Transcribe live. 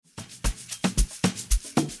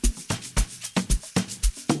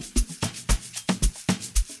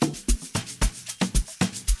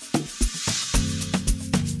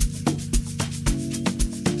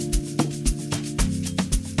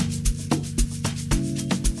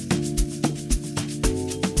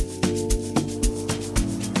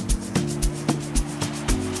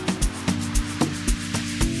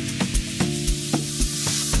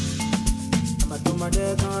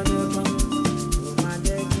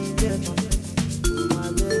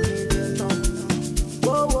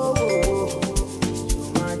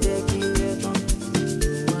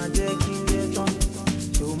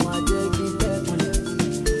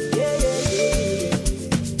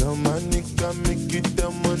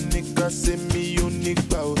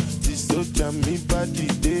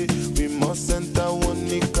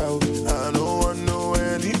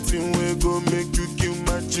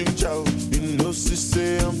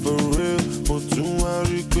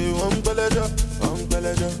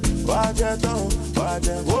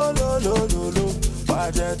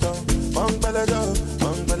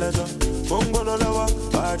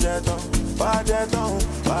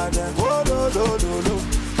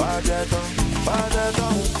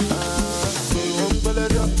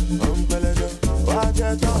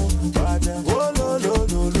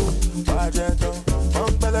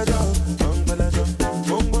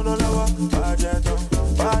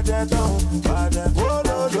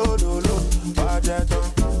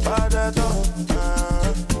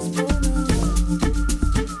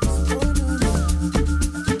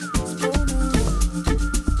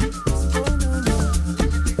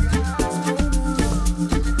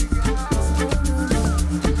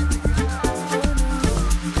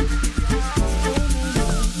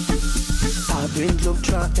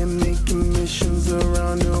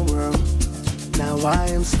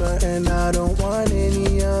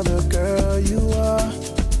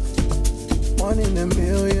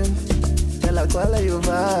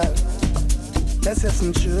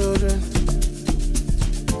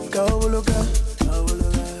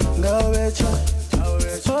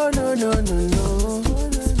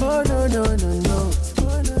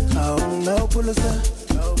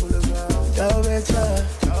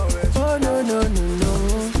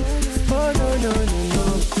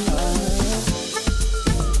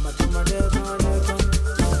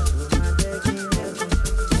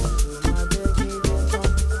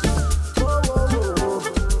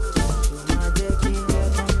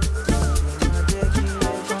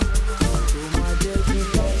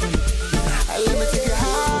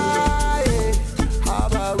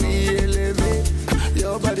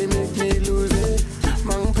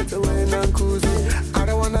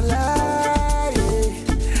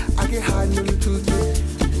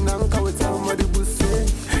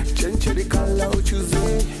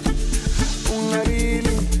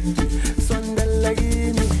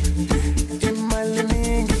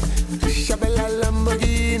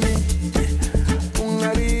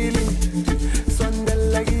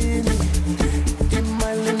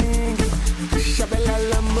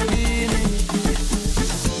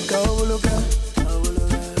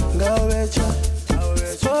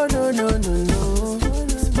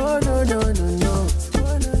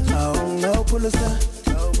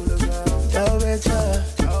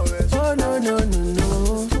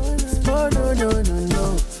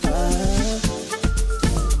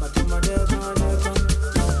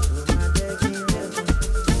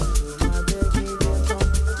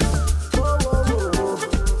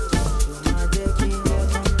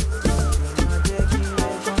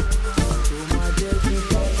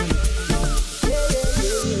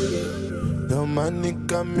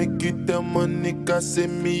Say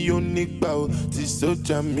me unique bow, this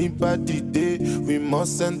soldier me body day. We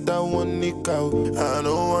must enter one nick out. I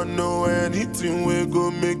don't want know anything we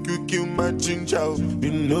go make you kill my ginger.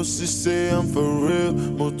 You know she say I'm for real.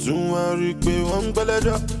 Motun arikwe one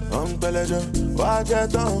beledo.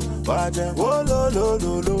 Wajeton, wo lo lo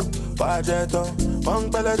lo lo. Wajeton,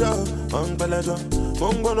 one beledo.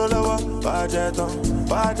 Mungo no lawa. Wajeton,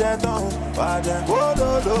 wo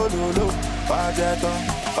lo lo lo lo. Wajeton.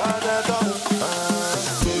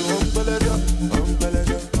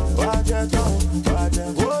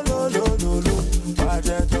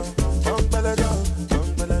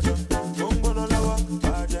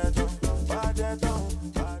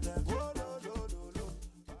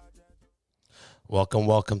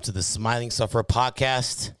 Welcome to the Smiling Sufferer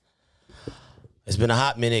podcast. It's been a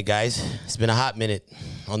hot minute, guys. It's been a hot minute.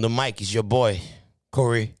 On the mic is your boy,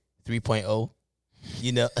 Corey 3.0.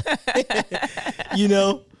 You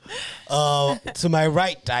know. To my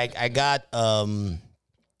right, I got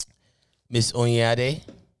Miss Onyade,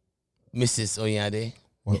 Mrs. Onyade.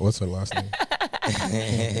 What's her last name?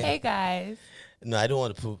 Hey guys. No, I don't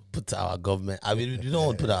want to put our government. I mean, we don't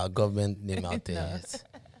want to put our government name out there. No. Yet.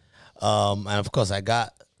 And of course, I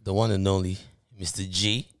got the one and only Mr.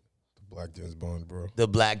 G. Black James Bond, bro. The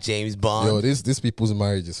Black James Bond. Yo, this people's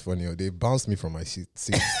marriage is funny. Yo. They bounced me from my seat.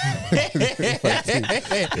 They're like, all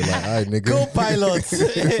right, nigga. Go pilots. All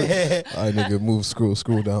right, nigga, move,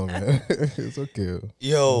 scroll down, man. It's okay.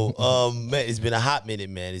 Yo, man, it's been a hot minute,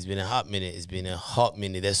 man. It's been a hot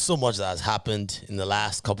minute. There's so much that has happened in the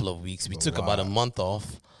last couple of weeks. We took about a month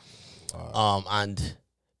off. And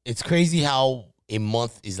it's crazy how a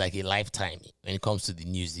month is like a lifetime when it comes to the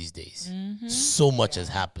news these days. Mm-hmm. So much has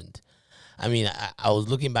happened. I mean, I was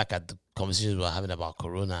looking back at the conversations we were having about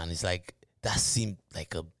Corona, and it's like that seemed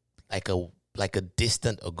like a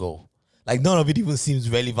distant ago. Like none of it even seems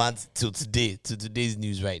relevant to today's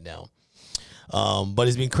news right now. But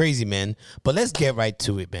it's been crazy, man. But let's get right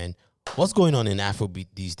to it, man. What's going on in Afrobeat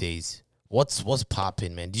these days? What's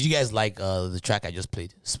popping, man? Did you guys like the track I just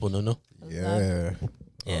played, Sponono? Yeah.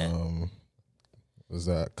 Yeah. Was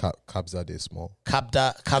that Kabza De Small?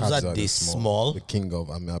 Kabza De Small. The king of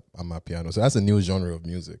Amapiano. So that's a new genre of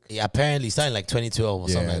music. Yeah, apparently starting like 2012 or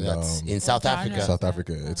something like that in South genre? Africa. South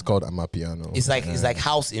Africa. It's called Amapiano. It's like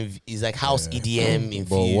house EDM infused.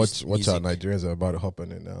 But watch music. out, Nigerians are about to hop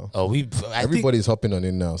on it now. Oh, Everybody's hopping on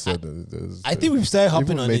it now. So I think we've started hopping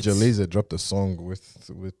even on Major it. Lazer dropped a song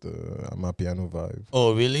with Amapiano vibe.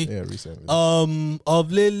 Oh, really? Yeah, recently.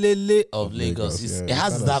 Of Lagos. yeah. It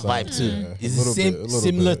has Kinda that vibe sounds- too. yeah. It's A the little same bit, a little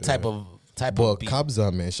similar bit, type yeah. of But beat.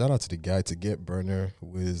 Kabza, man, shout out to the guy to get Burner,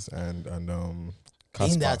 Wiz, and Casper.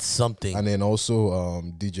 Ain't that something? And then also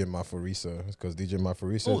DJ Maforisa, because DJ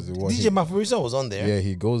Maforisa is the one. DJ Maforisa was on there. Yeah,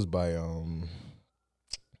 he goes by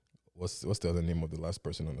what's the other name of the last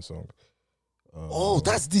person on the song?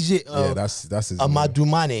 That's DJ. Yeah, that's his name.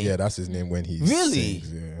 Amadumane. Yeah, that's his name when he Really?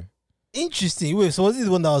 sings, yeah. Interesting. Wait, so was he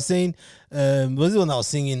the one that was saying? Was he the one that was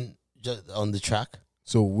singing just on the track?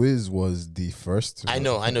 So Wiz was the first. I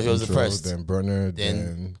know. He was the intro, first. Then Burner, Then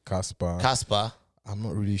then Casper. Casper, I'm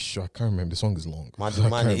not really sure. I can't remember. The song is long.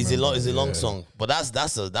 Madumane. It's a long. It's a long yeah. song, but that's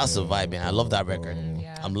a vibe, man. I love that record.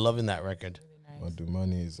 Yeah. I'm loving that record.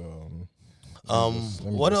 Madumani is let me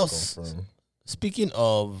What just else? confirm. Speaking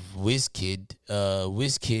of Wizkid,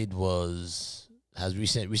 Wizkid has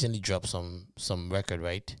recently dropped some record,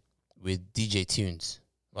 right, with DJ Tunes.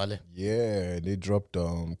 Vale? Yeah, they dropped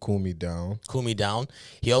Cool Me Down Cool Me Down.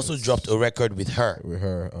 He also dropped a record with her. with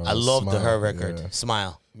her. I love the Smile, her record, yeah.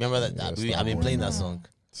 Smile. Remember that? Yeah, I've been Smile. playing that song.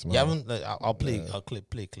 Smile. You haven't? I'll play. Yeah. I'll play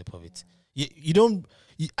a clip of it. You don't.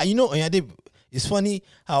 You know, Oyade, it's funny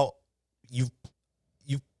how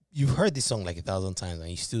you've heard this song like 1,000 times and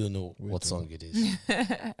you still don't know what song it is.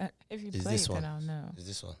 If you Is play this it, one? then I'll know. Is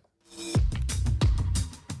this one?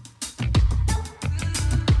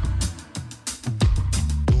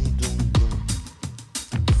 Doom, doom, doom.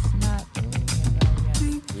 It's not ringing a bell yet.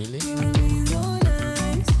 Really?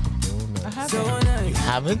 I haven't. You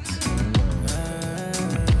haven't?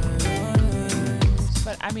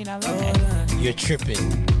 But I mean, I love it. You're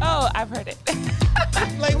tripping. Oh, I've heard it.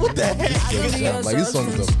 Like, what the heck? Yeah, like this song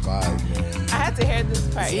is a vibe, man. I had to hear this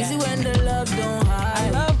part. Easy Yeah. when the love don't I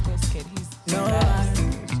hide. love this kid. He's the No, best.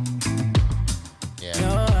 Yeah.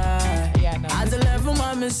 No, I Yeah, no. had to learn from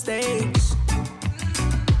my mistakes.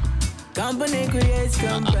 Company creates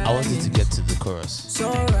company. I wanted to get to the chorus. So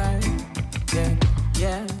right, yeah,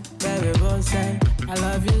 yeah. Baby, both say I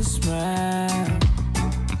love your smile.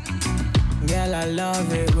 Girl, I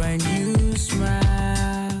love it when you smile.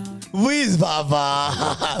 Wiz,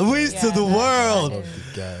 Baba. Wiz to Yeah, the that's world. what it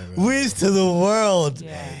The guy, man. Wiz to the world.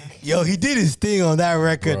 Yeah. Yo, he did his thing on that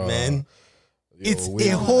record, Bruh. man. Yo, It's Wiz,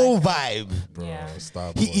 a whole vibe. bro, Yeah.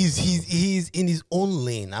 stop. He's in his own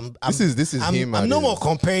lane. This is I'm, him I'm at no more his-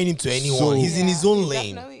 comparing him to anyone. So- He's in his own He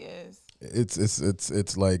lane. definitely is.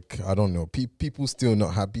 It's like I don't know. People still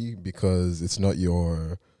not happy because it's not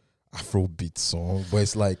your Afrobeat song, but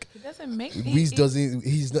it's like He doesn't make Wiz doesn't.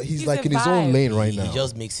 He's not. He's he's like a in his own vibe. lane right He now.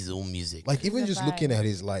 just makes his own music. Like even a just vibe. looking at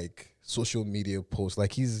his like social media posts,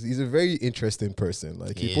 like he's a very interesting person.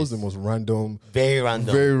 Like he He posts the is. most random. Very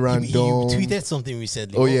random. Very He random. tweeted something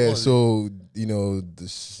recently. Oh What yeah, was it? so you know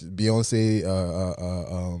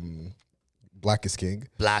Beyonce, Black is King.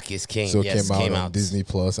 Black is King. So Yes, came out on Disney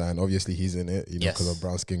Plus, and obviously he's in it, you know, because Yes. of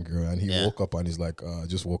brown skin girl. And he Yeah. woke up and he's like,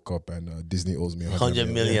 just woke up and Disney owes me 100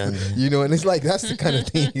 million. you know, and it's like that's the kind of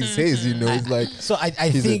thing he says, you know. It's like So I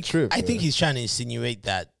He's a think trip, I think yeah. he's trying to insinuate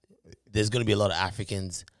that there's going to be a lot of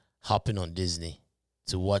Africans hopping on Disney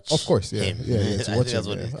to watch. of course, yeah, him. yeah, I to think watch that's it.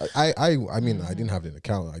 what it is. I mean, I didn't have an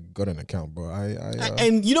account. I got an account, but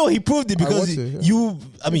And you know he proved it because watched it,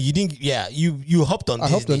 yeah. you didn't. Yeah, you hopped on I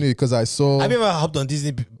Disney. hopped on it because I saw. Have you ever hopped on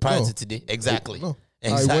Disney prior No. to today? Exactly. No,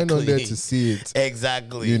 Exactly. I went on there to see it,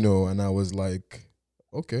 Exactly. you know, and I was like,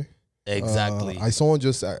 okay. Exactly. Someone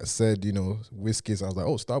just said, you know, Whiskey. I was like,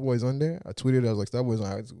 oh, Starboy's on there. I tweeted, I was like, Starboy's on.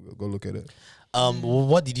 I had to go look at it.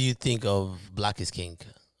 What did you think of Black is King?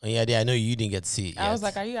 Oh, yeah, I know you didn't get to see it. I was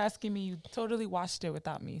yet. like, are you asking me? You totally watched it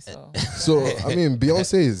without me, so So I mean,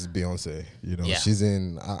 Beyonce is Beyonce. You know, Yeah. she's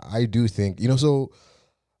in. I do think, you know. So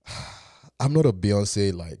I'm not a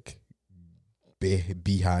Beyonce like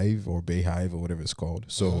beehive or whatever it's called.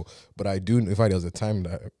 So, but I do. In fact, there was a time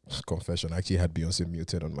that confession I actually had Beyonce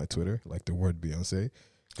muted on my Twitter, like the word Beyonce.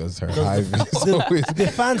 Because her hive is always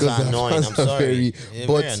the fans 'cause are the annoying. fans I'm are sorry. very- They're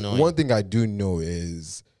but very annoying. one thing I do know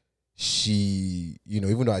is she, you know,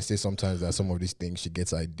 even though I say sometimes that some of these things she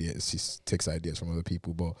gets ideas, she takes ideas from other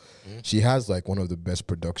people, but she has like one of the best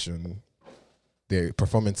production their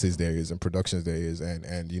performances there is and productions there is,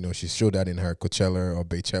 and you know, she showed that in her Coachella or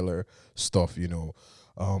Baychella stuff, you know,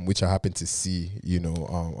 which I happened to see, you know,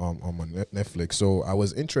 on my Netflix. So I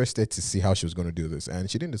was interested to see how she was going to do this,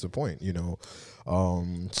 and she didn't disappoint. You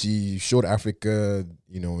know, she showed Africa,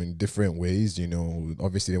 you know, in different ways. You know,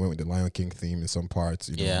 obviously they went with the Lion King theme in some parts,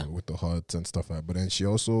 you know, with the huts and stuff like that. But then she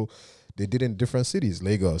also, they did in different cities,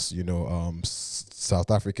 Lagos, you know,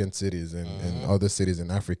 South African cities and other cities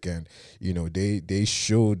in Africa. And, you know, they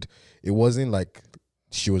showed, it wasn't like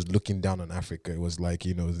she was looking down on Africa. It was like,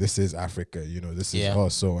 you know, this is Africa, you know, this is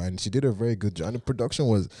us. So, and she did a very good job. And the production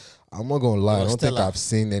was, I'm not going to lie, I don't think I've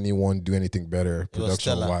seen anyone do anything better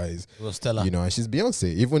production-wise. It was stellar. You know, and she's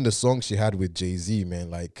Beyonce. Even the song she had with Jay-Z,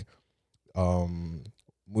 man, like,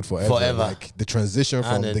 Mood Forever. Like the transition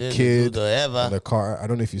from the kid and the car. I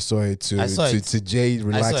don't know if you saw it to Jay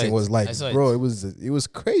relaxing was like, bro, it was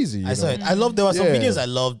crazy. I saw it. I loved, there were some videos I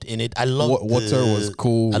loved in it. I loved Water was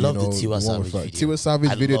cool. I loved the Tiwa Savage video. Tiwa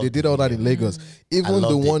Savage video. They did all that in Lagos. Even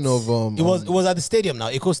the one of it was at the stadium now,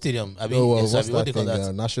 Echo Stadium. I mean, what's that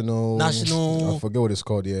thing? National. I forget what it's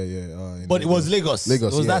called. But it was Lagos. It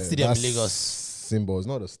was that stadium in Lagos. Symbol. It's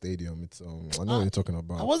not a stadium. It's I know what you're talking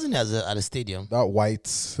about. I wasn't at a stadium. That white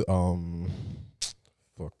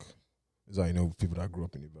fuck. Is how you know people that grew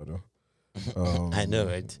up in Ibadan. I know,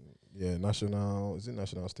 right? Yeah, National. Is it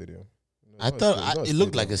National Stadium? No, I thought it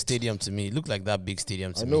looked like a stadium to me. It looked like that big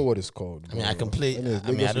stadium to me. I know what it's called. I mean, I can play.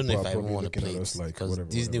 I mean, I don't know if I even want to play it because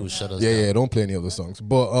Disney will shut us down. Yeah, don't play any of the songs.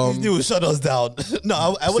 But Disney will shut us down.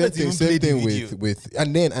 No, I wanted to even play the video. with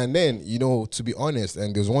and then you know, to be honest,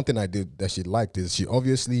 and there's one thing I did that she liked is she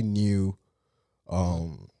obviously knew.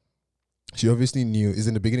 She obviously knew. Is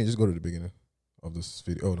in the beginning. Just go to the beginning of this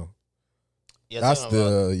video. Oh no. Yeah, that's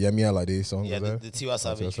the Yemi Alade song. Yeah, the Tiwa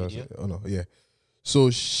Savage video. Oh no, yeah.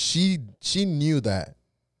 So she knew that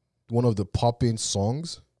one of the popping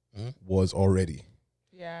songs was Already.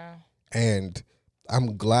 Yeah. And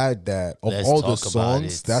I'm glad that of all the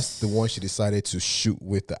songs, that's the one she decided to shoot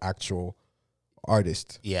with the actual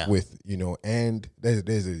artist. Yeah. With, you know, and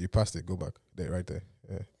there's you passed it, go back. There, right there.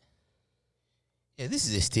 Yeah. Yeah, this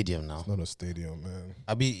is a stadium now. It's not a stadium, man.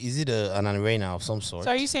 Is it an arena of some sort?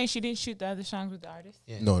 So are you saying she didn't shoot the other songs with the artist?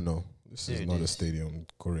 Yeah. No. This is not a stadium in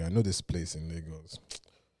Korea. I know this place in Lagos.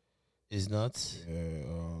 It's not? Yeah.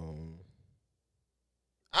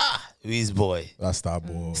 Wiz Boy. That's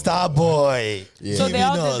Starboy. Starboy. Yeah. So they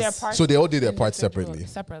all did their part. So they all did their part separately.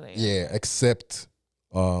 Yeah, except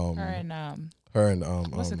her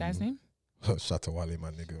and what's the guy's name? Shatawale, my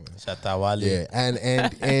nigga, man. Shatawale. Yeah,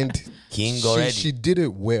 and King already. She did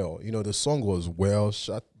it well. You know, the song was well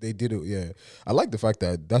shot. They did it, yeah. I like the fact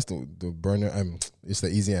that that's the burner. It's the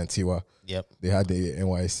Easy and Tiwa. Yep. They had the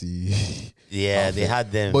NYC. Yeah, they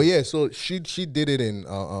had them. But yeah, so she did it in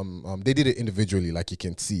they did it individually, like you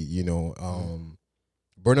can see. You know,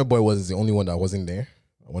 Burner Boy was the only one that wasn't there.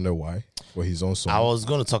 I wonder why. For his own song. I was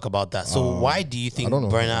going to talk about that. So why do you think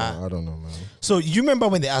Burner... I don't know, man. So you remember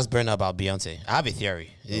when they asked Burner about Beyonce? I have a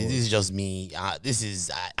theory. This is just me. I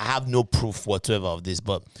have no proof whatsoever of this.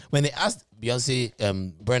 But when they asked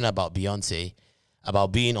Burner about Beyonce,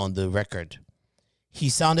 about being on the record, he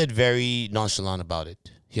sounded very nonchalant about it.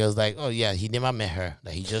 He was like, "Oh yeah, he never met her.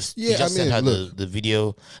 Like he just sent her the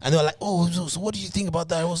video." And they were like, "Oh, so what do you think about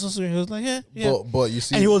that?" He was like, "Yeah." But you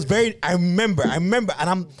see, and he was very. I remember,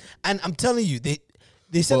 and I'm telling you,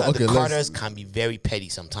 they said that the Carters can be very petty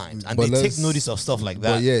sometimes, and they take notice of stuff like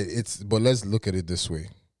that. But yeah, but let's look at it this way.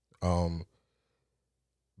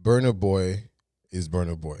 Burner Boy is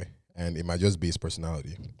Burner Boy, and it might just be his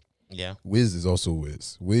personality. Yeah, Wiz is also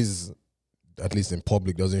Wiz. Wiz, at least in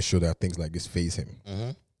public, doesn't show that things like this phase him.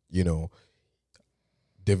 Mm-hmm. You know,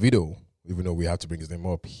 Davido, even though we have to bring his name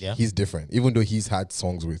up, he's different. Even though he's had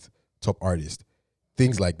songs with top artists,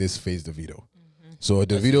 things like this phase Davido. Mm-hmm. So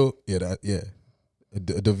Davido,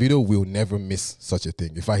 Davido will never miss such a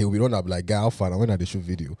thing. In fact, he will not have like, guy, how far? I went at the shoot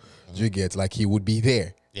video. Do you get, like, he would be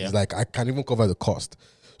there. Yeah. He's like, I can't even cover the cost.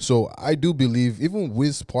 So I do believe, even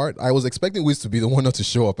Wiz's part, I was expecting Wiz to be the one not to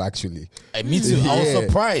show up, actually. Me too. I was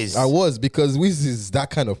surprised. I was, because Wiz is that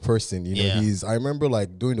kind of person. You know, I remember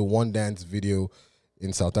like doing the One Dance video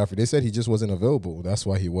in South Africa. They said he just wasn't available. That's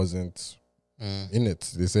why he wasn't in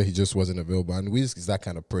it. They said he just wasn't available. And Wiz is that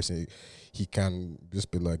kind of person. He can just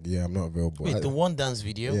be like, yeah, I'm not available. Wait, the One Dance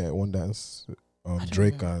video? Yeah, One Dance.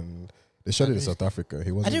 Drake and... They shot it in South Africa.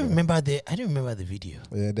 He wasn't. I didn't remember the video.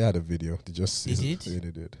 Yeah, they had a video. They just did. Yeah,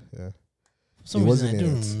 they did. Yeah. For some reason, I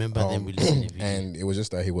don't remember them releasing the video. And it was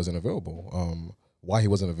just that he wasn't available. Why he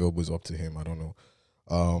wasn't available is up to him. I don't know.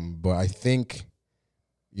 But I think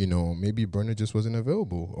you know, maybe Burner just wasn't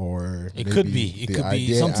available, or It maybe could be. It the could be.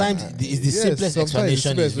 idea- Sometimes the simplest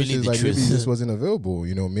explanation is really the like maybe he truth. just wasn't available.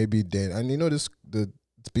 You know, maybe then, and you know, the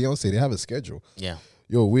Beyonce, they have a schedule. Yeah.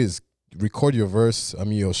 Yo, Wiz, record your verse. I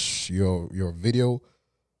mean, your video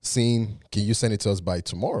scene. Can you send it to us by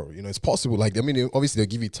tomorrow? You know, it's possible. Like, I mean, obviously they'll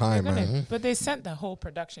give you time, man. But they sent the whole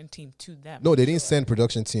production team to them. No, they didn't send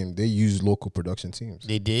production team. They used local production teams.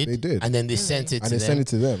 They did. They did. And then they sent it And to they them. sent it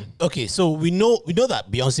to them. Okay, so we know that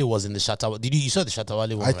Beyonce was in the Shatawale. You saw the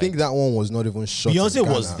Shatawale one? I think that one was not even shot. Beyonce in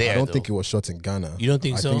Ghana. was there, I don't though. think it was shot in Ghana. You don't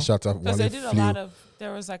think I so? think Shatta Because they Wale did a flew. lot of,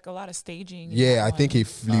 there was like a lot of staging. in Yeah, that I one. think he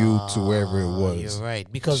flew to wherever it was. You're right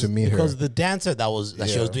because to meet her. the dancer that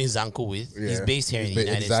she Yeah. was doing Zanko with, he's Yeah. based here in the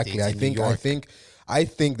United Exactly. States. in New York. I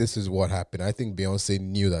think this is what happened. I think Beyonce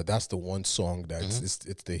knew that that's the one song that's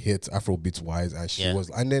it's the hit Afrobeats wise, and she Yeah. was.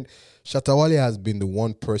 And then Shatawale has been the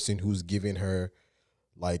one person who's giving her,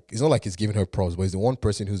 like, it's not like he's giving her props, but he's the one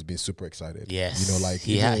person who's been super excited. Yes, you know, like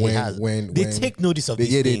he even has. when They take notice of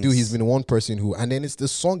these they things. do. He's been the one person who, and then it's the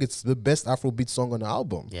song. It's the best Afrobeat song on the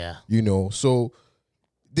album. Yeah. you know. So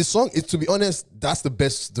this song is, to be honest, that's the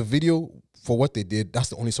best. The video for what they did, that's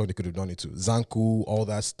the only song they could have done it to. Zanku, all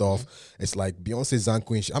that stuff. It's like Beyonce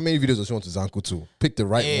Zanku. And how many videos does she want to Zanku to? Pick the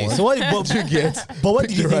right Yeah, one. so what did you get? But what Pick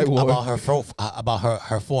did you the think right one. about her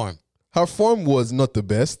form? Her form was not the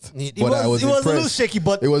best, but I was it was impressed. a little shaky,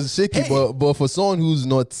 but It was shaky, hey. but for someone who's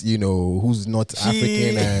not, you know, who's not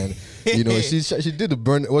African, and you know, she did the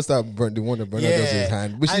burn. What's that burn? The one that Burner does his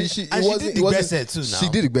hand, but And she she it wasn't. did It the wasn't. best set too She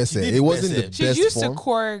now. did the best She set. did It the wasn't best the set. She's best used form. to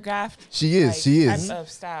choreographed. She is, like, she is. type of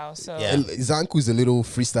style. So Yeah. Zanku is a little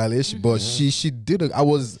freestylish, but she did it. I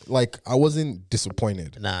wasn't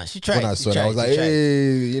disappointed. Nah, she tried. When I she saw it, I tried, was she like, tried.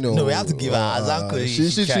 hey, you know. No, we have to give her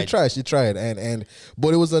Zanku. She tried, and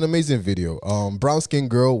but it was an amazing video. Brown Skin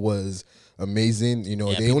Girl was amazing. You know,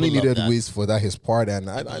 Yeah, they only people love needed that. Wiz for that his part, and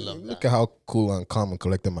I love look at how cool and calm and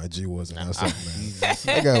collected my G was, and I was like, man,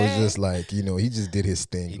 that guy was just like, you know, he just did his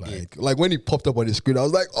thing. Like when he popped up on the screen, I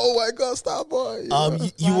was like, oh my god, Star Boy. You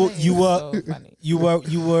know?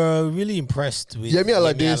 You were really impressed with Yemi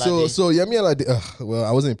Alade. Alade. So Yemi Alade. Well,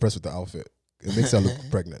 I wasn't impressed with the outfit. It makes her look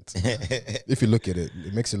pregnant. If you look at it,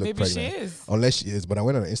 it makes her look maybe pregnant. she is. Unless she is, but I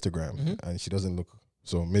went on her Instagram and she doesn't look.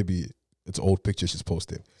 So maybe it's an old picture she's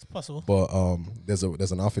posted. It's possible. But there's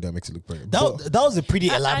an outfit that makes it look pregnant. That was a pretty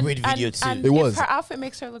elaborate video too. And It was. If her outfit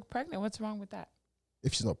makes her look pregnant, what's wrong with that?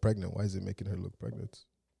 If she's not pregnant, why is it making her look pregnant?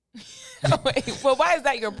 Wait, well, why is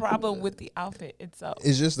that your problem with the outfit itself?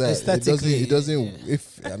 It's just that Aesthetically, it doesn't.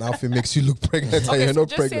 If an outfit makes you look pregnant and Okay, you're so not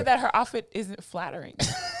just say pregnant, that her outfit isn't flattering.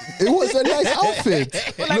 it was a nice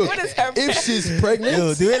outfit. But like, Look, what is her? if she's pregnant,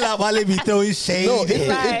 Yo, the way Lavale be throwing shade. no,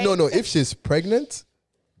 if she's pregnant,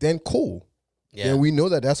 then cool. Yeah. Then we know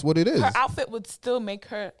that that's what it is. her outfit would still make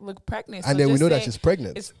her look pregnant. And so then we just know that say she's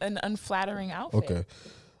pregnant. It's an unflattering outfit. Okay.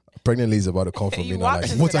 Pregnant lady's about to come from You me now. walked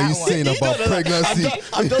Like, into what are you that one. saying about pregnancy?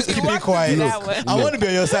 I'm just You keeping walked quiet. into Look, that one. I want to be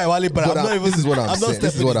on your side, Wale, but I'm not even. This is what I'm not saying. This is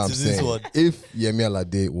stepping what I'm into this saying. one. If Yemi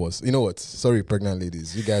Alade was, you know what? Sorry, pregnant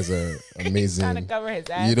ladies, you guys are amazing. Trying to cover his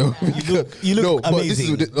ass. You know, now. You look but this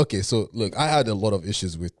amazing. is okay. So look, I had a lot of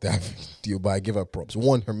issues with that video, but I give her props.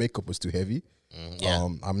 One, her makeup was too heavy. Yeah.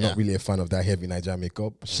 I'm not really a fan of that heavy Niger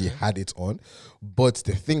makeup. She had it on, but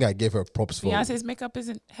the thing I gave her props for. Beyonce's makeup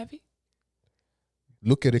isn't heavy.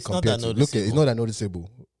 Look at it It's not compared that to it's not that noticeable.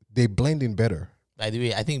 They blend in better. By the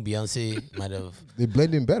way, I think Beyonce might have. They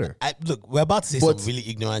blend in better. Look, we're about to say But- some really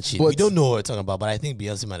ignorant shit. but- We don't know what we're talking about, but I think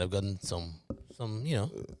Beyonce might have gotten some some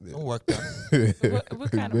work done.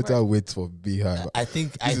 What kind of Better work? wait for Beehive. I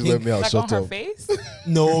think. This is where me I'll Like shut on her up. face?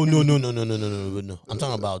 No. I'm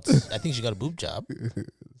talking about. I think she got a boob job.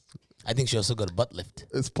 I think she also got a butt lift.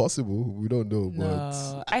 It's possible. We don't know, but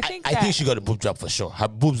No, I think I that think she got a boob job for sure. Her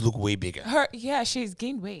boobs look way bigger. she's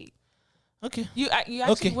gained weight. Okay. You actually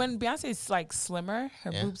Okay. when Beyonce is like slimmer,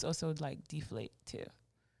 her Yeah. boobs also like deflate too.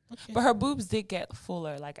 But her boobs did get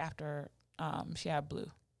fuller like after she had blue,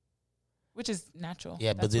 which is natural.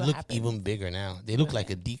 Yeah, but That's they what look happens. even bigger now. They look like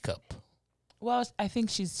a D cup. Well, I think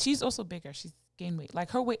she's also bigger. She's gained weight. Like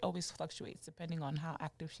her weight always fluctuates depending on how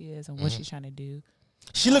active she is and what she's trying to do.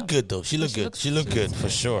 She looked good though. She looked good. looks- She looked good for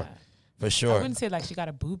sure. yeah. For I sure. wouldn't say like she got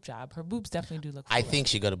a boob job. Her boobs definitely do look. I fuller. think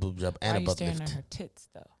she got a boob job Why and are a you butt staring lift. at her tits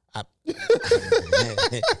though?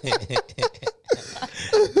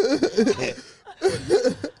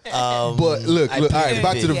 But look, I all right, plead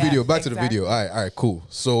back to the Yeah, video. Back to the exactly. video. All right, cool.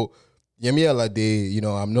 So Yemi Alade, you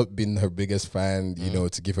know, I'm not been her biggest fan, you know,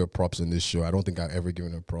 to give her props in this show. I don't think I've ever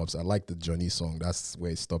given her props. I like the Johnny song. That's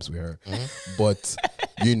where it stops with her. But,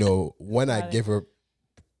 you know, when I give her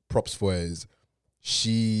props for is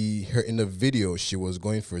her in the video, she was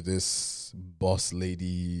going for this boss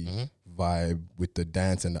lady vibe with the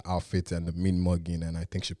dance and the outfit and the mean mugging, and I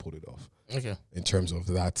think she pulled it off. Okay. In terms of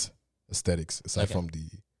that aesthetics, aside Okay. from the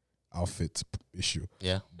outfit issue.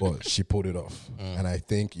 Yeah. But she pulled it off. And I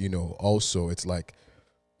think, also it's like,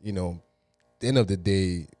 at the end of the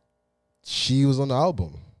day, she was on the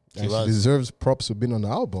album. She And was. she deserves props for being on the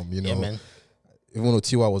album, Yeah, man. Even though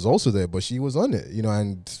Tiwa was also there, but she was on it,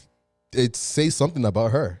 and it says something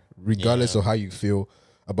about her, regardless of how you feel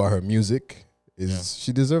about her music.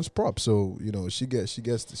 She deserves props. So, she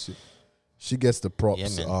gets the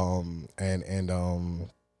props. Yeah, man.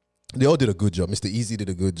 They all did a good job. Mr. Easy did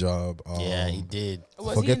a good job. Yeah, he did.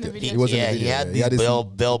 Was he in the video? He was in the Yeah, video. he had He these his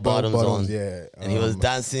bell bottoms on. Yeah, And he was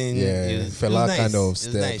dancing. Yeah, It was Fela nice. kind It of was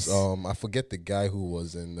steps. nice. I forget the guy who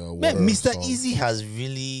was in the Man, Water Mr. song. Easy has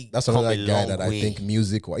really That's come another a guy long that way. I think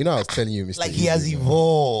music. I was telling you, Mr. Like Easy, he has man.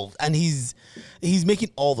 evolved, and he's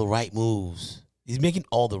making all the right moves. He's making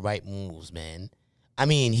all the right moves, man. I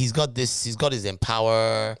mean, he's got his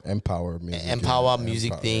empower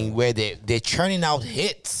music thing yeah. where they're churning out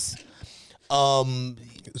hits.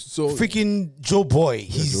 So Freaking Joe Boy,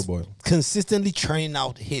 he's Joe Boy. consistently churning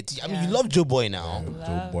out hits. I mean, Yeah. you love Joe Boy now.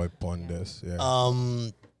 Joe Boy Pondes. Yeah.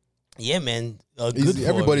 Yeah, man. Good Easy. for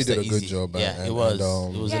Everybody Mr. did a good Easy. job, Yeah, and- it was.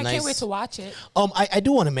 and, It was Yeah, a I nice. can't wait to watch it. I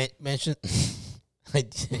do want to mention.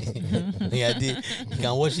 Yeah, I did. You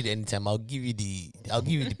can watch it anytime. I'll give you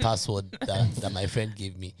the password that my friend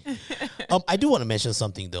gave me. I do want to mention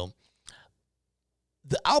something though.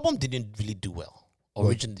 The album didn't really do well. The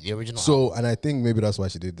original. Album. So, and I think maybe that's why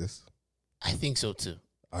she did this. I think so too.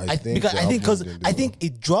 I think the I think album didn't do I think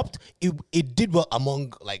it dropped. It did well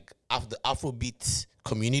among like the Afrobeat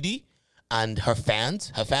community and her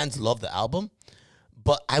fans. Her fans loved the album.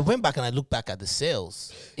 But I went back and I looked back at the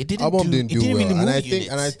sales. It didn't album do, didn't it do didn't well, really move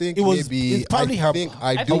and I think it was maybe it's probably I think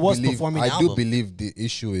I do worst believe performing I do album. believe the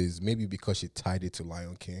issue is maybe because she tied it to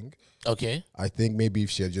Lion King. Okay, I think maybe if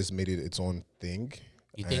she had just made it its own thing.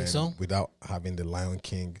 You think and so? Without having the Lion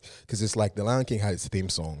King, because it's like the Lion King had its theme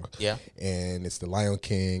song, Yeah. and it's the Lion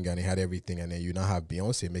King, and it had everything, and then you now have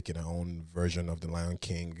Beyonce making her own version of the Lion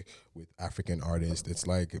King with African artists. It's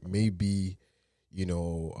like maybe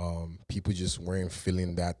people just weren't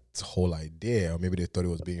feeling that whole idea, or maybe they thought it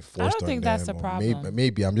was being forced. don't think on that's them, the or problem.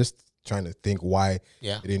 Maybe I'm just trying to think why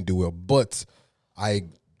Yeah. it didn't do well, but I.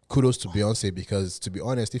 Kudos to Beyonce, because to be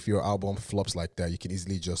honest, if your album flops like that, you can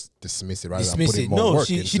easily just dismiss it rather than Dismiss putting it. more No, work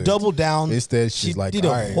she into it. doubled down. Instead, She she's like, did a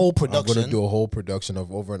 "All right, whole I'm production." going to do a whole production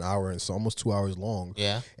of over an hour, and it's almost 2 hours long.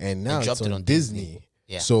 Yeah. And now And it's dropped it on on Disney. Disney.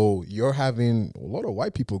 Yeah. So you're having a lot of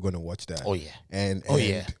white people going to watch that. Oh, yeah. And Oh,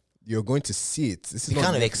 yeah. you're going to see it. This is The not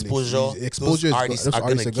kind of Netflix. exposure Exposure those artists are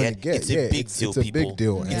gonna gonna get. It's a big deal, It's a people. big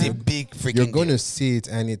deal. It's a And big freaking you're going deal. to see it,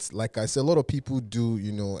 and it's like I said, a lot of people do,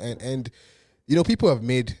 and people have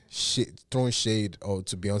made thrown shade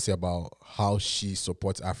to Beyonce about how she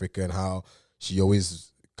supports Africa and how she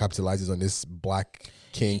always capitalizes on this Black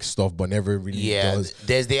King stuff, but never really does.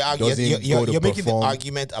 There's the argument. doesn't You're go to making the perform.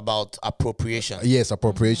 argument about appropriation. Yes,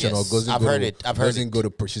 appropriation Yes, or doesn't. I've go heard to- it. I've heard doesn't it. go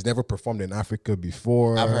to. She's never performed in Africa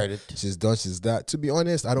before. I've heard it. She's done. She's that. To be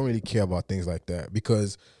honest, I don't really care about things like that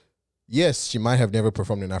because, yes, she might have never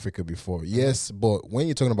performed in Africa before. Yes, but when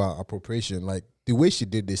you're talking about appropriation, like the way she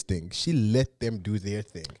did this thing, she let them do their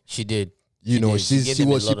thing. She did. You know, did. She gave she them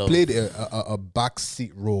a was she lot of- played a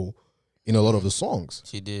backseat role in a lot of the songs.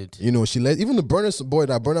 She did. You know, she let even the Burner boy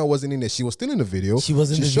that Burner wasn't in there. She was still in the video. She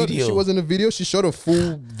was in the video. She was in the video. She shot a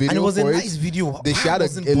full video. And it was a for nice video. They Why shot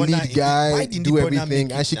wasn't a Burna lead in it? guy Why didn't do Burna everything,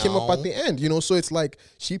 make and it she came up now? at the end. You know, so it's like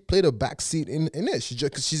she played a backseat in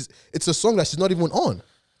it. Cause it's a song that she's not even on.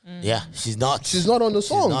 Yeah, she's not. She's not on the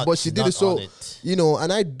song, not- but she she's did not it. So on it. you know,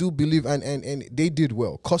 and I do believe, and they did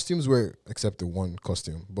well. Costumes were, except the one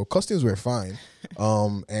costume, but costumes were fine.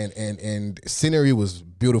 And scenery was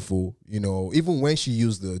beautiful. You know, even when she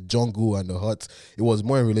used the jungle and the huts, it was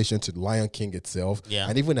more in relation to the Lion King itself. Yeah.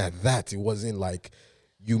 And even at that, it wasn't like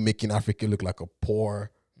you making Africa look like a poor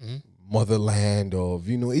motherland of.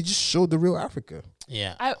 It just showed the real Africa.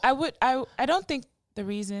 Yeah. I don't think the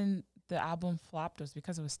reason the album flopped was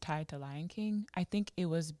because it was tied to Lion King. I think it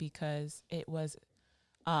was because it was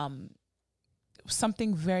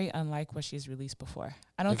something very unlike what she's released before.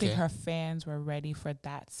 I don't think Okay. her fans were ready for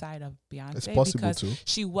that side of Beyonce It's possible because too.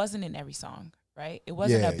 she wasn't in every song, right? It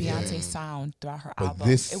wasn't a Yeah, Beyonce yeah. sound throughout her But album.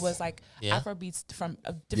 this- It was like Yeah. Afrobeats from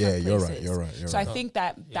Yeah, different you're places. right. You're right. You're So right. I think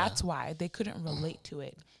that's why they couldn't relate to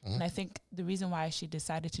it. And I think the reason why she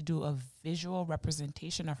decided to do a visual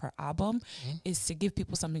representation of her album is to give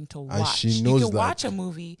people something to And watch. she knows you can that- watch a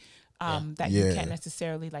movie that you Yeah. can't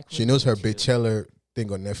necessarily like. She knows her relate to. Beychella thing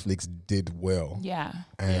on Netflix did well. Yeah.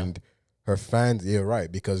 And her fans, yeah,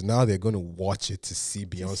 right, because now they're going to watch it to see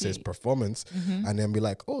Beyonce's performance and then be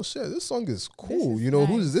like, oh shit, this song is cool. is You know, nice.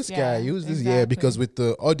 who's this guy? Yeah, Who's this? Yeah, because exactly.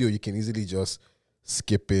 with the audio, you can easily just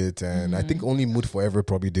skip it. And I think only Mood Forever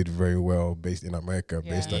probably did very well based in America,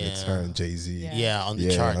 based on its her and Jay-Z. Yeah, on the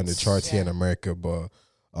Yeah, charts. on the charts here in America. But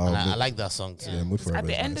And I like that song too. yeah, Mood Forever At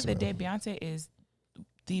the is end nice, of the man. day, Beyonce is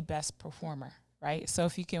the best performer, right? So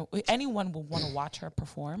if you can, anyone will want to watch her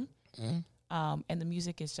perform, and the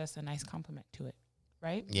music is just a nice compliment to it,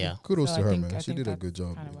 right? Yeah. Kudos So to I her, think- man. I She think did a that's good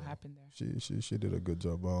job. Kind of you what know. happened there. She did a good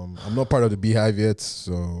job. I'm not part of the Beehive yet,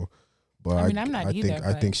 so but I mean, I'm not I either, think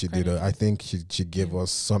I but think she did. credit I is think she gave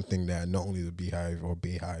us something that not only the Beehive or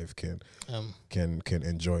Beehive can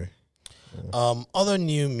enjoy. Other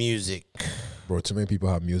new music. Bro, too many people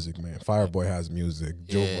have music, man. Fireboy has music.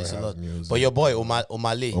 Joe Boy it's a has lot. music. But your boy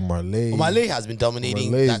Omale. Omale Has been dominating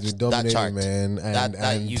Omale that, has been dominating, that chart, man. And that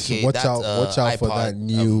and UK, watch that, out for iPod, that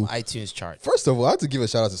new. iTunes chart. First of all, I have to give a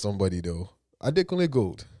shout out to somebody though. Adekunle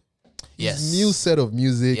Gold. Yes, His new set of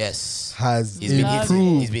music yes, has He's been hitting.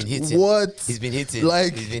 improved. He's been hitting. What? He's been hitting.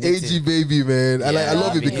 Like He's been AG hitting. baby, man. And I Yeah,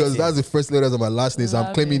 love it he's been because hitting. that's the first letters of my last name, so I'm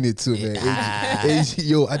Love claiming it. it too, man. Yeah. AG,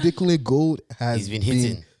 yo, Adekunle Gold has He's been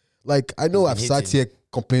hitting. Like I know He's I've been sat hitting. here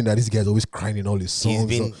complaining that this guy's always crying in all his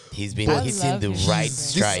songs. He's been I hitting love the his right music. This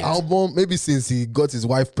stride. album, maybe since he got his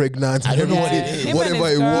wife pregnant, I don't know what it everything, is. Him and whatever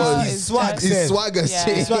his it girl was, is his just- swag has Yeah.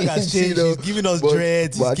 changed. His swag has changed. you know? He's giving us But-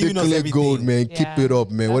 dreads. He's but giving us Adekunle everything. Gold, man, keep Yeah. it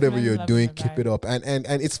up, man. Whatever Definitely you're loving doing, the keep vibe. it up. And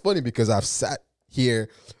it's funny because I've sat here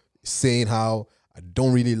saying how I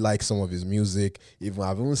don't really like some of his music.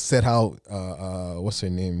 I've even said how what's her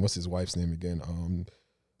name? What's his wife's name again?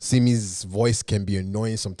 Simi's voice can be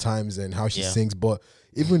annoying sometimes and how she Yeah. sings, but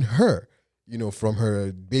even her, you know, from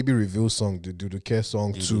her baby reveal song, the Do Care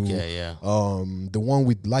song to Yeah. the one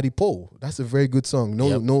with Ladipo. That's a very good song. No,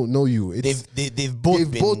 Yep. no, you. It's, They've both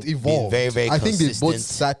they've been, both evolved. Been very, very I think consistent. they both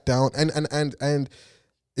sat down and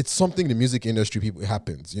it's something the music industry people it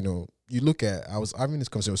happens. You know, you look at I was having this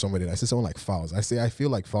conversation with somebody and I said someone like Fowles. I feel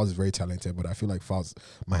like Fowles is very talented, but I feel like Fowles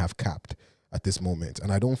might have capped at this moment.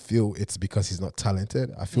 And I don't feel it's because he's not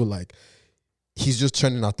talented. I feel like he's just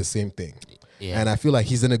churning out the same thing. Yeah. And I feel like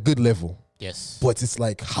he's in a good level. Yes. But it's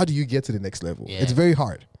like, how do you get to the next level? Yeah. It's very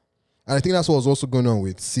hard. And I think that's what was also going on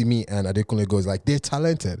with Simi and Adekunle Gold. It's like they're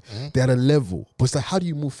talented, they're at a level, but it's like how do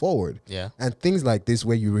you move forward? Yeah. And things like this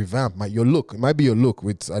where you revamp your look. It might be your look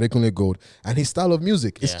with Adekunle Gold and his style of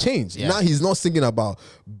music. Yeah. It's changed. Yeah. Now he's not singing about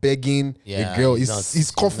begging Yeah, a girl. he's He's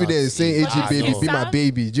not- confident he's in not- saying, he's- "AG Ah, baby, no. be my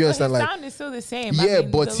baby." Do you understand? His Like, sound is still the same. yeah, I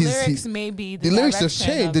mean, but the lyrics may be the lyrics have direction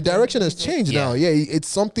changed. of The direction has music. changed now. Yeah, it's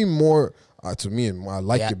something more. To me, I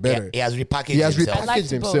like it better. He has repackaged He has himself. repackaged liked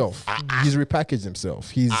himself. He's repackaged himself.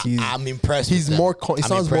 He's I'm impressed He's with them. more. He I'm sounds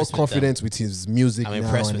more impressed with them. confident with his music I'm now,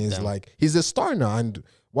 impressed and with he's them. like he's a star now. And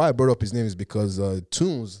why I brought up his name is because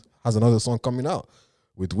Tunes has another song coming out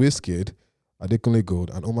with Wizkid, Adekunle Gold,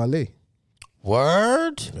 and Omale.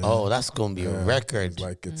 Word? Oh, that's gonna be a It's record.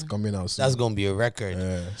 like it's coming out soon. That's gonna be a record.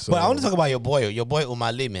 Yeah, so, But I want to talk about your boy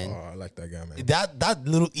Omale, man. Oh, I like that guy, man. That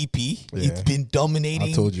little EP, Yeah. it's been dominating.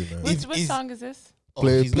 I told you, man. Which song is this?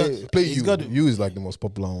 Play he's got- he's you. got- You is like the most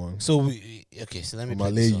popular one. So okay, so let me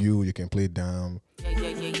play this Omale, song. you can play down.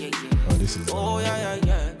 Oh, this is. Oh yeah.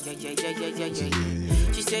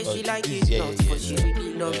 She said she like this- it yeah, not, yeah, but she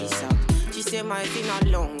really love it out. She said my thing not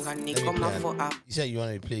long and they Let me come play up that. for her. You said you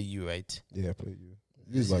wanted to play you, right? Yeah, play you.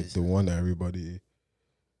 This is This like is- the one that everybody.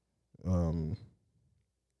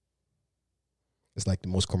 It's like the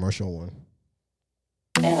most commercial one.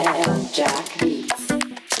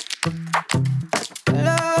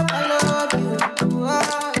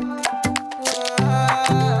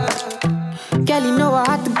 Girl, you know I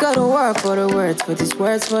had to go to work for the words, for these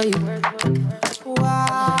words for you. If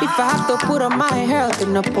I have to put on my health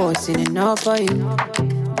in the post, in enough for you.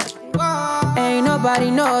 Ain't nobody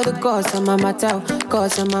know the cause of my matter,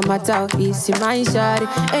 cause of my matter. Easy my shawty.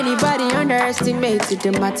 Anybody underestimated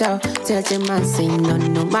the matter, tell them I say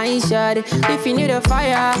no my shawty. If you need a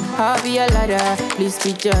fire, I'll be a ladder. Please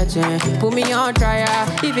be judging, put me on trial.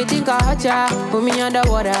 If you think I hurt ya, put me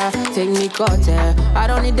underwater. Take me cutter, I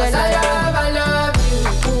don't need the ladder. I love you.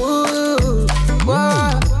 Ooh,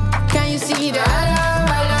 whoa. Can you see that?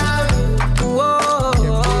 I love you.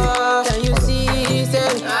 Whoa. Can you see?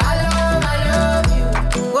 Say, I love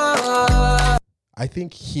you. Whoa. I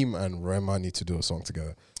think him and Rema need to do a song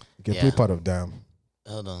together. You can Yeah. play part of Damn.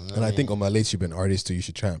 Hold on. let And I me- think Omale should be an artist too.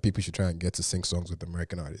 People should try and get to sing songs with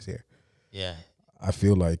American artists here. yeah. I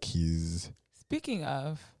feel like he's. Speaking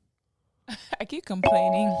of, I keep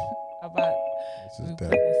complaining about. This Let is me play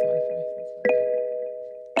Damn. this one first.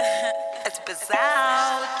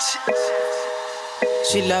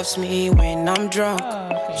 She loves me when I'm drunk.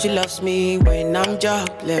 She loves me when I'm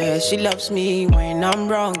jobless. She loves me when I'm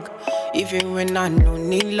wrong, even when I don't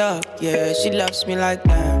need love. Yeah, she loves me like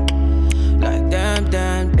damn, like damn,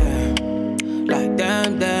 damn, damn, like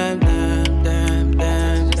damn, damn, damn, damn,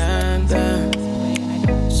 damn, damn,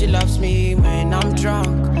 damn. She loves me when I'm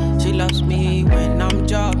drunk. She loves me when I'm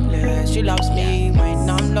jobless. She loves me when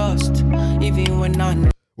I'm lost, even when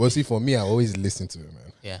I. Well, see, for me, I always listen to it, man.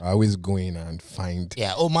 Yeah. I always go in and find.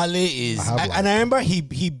 Yeah, Omale is, I have, like- and I remember he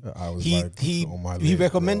Omale,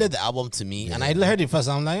 recommended bro. the album to me, and I heard it first.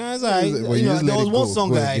 I'm like, oh, it's all right. Well, You know, just there let was it one go, song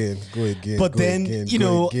go that again, go again, but go then again, you go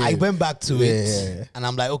know, again. I went back to it, Yeah. and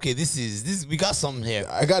I'm like, okay, this is we got something here.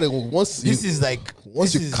 I got it once. This is like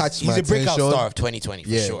once this you is- catch my he's a breakout attention. star of 2020 for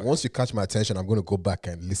Yeah, sure. once you catch my attention, I'm gonna go back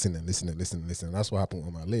and listen and listen and listen and listen. And that's what happened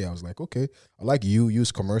with Omale. I was like, okay, I like you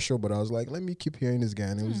use commercial, but I was like, let me keep hearing this guy.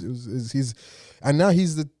 And it was he's, and now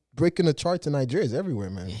he's breaking the charts in Nigeria. It's everywhere,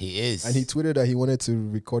 man. He is, And he tweeted that he wanted to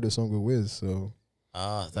record a song with Wiz. So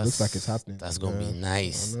that looks like it's happening. That's gonna be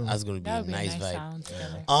nice. I know. That's gonna be That a would be nice vibe. sound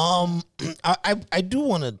together. I do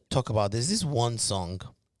want to talk about this. This one song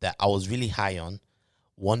that I was really high on,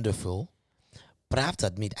 Wonderful, but I have to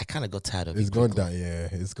admit I kind of got tired of it. it's gone quickly. down. Yeah,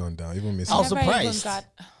 it's gone down. Even Miss. I was Never even surprised.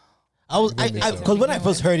 got- I was Let me say. because when I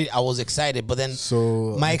first heard it, I was excited, but then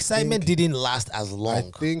So my I excitement think- didn't last as I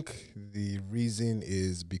long. think the reason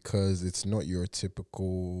is because it's not your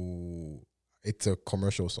typical. It's a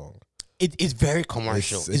commercial song. It's very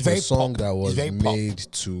commercial. It's, It's very a song pop. that was it's very pop. made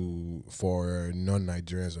for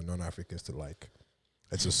non-Nigerians or non-Africans to like.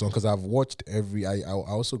 It's a song because I've watched I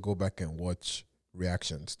also go back and watch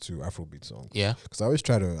reactions to Afrobeat songs. Yeah, Because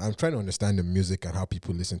I'm trying to understand the music and how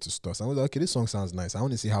people listen to stuff. So I was like, okay, this song sounds nice. I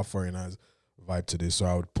want to see how foreigners vibe to this. So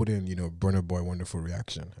I would put in, Burna Boy Wonderful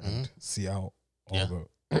Reaction and see how all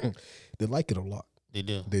the they like it a lot. they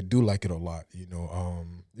do. They do like it a lot.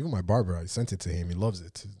 Even my barber, I sent it to him. He loves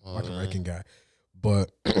it. He's a Latin American guy.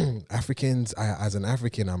 But Africans, as an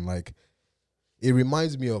African, I'm like, it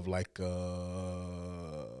reminds me of like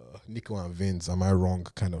Nico and Vince, Am I Wrong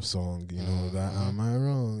kind of song. That Am I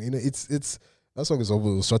Wrong? It's that song is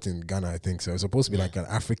always shot in Ghana, I think. So it's supposed to be like an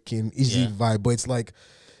African easy vibe, but it's like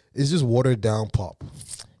it's just watered down pop.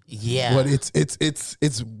 Yeah, But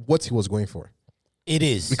it's what he was going for. it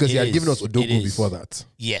is Because It he had is. given us It Odogu is. before that.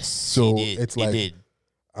 Yes, So he did. it's He like- did.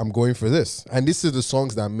 I'm going for this. And this is the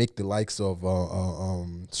songs that make the likes of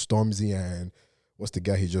Stormzy and what's the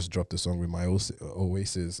guy he just dropped the song with, my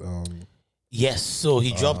Oasis, Yes, so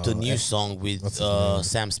he dropped a new song with what's his name?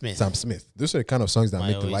 Sam Smith. Sam Smith. Those are the kind of songs that My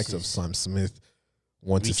make the likes of Oasis. Sam Smith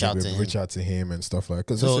want Reach to out to him. reach out to him and stuff like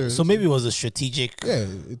that. So maybe it was a strategic. yeah,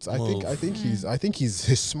 I think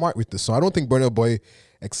he's smart with the song. I don't think Burna Boy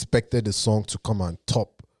expected the song to come on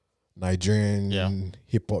top Nigerian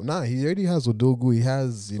hip hop. Nah, he already has Odogu. He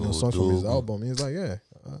has songs from his Odogu. album. He's like, yeah,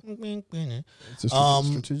 it's a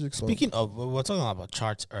strategic song. Speaking of, we were talking about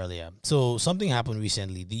charts earlier. So something happened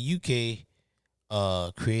recently. The UK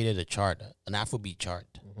created a chart, an Afrobeat chart.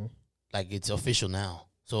 Mm-hmm. Like it's official now.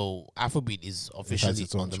 So Afrobeat is officially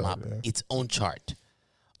its own on the chart, map. yeah. Its own chart.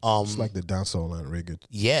 It's like the dancehall and reggae.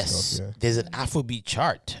 Yes, stuff, yeah. there's an Afrobeat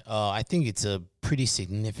chart. I think it's a pretty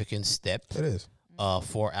significant step It is.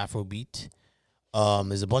 for Afrobeat.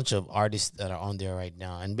 There's a bunch of artists that are on there right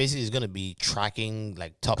now, and basically it's gonna be tracking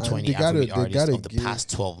like top And 20 they gotta- Afrobeat they artists gotta of the give- past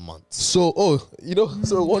 12 months. So,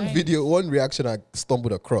 one reaction I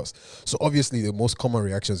stumbled across. So obviously the most common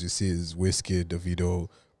reactions you see is Wizkid, Davido,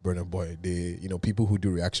 Burna Boy. They, people who do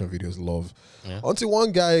reaction videos love. Yeah. Until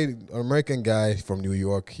one guy, an American guy from New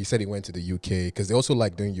York, he said he went to the UK because they also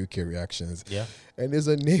like doing UK reactions. Yeah. And there's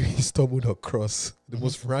a name he stumbled across, the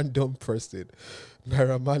most random person,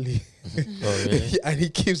 Naira Marley. Oh, really? And he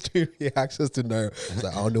keeps doing reactions to Naira. It's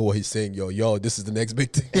like, I don't know what he's saying. Yo, this is the next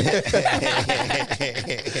big thing.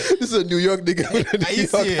 This is a New York nigga with a New Are you York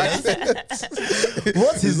serious? accent.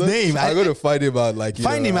 What's his name? I'm gonna find him out. Like,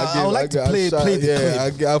 Find him out. I would like to play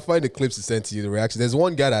the clip. I'll find the clips to send to you. The reactions. There's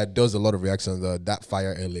one guy that does a lot of reactions. That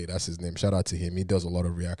Fire LA. That's his name. Shout out to him. He does a lot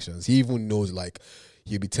of reactions. He even knows like.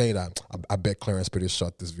 He'll be telling that I bet Clarence Petty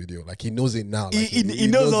shot this video. Like he knows it now. Like, He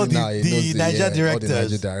knows all it now. He the knows it, Niger all the directors.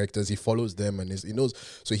 Niger directors. He follows them and he knows.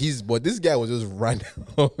 So but this guy was just random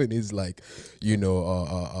and he's like,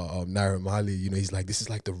 Naira Marley. He's like, this is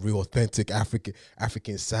like the real authentic African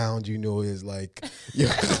sound. Is like,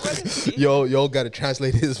 y'all got to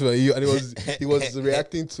translate this for you. And he was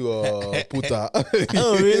reacting to Puta.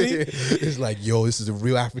 Oh, really? It's like, this is a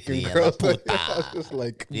real African Yeah, girl. Puta. I was just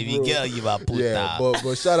like, Baby bro. girl, you are puta. Yeah, but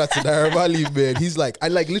but shout out to Naira Marley, man. He's like, I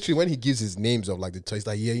like literally when he gives his names of like the choice,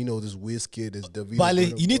 like, yeah, you know, this Wizkid, this Davido.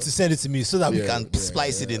 Bali, you need to send it to me so that we can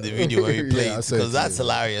splice it in the video when we play it, because that's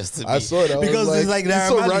hilarious to me. I saw that. Because it's like Naira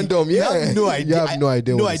so Marley, random. you Yeah, have no idea. You have no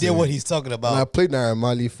idea. No idea what he's talking about. And I played Naira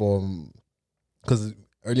Marley because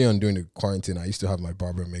early on during the quarantine, I used to have my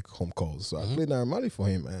barber make home calls. So I played Naira Marley for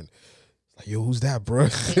him, and like, yo, who's that, bro?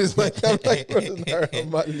 It's like, I'm like, what is Naira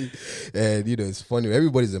Marley? And you know, it's funny.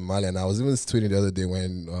 Everybody's in Mali, and I was even tweeting the other day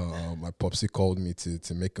when my popsy called me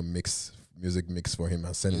to make a music mix for him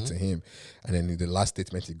and send it to him. And then in the last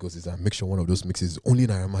statement he goes is that make sure one of those mixes is only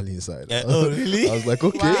Naira Marley inside. Oh, really? I was like,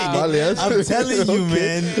 okay, Wow. Mali. I'm telling you,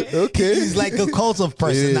 man. Okay. He's like a cult of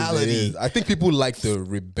personality. It is. I think people like the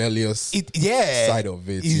rebellious side of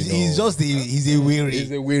it. He's just he's a weary.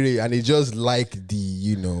 He's a weary, and he just like the,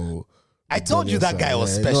 you know. I told you that guy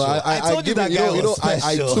was yeah. special. No, I told you that guy was special.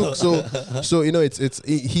 I took so you know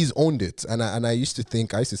he's owned it, and I used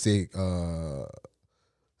to say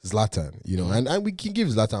Zlatan, you know, and we can give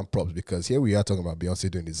Zlatan props because here we are talking about Beyonce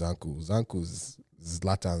doing the Zanku's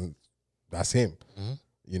Zlatan, that's him,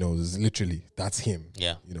 you know, literally that's him,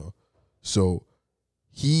 Yeah, you know, so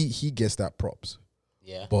he gets that props,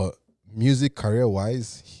 yeah, but music career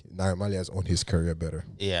wise, Naira Marley has owned his career better,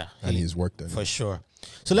 yeah, and he's worked on for it. sure.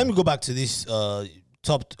 So let me go back to this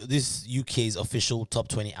this UK's official top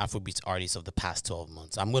 20 Afrobeats artists of the past 12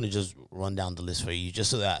 months. I'm going to just run down the list for you just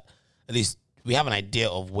so that at least we have an idea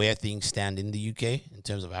of where things stand in the UK in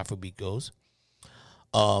terms of Afrobeat goes.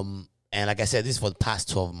 And like I said, this is for the past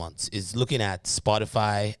 12 months. It's looking at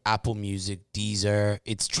Spotify, Apple Music, Deezer.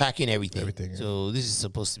 It's tracking everything. Yeah. So this is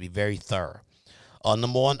supposed to be very thorough.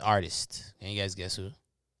 Number one artist. Can you guys guess who?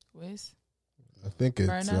 Wiz, I think it's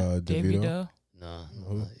Burna, Davido. No,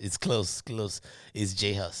 it's close. It's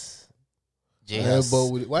J Hus. But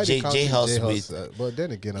why J Hus with but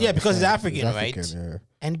then again, yeah, because he's African, right?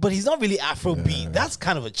 Yeah. But he's not really Afrobeat. Yeah. That's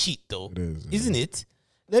kind of a cheat, though, It is, yeah. isn't it?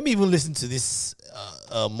 Let me even listen to this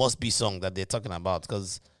 "Must Be" song that they're talking about,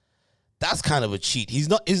 because that's kind of a cheat. He's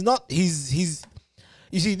not. You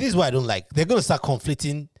see, this is what I don't like. They're gonna start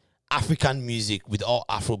conflicting African music with all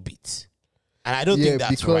Afrobeats. And I don't think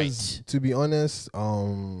that's because, right. to be honest,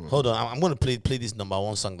 Hold on, I'm gonna play this number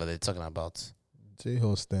one song that they're talking about. J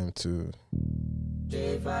host them too.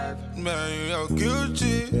 Man, you're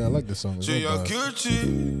guilty. Yeah, I like the song. It's Say not you're bad.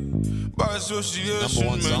 guilty by association, Number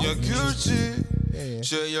one man. song. You're guilty. Yeah.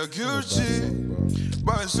 Say you're Not a bad guilty song,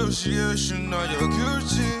 bro. by association. Now you're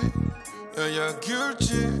guilty. Yeah, you're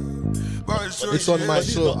guilty by association. It's on my But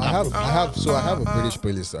so it's not I have a British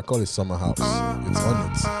playlist. I call it Summer House. It's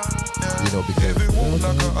on it. You know, because If it walk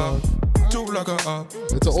like a up, talk like a up,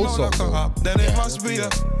 it's an old smell song. like a Though. up, then it must be a.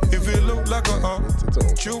 If it look like a up, It's an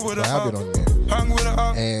old chill song. with So a I have up, it on there. hang with a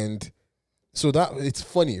up. And so that it's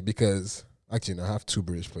funny because actually I have two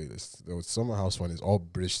British playlists. The Summer House one is all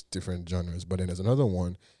British different genres, but then there's another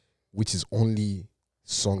one which is only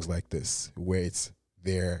songs like this where it's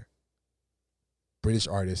their British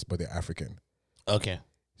artists but they're African. Okay.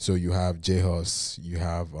 So you have J Hus, you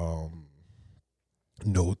have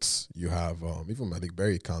Notes, you have even I think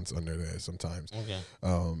Barry counts under there sometimes. Okay.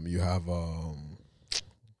 You have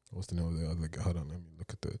what's the name of the other guy? Hold on, let me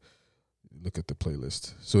look at the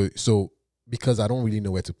playlist. So because I don't really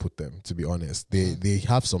know where to put them, to be honest. They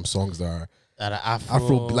have some songs that are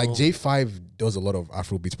Afro, like J5 does a lot of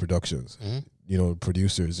Afrobeats productions. You know,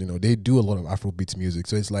 producers, you know, they do a lot of Afrobeats music.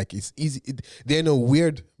 So it's like it's easy. They're in a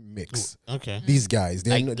weird mix. Okay. These guys,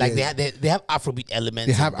 They have Afrobeat elements.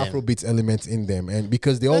 they have in them. Afrobeats elements in them, and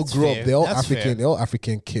because they all That's grew fair. up, they're all That's African, fair. they're all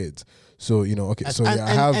African kids. So you know, okay. So and, yeah, I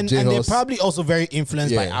have and J they're Hus. probably also very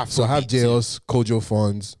influenced by Afrobeat. So I have J too. Hus, Kojo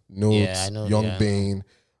Funds, Notes, Yeah, I know, Young yeah. Bane,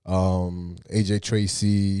 AJ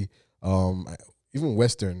Tracy, even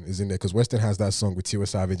Western is in there because Western has that song with Tiwa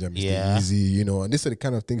Savage and Mr. Yeah. Easy, you know, and these are the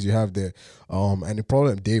kind of things you have there. And the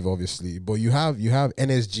problem Dave obviously, but you have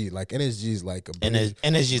NSG, like NSG is like a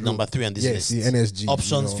Energy is number 3 on this list. Yes, the NSG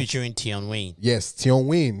Options you know. featuring Tion Wayne. Yes, Tion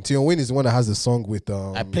Wayne. Tion Wayne is the one that has the song with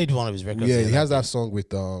I played one of his records. yeah, the he other has day. that song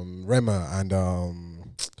with Rema and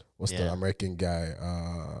what's the Yeah. American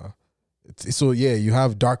guy? So yeah, you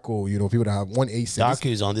have Darko, you know, people that have one ace. Darko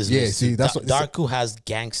is on this Yeah, list. see, that's what- Darko has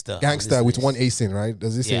Gangsta. on Gangster this with list. one ace in, right?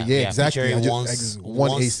 Does it say? Yeah, Yeah, yeah, exactly. featuring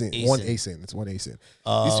One once ace in. ace One in. ace in. It's one ace in.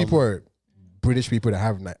 These people are British people that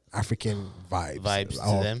have like African vibes to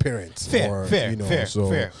our them. parents. Fair, or, fair, you know, fair, so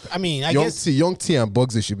fair. I mean, I Young guess Young T and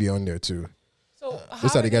Bugsy should be on there too. So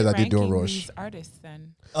Those how are the guys they that did Don't ranking Rush. these artists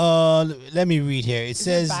then? let me read here. It Is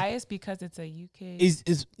says it biased because it's a UK?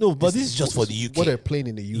 is no, but this is just for the UK. What they're playing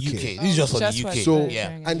in the UK. UK. This is just for the Just for UK. the- So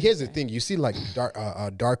yeah. and here's the thing, you see like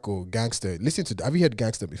Darko, Gangster. Listen to have you heard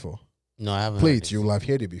Gangster before? No, I haven't. Play heard it. You'll have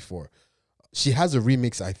heard it before. She has a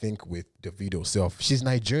remix, I think, with Davido self. She's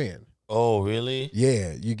Nigerian. Oh, really?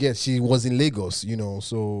 Yeah, you get. She was in Lagos,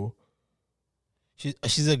 so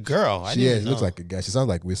She's a girl. I she didn't looks know. like a guy. She sounds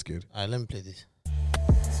like Wizkid. All right, let me play this.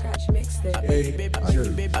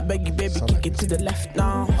 I beg you, baby, kick it to the left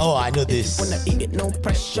now. Oh, I know this. Wanna eat it, no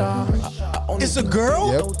pressure. It's a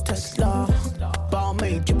girl? Yep. No Tesla. Ball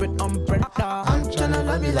made, dripping umbrella. I'm tryna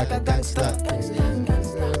love you like a gangster.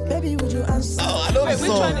 Baby, would you answer? Oh, I know Wait, this which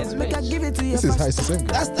one song. is Make which? I give it to you. This is high same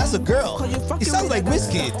guy. That's a girl. It sounds like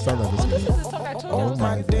Wizkid. Sounds like Wizkid. This is the song I told you. Oh I was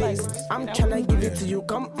my about to play. days. I'm tryna give it to you,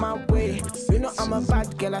 come my way. You know I'm a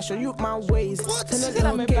bad girl, I show you my ways. What? Tell Said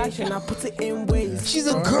I'm the a bad location, girl. I put it in ways. She's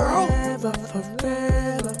a girl. Forever.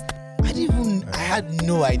 I had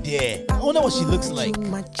no idea. I wonder what she looks like.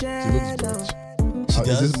 My She looks channel. rich. She Is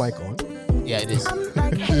does? this mic on? Yeah, it is. I'm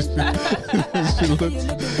like, hey, She you looks.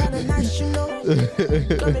 looking kinda nice, you know.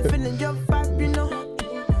 Got me feeling your vibe, you know.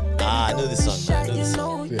 Ah, I know this song. I know You this know,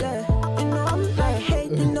 song. yeah. You know, I'm like, hey,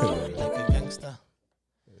 you know. Like a gangster.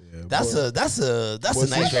 Yeah, That's but- a but nice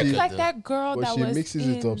see, record. she- Like though. that girl But that she was mixes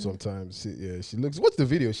in it up sometimes. She looks. What's the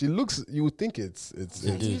video? She looks. You would think it's.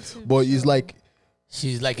 YouTube But it's show. like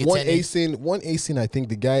She's like a one 10 A scene. I think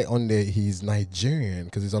the guy on there, he's Nigerian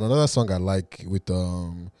because he's on another song I like with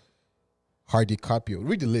Hardy Capio.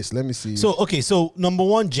 Read the list. Let me see. So okay, so number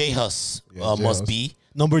 1, J Hus Yeah, J must Hus. be.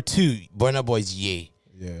 Number 2, Burna Boy's Ye.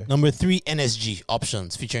 yeah, Number 3, NSG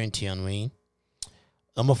Options featuring Tion Wayne.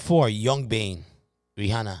 Number 4, Young Bane,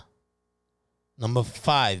 Rihanna. Number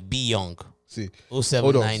 5, B Young. see. 079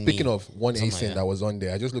 Hold on. Me. Speaking of one Something A scene like that was on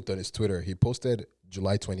there, I just looked on his Twitter. He posted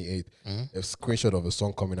July 28th a screenshot of a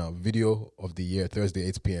song coming out. Video of the year, Thursday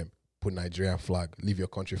 8 p.m. Put Nigerian flag. Leave your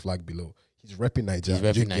country flag below. He's repping Nigeria.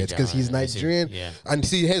 He's repping Nigeria, because he's I see. Nigerian. Yeah. And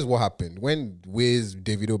see, here's what happened when Wiz,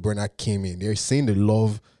 Davido, Burna came in. They're seeing the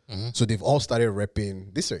love. So they've all started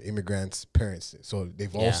repping. These are immigrants' parents. So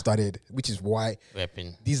they've all Yeah. started, which is why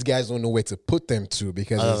Repping. these guys don't know where to put them to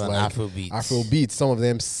because Other it's than like Afrobeats. Afrobeats. Some of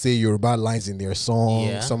them say Yoruba lines in their song.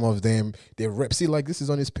 Yeah. Some of them they rep. See, like this is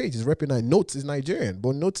on his page. He's repping. Notes is Nigerian,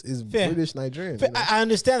 but Notes is Fair. British Nigerian. But you know? I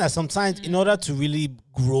understand that sometimes in order to really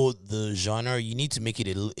grow the genre, you need to make it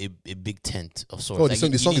a big tent of sorts. Oh, Like, the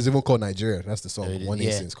you song need- is even called Nigeria. That's the song. It is, One yeah.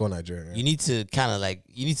 instance, it's called Nigeria. You need to kind of like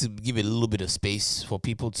give it a little bit of space for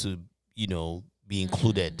people to be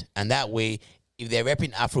included, and that way, if they're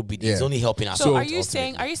rapping Afrobeat, it's Yeah. only helping Afrobeat. So are you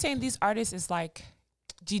saying ultimately. these artists is like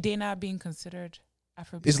Jidena being considered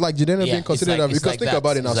Afrobeat? It's like Jidena Yeah, being it's considered like- that it's because like think that.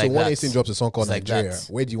 about it now. It's So like One that. Instance drops a song called It's like Nigeria. that.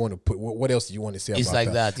 Where do you want to put? What else do you want to say It's about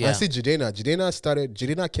like that, yeah. I see Jidena.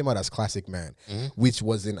 Jidena came out as Classic Man, which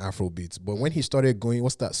was in Afrobeats. But when he started going,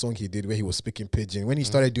 what's that song he did where he was speaking pidgin? When he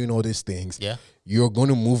started doing all these things, Yeah. you're going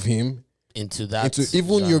to move him into that? into even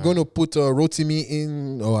genre. you're going to put Rotimi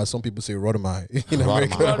in, or as some people say, Rodamai in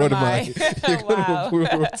America. Rodamai. Rodamai. You're going Wow. to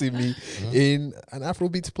put Rotimi in an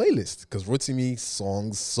Afrobeats playlist because Rotimi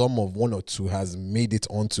songs, some of one or two, has made it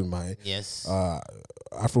onto my Yes.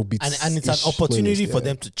 Afrobeats. And it's an opportunity for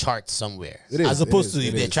them to chart somewhere, It is, as opposed it to is,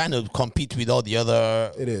 if it they're is. trying to compete with all the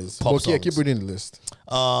other. It is. pop But yeah, keep songs. reading the list.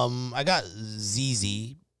 I got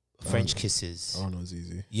ZZ, French Kisses, I don't know, it's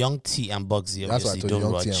easy. Young T and Bugsy. That's why I Obviously, told you,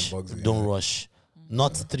 don't Young T rush. and Bugsy, Don't yeah. rush.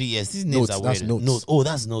 Not 3S. These names Notes, are that's weird. Notes. Oh,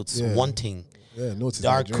 that's Notes. Yeah. One thing. Yeah, no, it's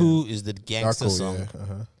Nigerian. Darku is the gangster Darko, song. yeah.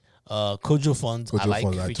 Uh-huh. Kojo Funds, I Kojo like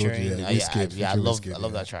Funds, I told you, featuring. yeah, I Wizkid, I love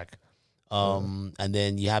Wizkid, that yeah. track. And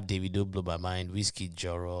then you have Davido, Blow My Mind, Whiskey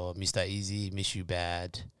Joro, Mr. Easy, Miss You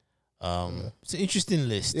Bad. It's an interesting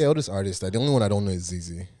list. Yeah, all these artists. The only one I don't know is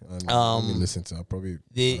ZZ. Let me listen to. I probably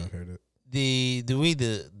they- would have heard it. The way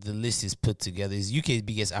the list is put together is UK's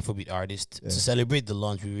biggest Afrobeat artist. To celebrate the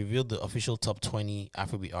launch, we revealed the official top 20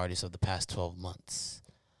 Afrobeat artists of the past 12 months.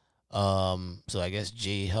 So I guess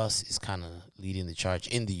J Hus is kind of leading the charge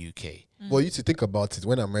in the UK. Well, you to think about it,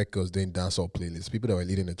 when America was doing dancehall playlists, people that were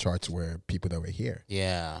leading the charts were people that were here.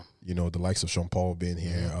 Yeah. You know, the likes of Sean Paul being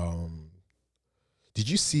here. Did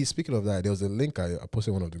you see, speaking of that, there was a link I posted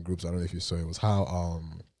in one of the groups. I don't know if you saw it. It was how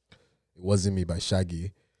It Wasn't Me by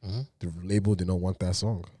Shaggy. The label did not want that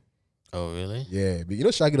song. Oh, really? Yeah, but you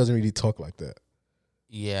know Shaggy doesn't really talk like that.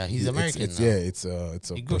 Yeah, he's It's- American It's, now. yeah, it's a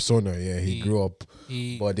He grew- persona. Yeah, he grew up,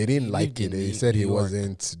 He- but they didn't he like lived it. in They New- said he New York.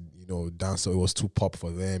 wasn't, dancehall. It was too pop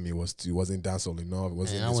for them. It wasn't dancehall enough. It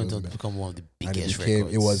wasn't. And I this, went on wasn't to that. become one of the And biggest it became.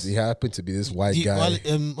 records. He happened to be this white guy.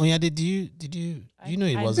 Onyade, did you know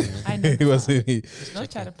it wasn't? I know. He wasn't. Don't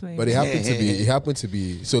try to play. But it happened to be. It happened to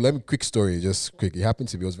be. So let me quick story, just quick. It happened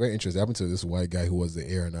to be. It was very interesting. It happened to this white guy who was the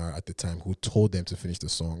A&R at the time, who told them to finish the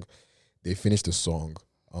song. They finished the song.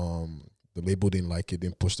 The label didn't like it.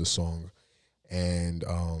 Didn't push the song, and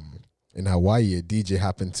in Hawaii, a DJ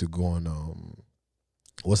happened to go on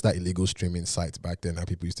what's that illegal streaming site back then that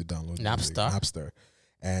people used to download music? Napster.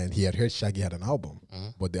 And he had heard Shaggy had an album,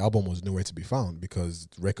 but the album was nowhere to be found because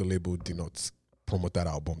the record label did not promote that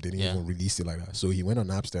album. They didn't even release it like that. So he went on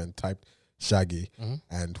Napster and typed Shaggy,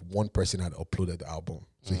 and one person had uploaded the album.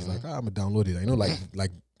 So he's like, I'm gonna download it. I know,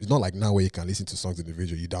 like it's not like now where you can listen to songs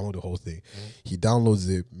individually. You download the whole thing. He downloads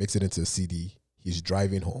it, makes it into a CD. He's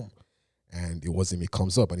driving home, and it wasn't. It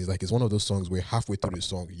comes up, and he's like, it's one of those songs where halfway through the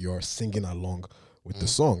song you're singing along with the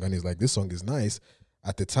song, and he's like, this song is nice.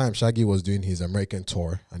 At the time, Shaggy was doing his American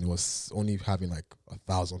tour, and he was only having like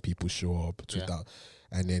 1,000 people show up, 2,000.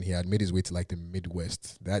 And then he had made his way to like the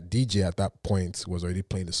Midwest. That DJ at that point was already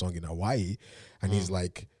playing the song in Hawaii, and he's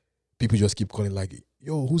like, people just keep calling like,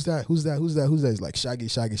 yo, who's that? Who's that? Who's that? Who's that? It's like Shaggy,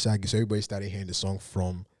 Shaggy, Shaggy. So everybody started hearing the song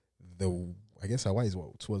from I guess Hawaii is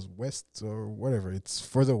towards west or whatever. It's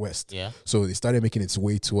further west. Yeah. So they started making its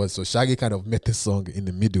way towards. So Shaggy kind of met the song in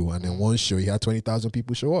the middle, and then one show he had 20,000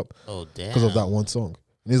 people show up. Oh damn! Because of that one song.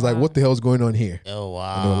 And he's like, what the hell's going on here? Oh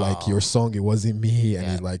wow! You know, like your song, it wasn't me. And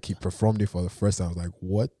he's like, he performed it for the first time. I was like,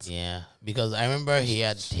 what? Yeah, because I remember he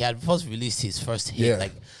had first released his first hit.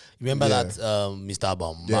 Like, remember that Mr.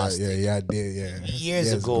 Bombastic?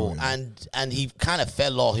 Years ago, and he kind of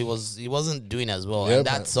fell off. He wasn't doing as well, and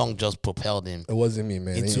that song just propelled him. It wasn't me,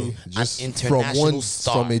 man. Into just an international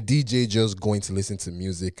star. From a DJ just going to listen to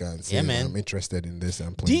music and saying, I'm interested in this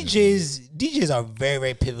and playing. DJs are very,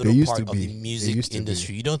 very pivotal part of the music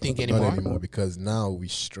industry. You don't think anymore? Not anymore, because now we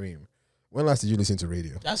stream. When last did you listen to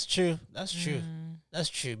radio? That's true. That's true.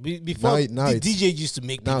 Before the DJ used to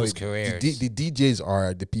make people's careers. The DJs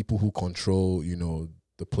are the people who control, you know,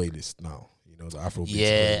 the playlist now. You know, the Afrobeat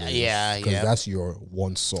playlist. Because that's your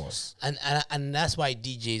one source. And that's why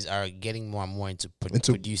DJs are getting more and more into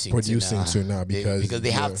producing too now because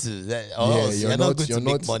they have to. You're not going to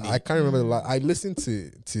make money. I can't remember. I listened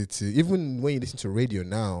to even when you listen to radio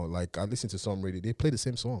now, like I listen to some radio, they play the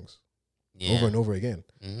same songs. Over and over again.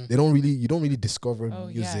 You don't really discover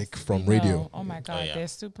music from radio. Oh my God, they're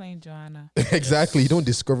still playing Joanna. Exactly, you don't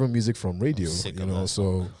discover music from radio. You know,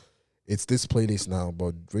 so it's this playlist now.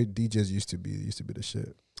 But DJs used to be the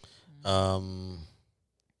shit. I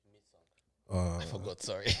forgot.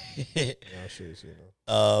 Sorry.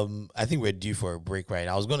 I think we're due for a break right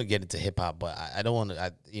now. I was going to get into hip hop, but I don't want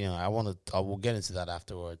to. I will get into that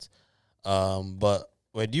afterwards. But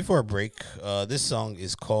we're due for a break. This song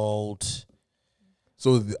is called.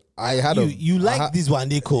 So I had this one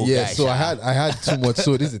they call guys, so I had too much.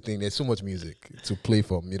 So this is the thing. There's so much music to play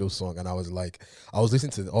for middle song, and I was listening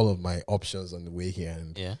to all of my options on the way here,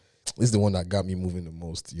 and this is the one that got me moving the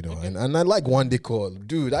most, you know. And I like One Day Cole,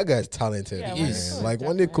 dude. That guy's talented. Yeah, he is. Like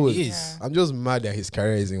One Day Cole is. I'm just mad that his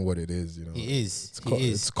career isn't what it is, you know. He is.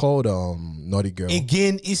 It's called Naughty Girl.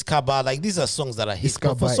 Again, Iskaba. Like these are songs that are hits.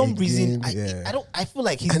 But for some reason, I feel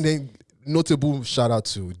like he's. And then notable shout out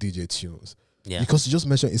to DJ Tunes. Yeah. Because you just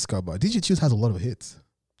mentioned Iskaba. DJ Tunes has a lot of hits.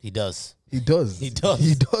 He does. He does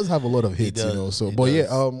have a lot of hits, you know. So, but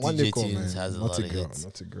One Day Cole, man. Has a lot of hits.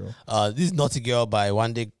 Naughty Girl. This is Naughty Girl by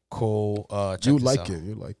One Day Cole. You like it.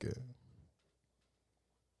 You like it.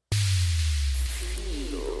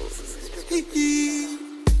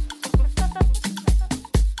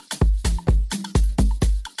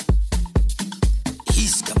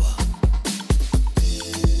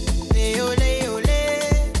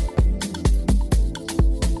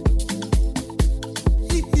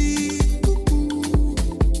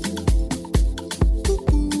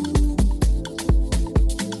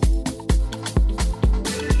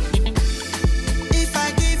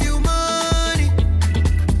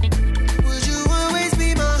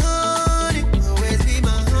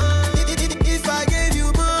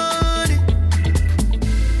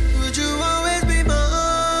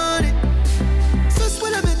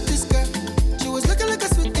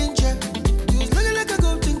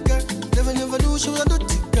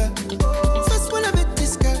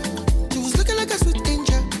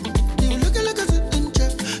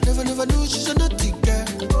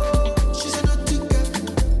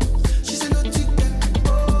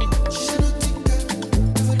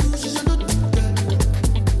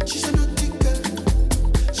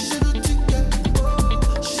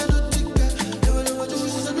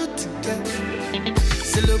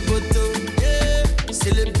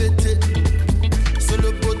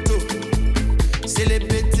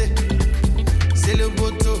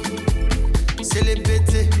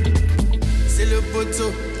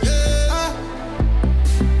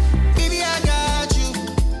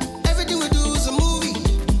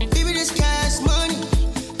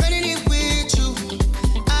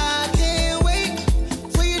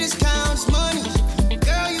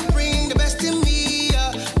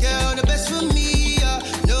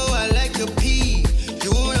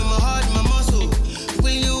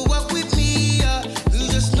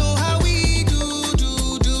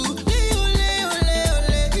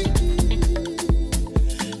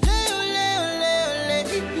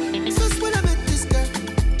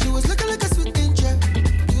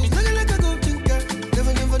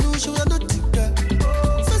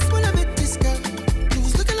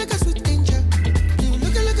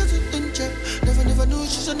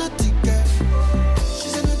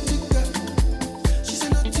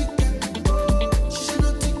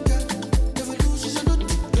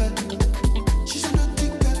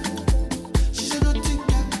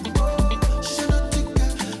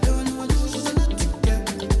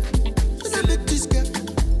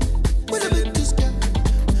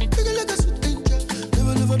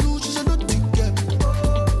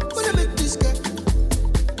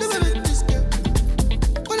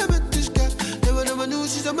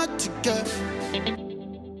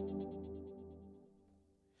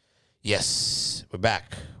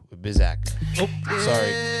 back with Bizak. Oh,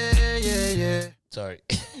 sorry.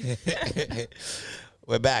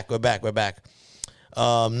 We're back.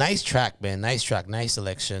 Nice track, man. Nice track. Nice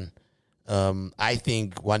selection. I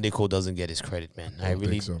think Wandeko doesn't get his credit, man. I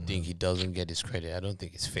really think he doesn't get his credit. I don't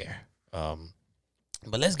think it's fair.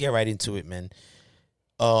 But let's get right into it, man.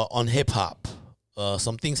 On hip hop,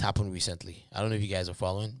 some things happened recently. I don't know if you guys are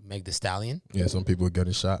following. Meg Thee Stallion. Yeah, some people are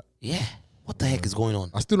getting shot. Yeah. What the heck is going on?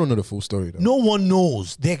 I still don't know the full story though. No one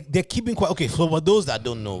knows. They're keeping quiet. Okay, so for those that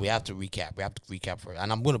don't know, we have to recap. For it.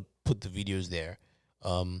 And I'm gonna put the videos there.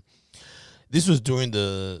 This was during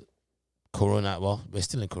the Corona. Well, we're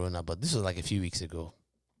still in Corona, but this was like a few weeks ago.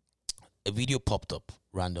 A video popped up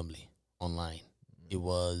randomly online. It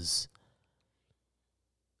was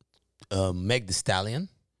Meg Thee Stallion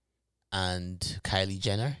and Kylie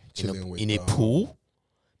Jenner in a pool.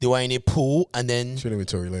 They were in a pool, and then chilling with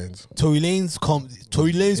Tory Lanez. Tory Lanez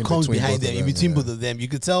comes behind them. In between both of them, you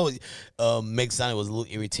could tell Meg Thee Stallion was a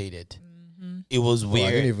little irritated. Mm-hmm. It was weird.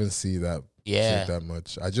 I didn't even see that. Yeah, that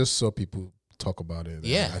much. I just saw people talk about it.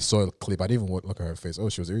 Yeah, I saw a clip. I didn't even look at her face. Oh,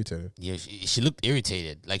 she was irritated. Yeah, she looked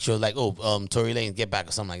irritated. Like she was like, "Oh, Tory Lanez, get back"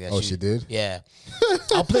 or something like that. Oh, she did. Yeah,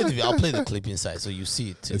 I'll play the clip inside so you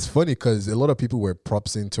see it too. It's funny because a lot of people were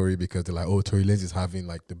propsing Tory because they're like, "Oh, Tory Lanez is having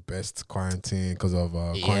like the best quarantine because of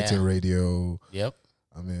quarantine radio." Yep.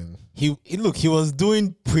 I mean, he was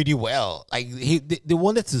doing pretty well. Like they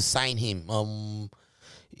wanted to sign him.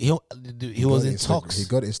 He was in talks. He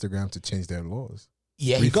got Instagram to change their laws.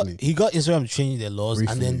 Yeah, briefly. he got Instagram to change their laws,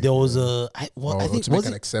 briefly, and then there was I think to make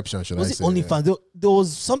an exception. Should I say? OnlyFans. Yeah. There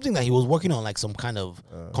was something that he was working on, like some kind of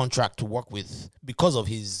contract to work with because of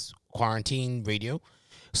his quarantine radio.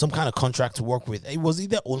 Some kind of contract to work with. It was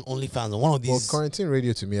either on OnlyFans or one of these. Well, quarantine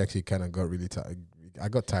radio to me actually kind of got really tired. I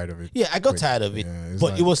got tired of it. Yeah, I got tired of it,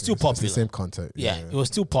 but it was still popular. It's the same content. Yeah, it was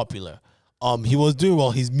still popular. He was doing well.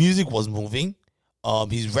 His music was moving.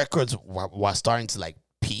 His records were starting to like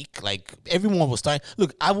peak. Like everyone was starting.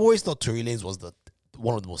 Look, I've always thought Tory Lanez was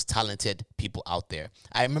one of the most talented people out there.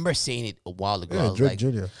 I remember saying it a while ago. Yeah, Drake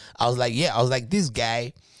Jr. I was like, this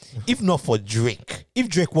guy, if not for Drake, if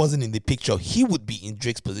Drake wasn't in the picture, he would be in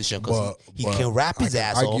Drake's position because he can rap his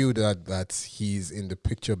ass off. I argue that he's in the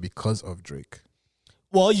picture because of Drake.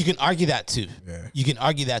 Well, you can argue that too. Yeah. You can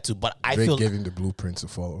argue that too, but I Drake feel gave him the blueprint to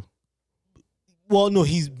follow. Well, no,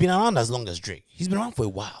 he's been around as long as Drake. He's been around for a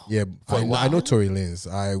while. Yeah, I know Tory Lanez.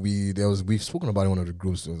 We've spoken about it in one of the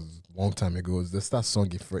groups. It was a long time ago. There's that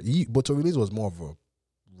song but Tory Lanez was more of a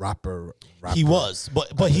rapper. He was,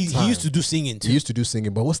 but he used to do singing too. He used to do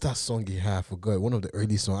singing, but what's that song he had? I forgot. One of the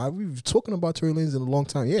early songs. We've talking about Tory Lanez in a long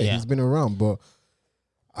time. Yeah, he's been around, but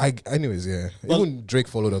anyways, yeah. Even Drake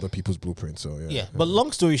followed other people's blueprints, so yeah. Yeah, but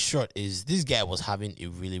long story short is this guy was having a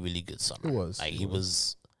really, really good summer. It was. Like he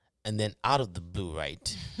was. And then out of the blue,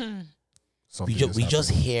 right? We we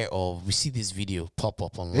see this video pop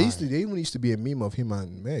up online. There even used to be a meme of him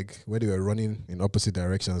and Meg where they were running in opposite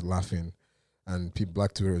directions laughing, and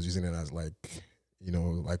black Twitter was using it as like,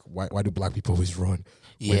 like why do black people always run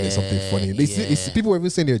when there's something funny? People were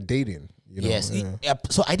even saying they're dating. Yes.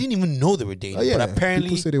 So I didn't even know they were dating. But apparently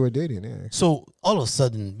people say they were dating. Yeah. So all of a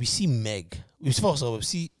sudden we see Meg. We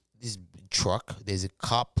see this truck. There's a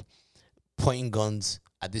cop pointing guns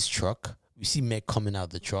at this truck. We see Meg coming out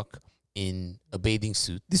of the truck in a bathing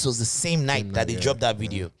suit. This was the same night that they dropped that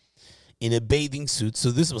video in a bathing suit.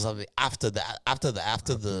 So this was after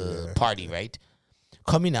the party, right?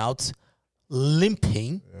 Coming out,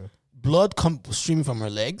 limping, blood streaming from her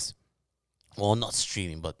legs. Well, not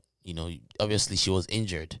streaming, but obviously she was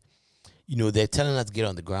injured. They're telling her to get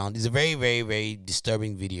on the ground. It's a very, very, very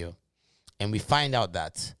disturbing video, and we find out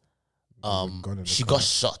that she got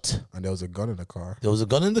shot. And there was a gun in the car. There was a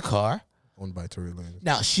gun in the car. Owned by Tory Lanez.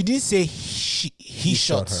 Now, she didn't say he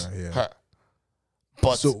shot her.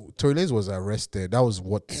 But so Tory Lanez was arrested. That was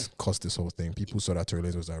what caused this whole thing. People saw that Tory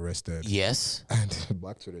Lanez was arrested. Yes. And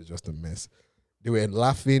Black Twitter is just a mess. They were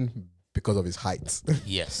laughing because of his height.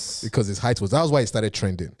 Yes. Because his height that was why it started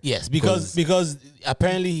trending. Yes, because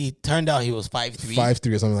apparently he turned out he was 5'3".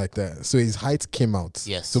 5'3" or something like that. So his height came out.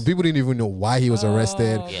 Yes. So people didn't even know why he was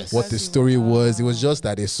arrested, what the story was. It was just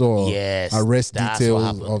that they saw arrest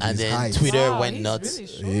details of his height. And then Twitter went nuts.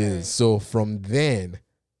 Really so from then,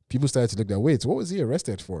 people started to look at, wait, what was he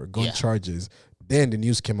arrested for? Gun charges. Then the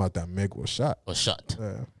news came out that Meg was shot.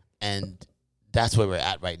 Yeah. And that's where we're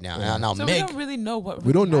at right now. Yeah. Now so Meg, we don't really know what.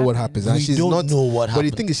 We don't know what happens. And we don't know what happened.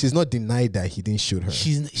 But the thing is, she's not denied that he didn't shoot her.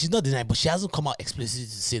 She's not denied, but she hasn't come out explicitly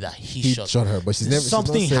to say that he shot her. But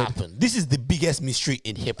something happened. This is the biggest mystery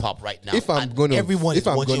in hip hop right now. If I'm going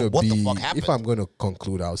to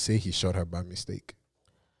conclude, I'll say he shot her by mistake.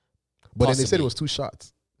 But then they said Possibly. it was 2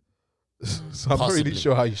 shots. So I'm not really Possibly.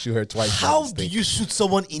 sure how you shoot her twice. How do you shoot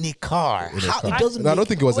someone in a car? In a How car. it doesn't? No, I don't make-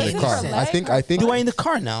 think it was in Was a it car. her I leg think or They were in the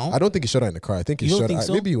car now. I don't think he shot her in the car. I think he You don't shot. think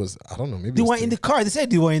so? Maybe he was. I don't know. Maybe They it was were in the car. They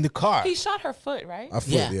said they were in the car. He shot her foot, right? I thought,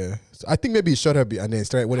 Yeah. yeah. So I think maybe he shot her and then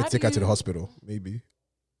started wanted How to take do her to the you- hospital. Maybe.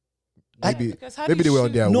 Yeah, Maybe. because how do Maybe you they were on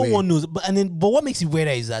shoot? their No way. one knows. But what makes it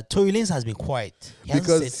weirder is that Tory Lanez has been quiet. He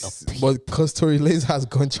hasn't said a peep. because Tory Lanez has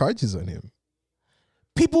gun charges on him.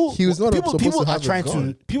 People He was not supposed to people are have a trying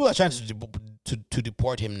gun. people are trying to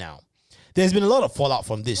deport him now. There's been a lot of fallout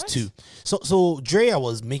from this too. So Drea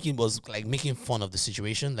was making fun of the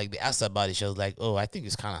situation. Like they asked her about it. She was like, "Oh, I think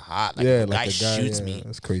it's kind of hot. Like Yeah, the like guy the guy, shoots yeah, me.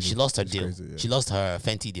 that's crazy. She lost her That's deal. crazy, yeah. She lost her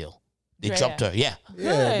Fenty deal. They Drea. dropped her. Yeah,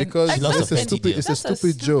 Yeah, Good. because She lost it's her a Fenty stupid. deal. It's a That's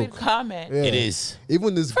stupid joke. comment. Yeah. it is.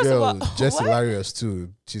 Even this First of girl, all, Jess what? Hilarious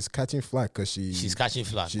too. She's catching flack because She's catching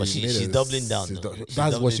flack, but made she's a- doubling down. she's though. dou- She's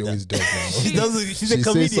That's what doubling she down. always does now. She does. She's She a says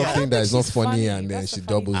comedian. something that is not she's funny, funny. and then That's she the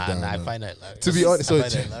funny doubles part. down. I now. find that hilarious. To be honest, so I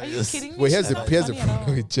find that Are you hilarious. kidding me? Well, here's She's the not here's the funny at problem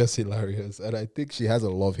all. with Jess Hilarious, and I think she has a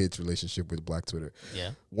love-hate relationship with Black Twitter.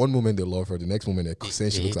 Yeah. One moment they love her, the next moment they're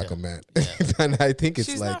saying she they looks hate like a her. man, Yeah. and I think it's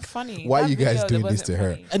She's like, not funny. why That you guys video, doing that this to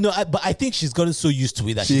wasn't her? funny. No, but I think she's gotten so used to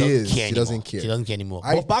it that she She doesn't is. care She anymore. doesn't care. She doesn't care anymore.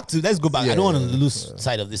 I- But let's go back. Yeah, I don't want to yeah, lose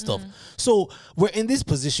sight of this stuff. So we're in this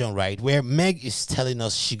position, right, where Meg is telling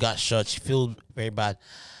us she got shot. She feels very bad.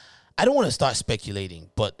 I don't want to start speculating,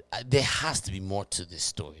 but there has to be more to this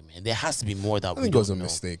story, man. There has to be more that I we think it was a don't know.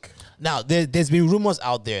 mistake. Now, there's been rumors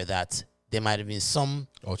out there that there might have been some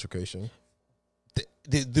Altercation.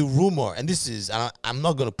 the rumor, and this is I'm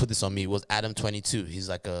not gonna put this on me. It was Adam.62. He's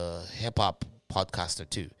like a hip hop podcaster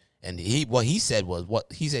too, and he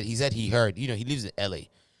said he heard. You know, he lives in LA.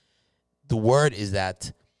 The word is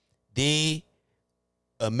that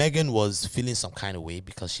Megan was feeling some kind of way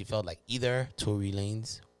because she felt like either Tory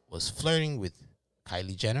Lanez was flirting with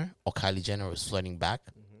Kylie Jenner or Kylie Jenner was flirting back,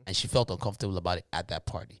 and she felt uncomfortable about it at that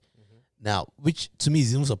party. Now, which to me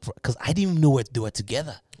is even because I didn't even know they were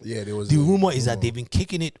together. Yeah, there was The a rumor is that they've been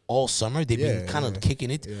kicking it all summer. They've been kind of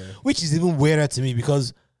kicking it, which is even weirder to me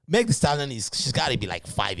because Meg Thee Stallion she's got to be like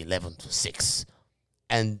 5'11" to 6,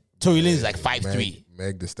 and Tory Lanez is like 5'3".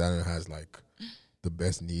 Meg Thee Stallion has like the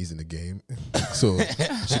best knees in the game, so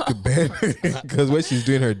she could bend because when she's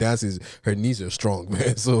doing her dances, her knees are strong,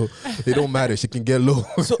 man. So it don't matter. She can get low.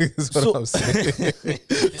 Is what I'm saying.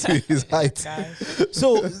 To his height.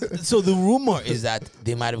 So the rumor is that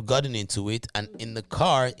they might have gotten into it, and in the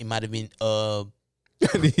car it might have been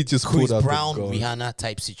And he just Chris pulled out Brown, the gun. Rihanna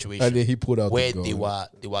type situation. And then he pulled out where the gun.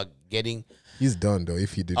 they were getting. He's done though.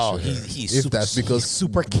 If he did, Oh, show her. he's if super- that's because he's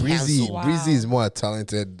super Breezy, cancelled. Wow. Breezy is more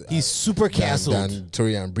talented. He's super canceled. than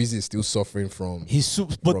Tory, and Breezy is still suffering from He's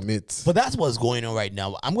super, but it. but that's what's going on right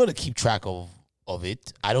now. I'm gonna keep track of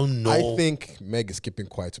it. I don't know. I think Meg is keeping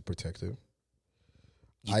quiet to protect him.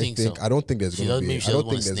 You think so? I don't think there's She going to doesn't- be. maybe she I don't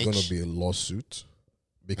doesn't think there's wanna going to snitch? be a lawsuit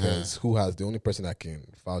because the only person that can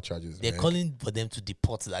file charges. is They're Meg. calling for them to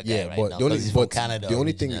deport that guy Yeah, right but now the only because he's from but Canada. the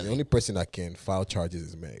only originally. person that can file charges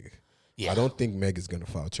is Meg. Yeah. I don't think Meg is going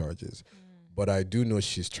to file charges, but I do know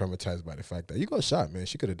she's traumatized by the fact that you got shot, man.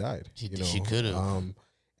 She could have died. She you know? could have.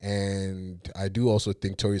 And I do also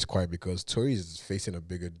think Tory's quiet because Tory is facing a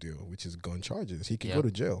bigger deal, which is gun charges. He can Yeah. go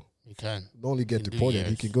to jail. You can. Not only get Can do deported, he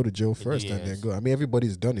years. can go to jail Can do first and then years. go. I mean,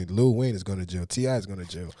 everybody's done it. Lil Wayne is going to jail. T.I. is going to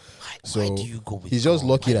jail. Why So do you go with he's just gun?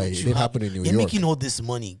 lucky Why that don't it you didn't have- happen in New You're York. making all this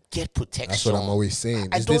money. Get protection. That's what I'm always saying.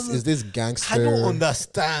 I Is don't- this gangster? I don't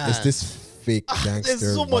understand. Is this fake gangster?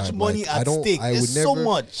 There's so much vibe? money I at don't. stake. I There's would so never.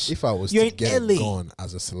 much. If I was You're to in get LA. a gun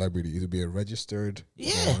as a celebrity, it would be a registered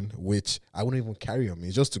Yeah. gun, which I wouldn't even carry on me.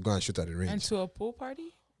 It's just to go and shoot at the And range to a pool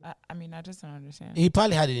party? I mean, I just don't understand. He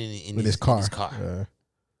probably had it in in his car. In his car. Yeah.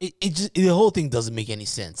 It just the whole thing doesn't make any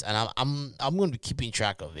sense, and I'm going to be keeping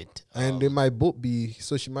track of it. And they might both be.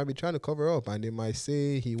 So she might be trying to cover up, and they might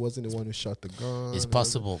say he wasn't the one who shot the gun. It's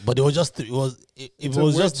possible, but it was just it was It's a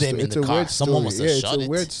just weird them in it's the a car. weird Someone story. must have Yeah, shot it's a it.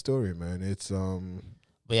 weird story, man. It's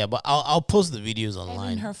But yeah, but I'll post the videos And in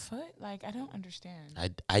online. her foot? Like, I don't understand.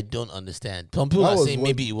 I don't understand. Some people that are was saying what-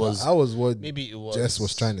 maybe it was That was what maybe it was Jess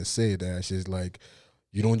was trying to say. That she's like,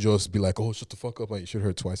 you don't just be like, oh, shut the fuck up, and you shoot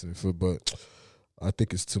her twice in the foot. But I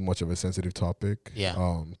think it's too much of a sensitive topic. Yeah.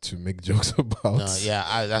 To make jokes about. No,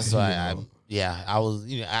 yeah, that's why You know. I was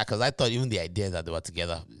because I thought even the idea that they were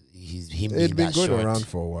together, him being It'd been that going short. around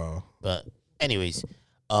for a while. But anyways,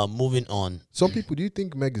 moving on. Some people, do you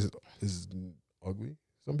think Meg is ugly?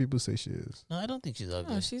 Some people say she is. No, I don't think she's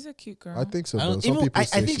ugly. No, she's a cute girl. I think so. I But don't some even. people I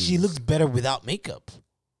say think she she's- looks better without makeup.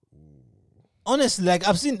 Honestly, like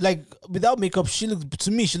I've seen, like without makeup, she looks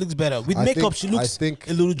to me. She looks better. With I makeup, think- she looks I think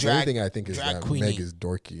a little The drag. only thing I think is drag that queeny. Meg is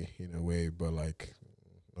dorky in a way, but like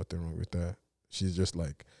nothing wrong with that. She's just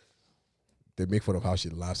like, they make fun of how she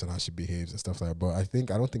laughs and how she behaves and stuff like that. But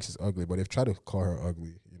I don't think she's ugly. But they've tried to call her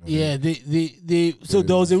ugly. You know, Yeah, so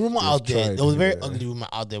there was a rumor out there. tried, There was a very yeah. ugly rumor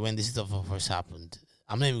out there when this stuff first happened.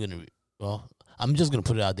 I'm not even gonna. I'm just gonna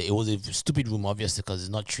put it out there. It was a stupid rumor, obviously, because it's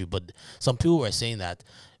not true. But some people were saying that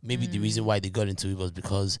maybe the reason why they got into it was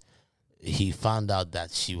because he found out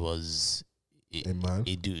that she was A man.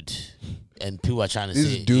 a dude, and people are trying to This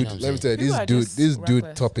say, dude, you know what I'm let me saying? tell you, People are this just dude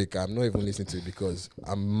reckless. topic, I'm not even listening to it because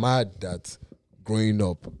I'm mad that growing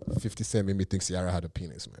up, 50 Cent made me think Ciara had a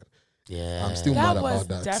penis, man. Yeah, I'm still That mad was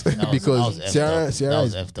about that definitely- because that was effed Ciara up. Ciara That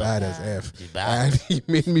is was effed up. bad as Yeah. F, She's bad. and he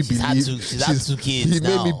made me She's had believe she's had two kids He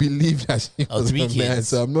made me now. believe that she Oh, was 3 a man, kids.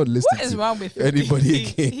 so I'm not listening What is to wrong with anybody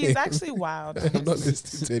 50? again. He's actually wild. I'm not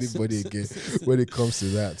listening to anybody again when it comes to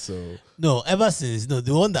that. So No, ever since the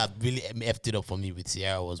one that really effed it up for me with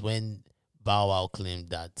Ciara was when Bow Wow claimed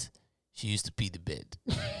that she used to pee the bed.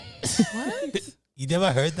 What? You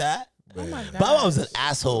never heard that? Oh my god. Bow Wow was an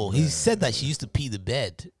asshole. He said that she used to pee the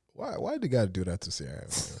bed. why they gotta do that to Ciara?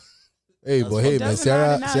 Man? Hey, but That's hey, It man, doesn't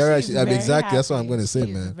matter now. Ciara, She's I mean, very exactly. That's what I'm happy. gonna say,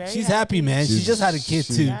 She's man. very She's happy, man. She just had a kid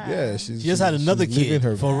too. Yeah, she just had another she's living kid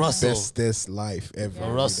her for Russell. bestest life ever. For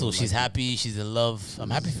you Russell, know, she's like, happy. She's in love. I'm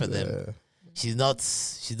happy for them. yeah. She's not.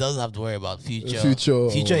 She doesn't have to worry about future.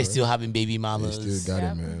 Future. is still having baby They mamas still got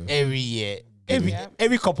Yeah. it, man. every year. Yep.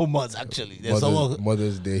 Every couple months, actually. There's someone.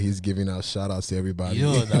 Mother's Day, he's giving out shout outs to everybody. You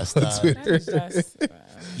don't on understand. Twitter. That is just,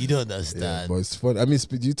 You don't Yeah, understand. but it's fun. I mean,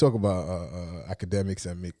 you talk about academics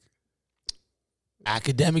and Mick.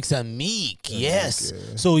 Academics and Meek, yes.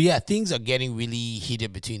 yeah. So yeah, things are getting really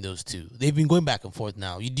heated between those two. They've been going back and forth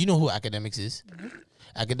now. Do you know who Academics is?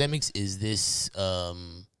 Academics is this.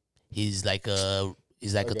 He's like a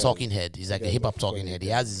talking head. He's like a hip hop talking head. He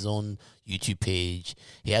has his own YouTube page.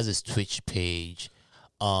 He has his Twitch page.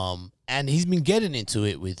 And he's been getting into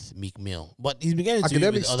it with Meek Mill, but he's been getting into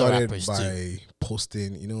Academics it with other started rappers by too.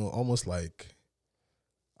 posting, almost like,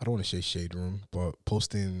 I don't want to say shade room, but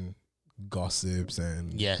posting gossips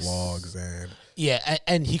and Yes. blogs and Yeah,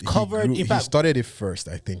 and he covered. In he fact, started it first.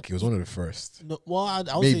 I think he was one of the first. no, well, I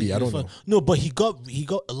would Maybe, say I don't he was know. No, but he got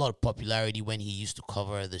a lot of popularity when he used to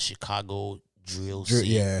cover the Chicago drill scene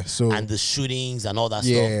Yeah, so and the shootings and all that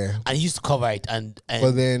Yeah. stuff. And he used to cover it and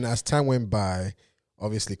but then as time went by,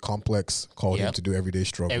 obviously Complex called him Yep. to do Everyday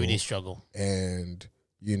Struggle. everyday struggle. And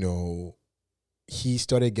he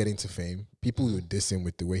started getting to fame. People would diss him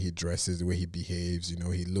with the way he dresses, the way he behaves.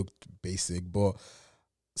 He looked basic, but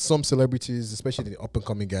some celebrities, especially the up and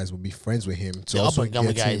coming guys, would be friends with him to The also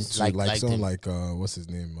up-and-coming get him guys to liked someone him. like what's his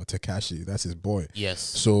name, Tekashi. That's his boy. Yes.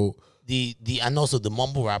 So The and also the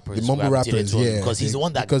mumble rappers. the mumble gravitated rappers, to him yeah, because he's the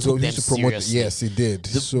one that because took he them used to promote. seriously. Yes, he did.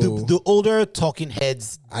 So The older talking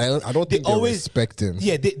heads, I don't they think they always- respect him.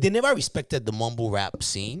 yeah, they never respected the mumble rap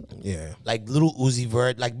scene. Yeah. Like little Uzi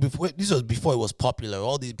Vert, like before this was before it was popular.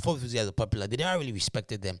 All these before these guys were popular, they never really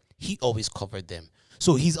respected them. He always covered them,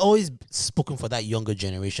 so he's always spoken for that younger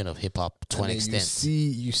generation of hip hop to And an then extent.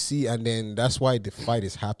 you see, and then that's why the fight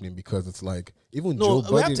is happening because it's like even No, Joe we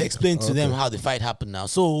have Budden- to explain to them Okay. how the fight happened now.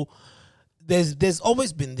 So there's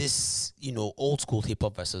always been this, old school hip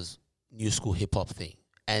hop versus new school hip hop thing.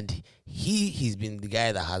 And he's been the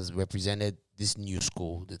guy that has represented this new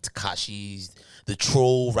school, the Tekashis, the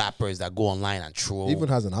troll rappers that go online and troll. He even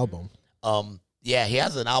has an album. Yeah, he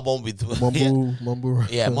has an album with Mumble rap.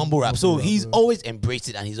 yeah, mumble rap. So rap, he's yeah. always embraced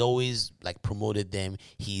it and he's always like promoted them.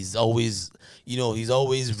 He's always, he's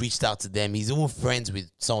always reached out to them. He's even friends with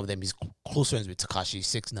some of them. He's close friends with Tekashi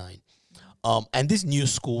 6ix9ine. And this new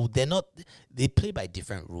school, they play by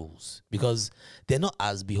different rules because they're not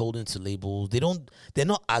as beholden to labels. They're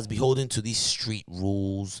not as beholden to these street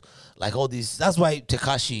rules, like all these. That's why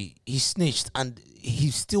Tekashi, he snitched and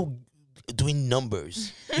he's still doing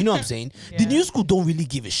numbers. You know what I'm saying? The Yeah. new school don't really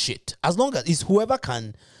give a shit. As long as it's whoever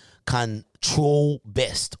can troll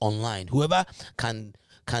best online, whoever can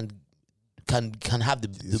have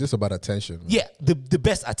It's just about attention. Man. yeah, the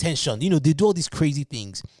best attention. They do all these crazy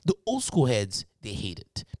things. The old school heads, they hate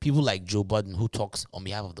it. People like Joe Budden, who talks on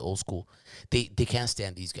behalf of the old school, they can't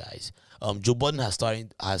stand these guys. Joe Budden has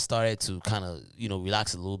started to kind of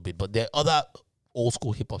relax a little bit, but there are other old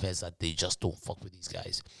school hip hop heads that they just don't fuck with these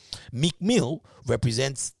guys. Meek Mill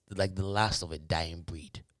represents like the last of a dying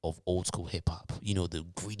breed of old school hip hop. The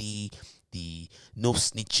greedy, the no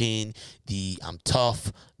snitching, the I'm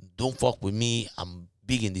tough, don't fuck with me, I'm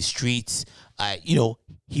big in the streets.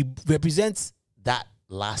 He represents that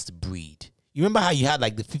last breed. You remember how you had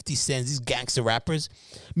like the 50 Cents, these gangster rappers?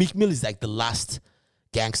 Meek Mill is like the last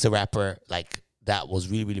gangster rapper like that was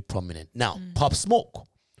really, really prominent. Now, Pop Smoke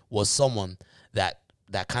was someone that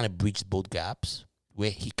kind of breached both gaps. where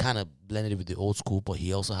he kind of blended it with the old school, but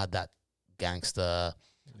he also had that gangster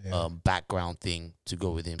background thing to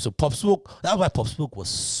go with him. So Pop Smoke, that's why Pop Smoke was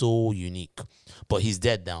so unique. But he's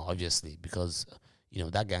dead now, obviously, because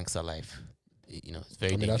that gangster life, it's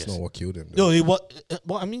very dangerous. That's not what killed him. No, it was.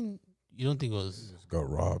 Well, I mean, you don't think it was? He got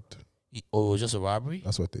robbed. It was just a robbery.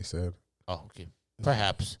 That's what they said. Oh, okay.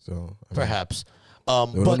 Perhaps. So Perhaps. I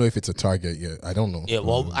don't know if it's a target yet. I don't know. Yeah,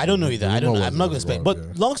 well, I don't know either. I don't know. I'm not gonna explain.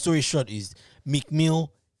 But long story short is Meek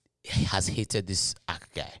Mill has hated this Ak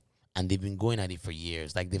guy, and they've been going at it for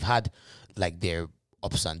years. Like they've had like their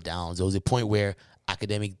ups and downs. There was a point where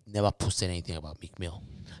Academic never posted anything about Meek Mill.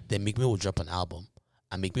 Then Meek Mill will drop an album,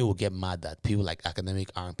 and Meek Mill will get mad that people like Academic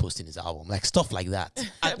aren't posting his album, like stuff like that.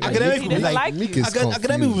 Academic will be like,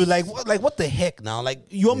 Academic will be like, what the heck now? Like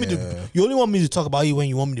you want me to, you only want me to talk about you when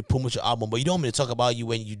you want me to promote your album, but you don't want me to talk about you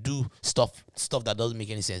when you do stuff that doesn't make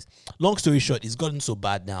any sense. Long story short, it's gotten so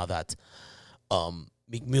bad now that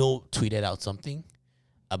Meek Mill tweeted out something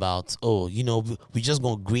about, we just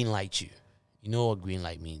gonna green light you. You know what green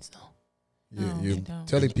light means now? You're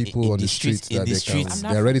telling people on the streets that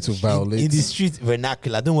they're ready to violate. In the street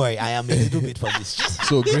vernacular, don't worry, I am a little bit from the street.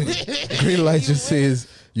 So green light just says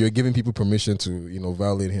you're giving people permission to,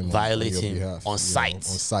 violate him on site.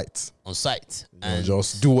 On site. And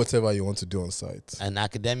just do whatever you want to do on site. And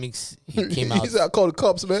Academics, he came out. He said, I called the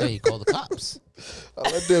cops, man. Yeah, he called the cops.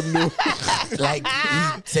 I let them know. Like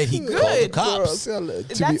he said he called the cops.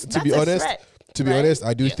 To be honest,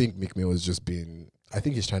 I do think Meek Mill was just being. I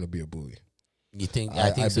think he's trying to be a bully. You think?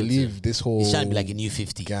 I think so believe too. this whole. He's trying to be like a new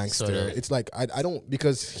 50 gangster. Sort of. It's like I don't,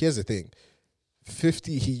 because here's the thing.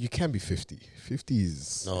 50, you can't be 50. 50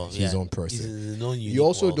 is his own person. You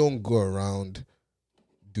also don't go around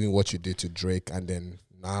doing what you did to Drake and then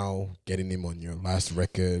now getting him on your last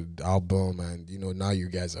record album, and now you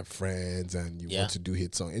guys are friends and you want to do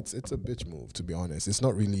hit song. It's a bitch move, to be honest. It's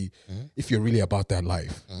not really if you're really about that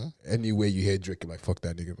life. Anyway, you hear Drake, you're like, fuck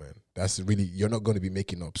that nigga, man. That's really, you're not going to be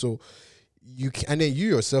making up. So you can, and then you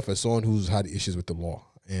yourself as someone who's had issues with the law,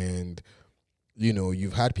 and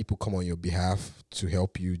you've had people come on your behalf to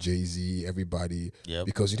help you, Jay-Z, everybody,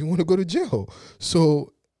 because you didn't want to go to jail.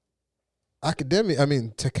 So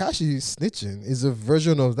Tekashi snitching is a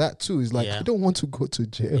version of that too. He's like, I don't want to go to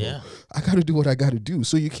jail. Yeah. I got to do what I got to do.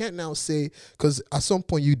 So you can't now say, because at some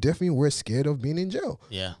point you definitely were scared of being in jail.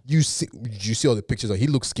 Yeah. You see all the pictures. He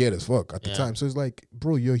looks scared as fuck at the time. So it's like,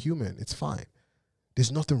 bro, you're human. It's fine.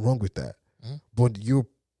 There's nothing wrong with that. But you're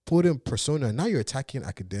putting persona. Now you're attacking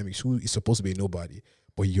Academics, who is supposed to be a nobody,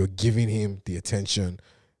 but you're giving him the attention.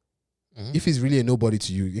 If he's really a nobody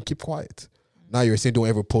to you, you keep quiet. Now you're saying don't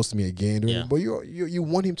ever post me again, but you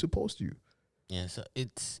want him to post you. Yeah, so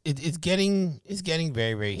it's getting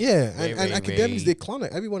very, very and Academics, they clown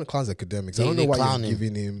it. Everyone clowns Academics. I don't know why you're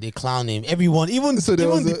giving him. They clown him. Everyone, even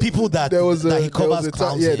the people that he covers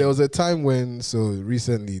clowns him. There was a time when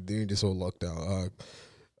recently during this whole lockdown,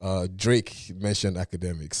 Drake mentioned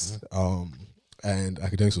Academics, and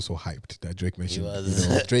Academics was so hyped that Drake mentioned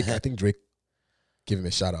Drake. I think Drake gave him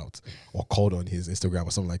a shout out or called on his Instagram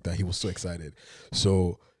or something like that. He was so excited.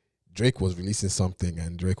 So Drake was releasing something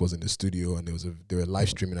and Drake was in the studio and they were live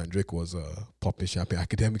streaming and Drake was popping champagne.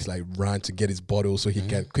 Academics ran to get his bottle so he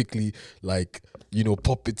can quickly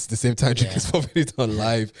pop it at the same time Drake is popping it on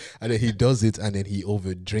live, and then he does it and then he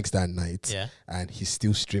over drinks that night and he's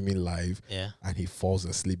still streaming live and he falls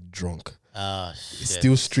asleep drunk. Oh shit! He's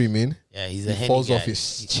still streaming. Yeah, he falls guy. off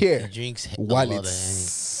his chair. He drinks while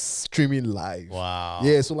it's streaming live. Wow.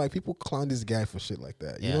 Yeah, so like people clown this guy for shit like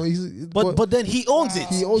that. But then he owns it.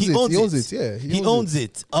 He owns it. Yeah, he owns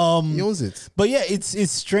it. He owns it. But yeah,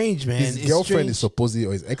 it's strange, man. His girlfriend is supposedly,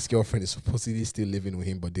 or his ex-girlfriend is supposedly still living with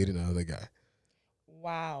him, but dating another guy.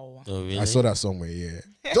 Wow. Oh, really? I saw that somewhere. Yeah.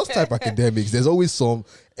 Just type Academics. There's always some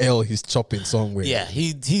L he's chopping somewhere. Yeah,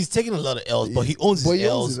 he's taking a lot of L's, but he owns his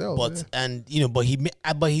L's. But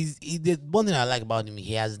he's the one thing I like about him.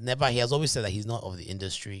 He has always said that he's not of the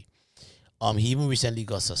industry. He even recently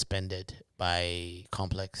got suspended by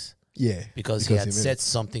Complex. Yeah, because he had said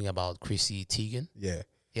something about Chrissy Teigen. Yeah.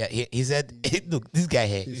 Yeah, he said, look, this guy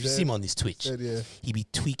here, you see him on his Twitch. He be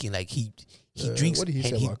tweaking like he drinks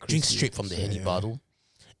straight from the Henny bottle.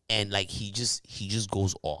 And like he just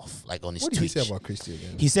goes off like on his Twitch. What did he say about Christy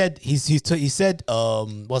again? He said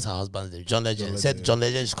what's her husband's name? John Legend. Said John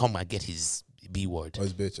Legend should come and get his B word. Oh,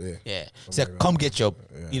 his bitch, Yeah. He said come get your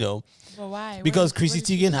But why? Because Chrissy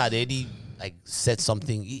Teigen had already like said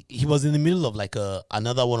something. He was in the middle of like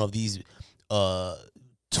another one of these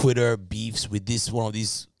Twitter beefs with one of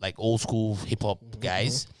these like old school hip hop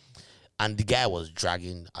guys. And the guy was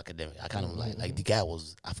dragging Academic. I can't lie. Like the guy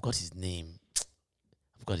was, I forgot his name.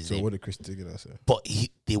 forgot his So name. what did Chris Tigan say? But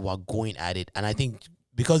they were going at it, and I think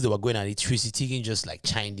because they were going at it, Tracy Teigen just like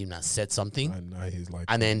chimed in and said something, And now he's like,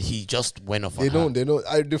 and then he just went off. they on her. don't. They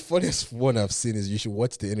don't. The funniest one I've seen is you should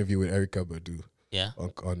watch the interview with Erica Badu Yeah.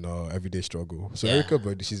 on Everyday Struggle. So Yeah. Erica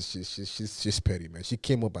Badu, she's petty, man. She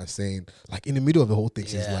came up by saying, like, in the middle of the whole thing,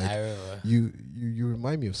 she's Yeah, I like, remember. you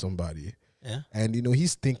remind me of somebody. Yeah. And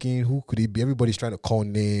he's thinking, who could it be? Everybody's trying to call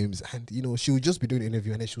names, and she would just be doing the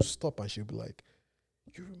interview, and then she'll stop and she'll be like,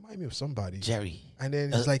 "You remind me of somebody." Jerry. And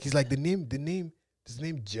then he's like, the name, does the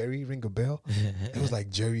name Jerry ring a bell? It was like,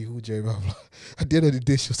 Jerry, who Jerry? Blah, blah. At the end of the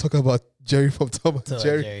day, she was talking about Jerry from Tom and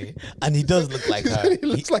Jerry. And he does look like her. He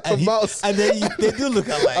looks like a mouse. And then they do look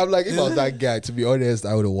alike. I'm like, if I was that guy, to be honest,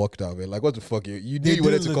 I would have walked out, man. Like, what the fuck? You knew They you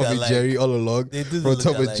wanted do to look call me alike. Jerry all along They do from look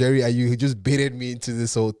Tom and alike. Jerry, and you just baited me into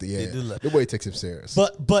this whole thing. They Yeah, do look- nobody takes him serious.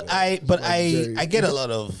 But Jerry. I get a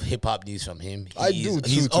lot of hip hop news from him. I do too,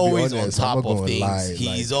 He's to be always honest. on I'm top not of gonna things. lie,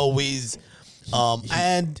 He's like- always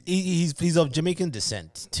and he's of Jamaican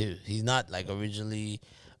descent too. He's not like originally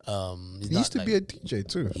he used to be a DJ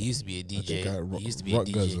too. he used to be a I think DJ. He used to be a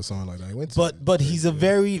Rutgers DJ. or something like that. He went to But he's a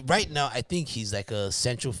very right now. I think he's like a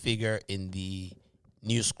central figure in the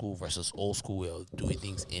new school versus old school way of doing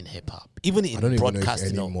things in hip hop, even in I don't even know if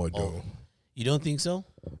broadcasting. anymore though. You don't think so?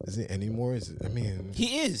 Is it anymore? Is it? I mean,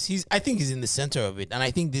 He is. I think he's in the center of it, and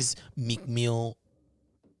I think this McMill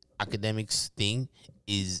academics thing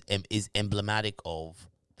is emblematic of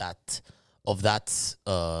that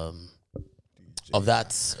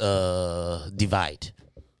divide.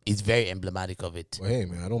 It's very emblematic of it. well, hey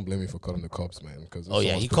man, I don't blame you for calling the cops, man. Because Oh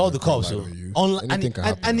yeah, he called the cops. So Anything can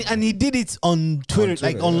happen. and he did it on Twitter,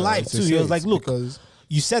 like on yeah, live it's too. a He was shame, like, "Look, because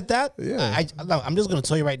you said that. Yeah. I'm just gonna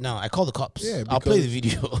tell you right now. I called the cops. Yeah, I'll play the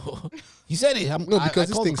because- video. You said it. no, because I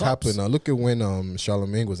these called the things cops. happen now. Look at when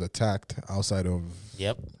Charlemagne was attacked outside of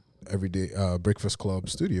Yep. Everyday Breakfast Club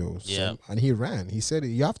Studios. Yeah. And he ran. He said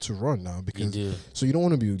you have to run now because do. so you don't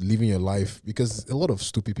want to be living your life because a lot of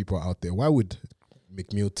stupid people are out there. Why would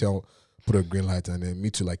McMill put a green light and then me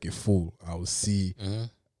too like a fool? I will see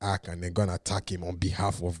act and they're gonna attack him on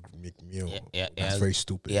behalf of McMill. Yeah, That's very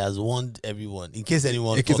stupid. He has warned everyone in case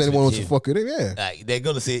anyone. In case fucks anyone with wants to him. fuck with him, yeah. Like they're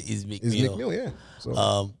gonna say it's McMill. It's McMill, yeah.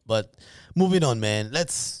 So But moving on, man.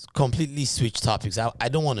 Let's completely switch topics. I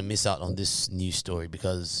don't want to miss out on this news story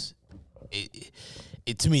because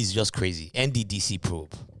it to me is just crazy. NDDC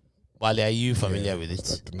probe. Wale, are you familiar with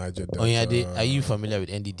it's it? like the Niger Delta. Oh yeah, are you familiar with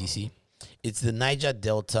NDDC? It's the Niger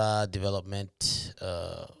Delta Development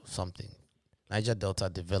something. Niger Delta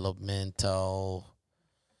Developmental.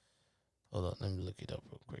 Hold on, let me look it up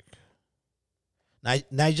real quick.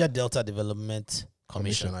 Niger Delta Development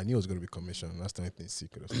Commission. I knew it was going to be commission. That's the only thing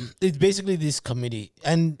secret. It's basically this committee,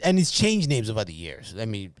 and it's changed names over the years. Let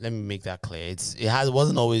me make that clear. It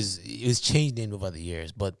was changed name over the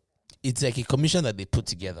years, but it's like a commission that they put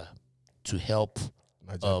together to help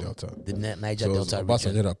Niger Delta. the Niger So it was Delta Obasanjo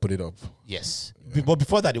region. that put it up. Yes, but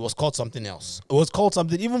before that, it was called something else. It was called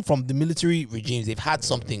something. Even from the military regimes, they've had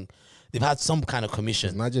something. They've had some kind of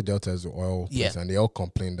commission. Niger Delta is the oil place, Yeah. and they all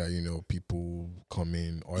complain that people come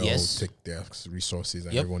in, oil Yes. take their resources,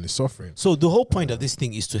 and Yep. everyone is suffering. So the whole point of this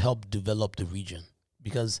thing is to help develop the region,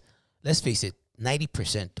 because let's face it,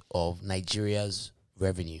 90% of Nigeria's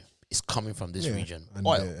revenue is coming from this region. And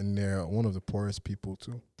Oil. they're one of the poorest people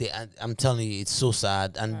too. I'm telling you, it's so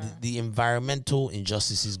sad, and the environmental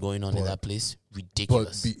injustices going on in But- that place, But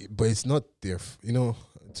ridiculous. but it's not their.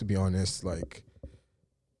 To be honest, like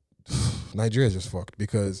Nigeria is just fucked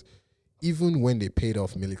because even when they paid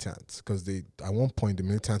off militants, because at one point the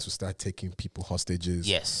militants would start taking people hostages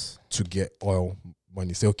Yes, to get oil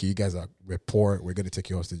money. Say, okay, you guys we're poor, we're going to take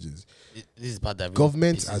you hostages. this is part that really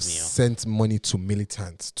Government pisses has me off. sent money to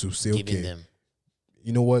militants to say, Giving okay, them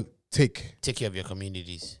you know what, take. take care of your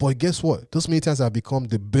communities. But guess what? Those militants have become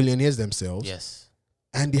the billionaires themselves. Yes,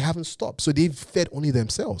 And they haven't stopped. So they've fed only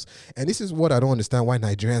themselves. And this is what I don't understand why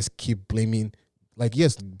Nigerians keep blaming. Like,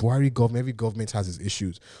 yes, Buhari government, every government has its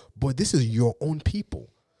issues. But this is your own people.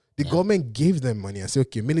 The government gave them money and said,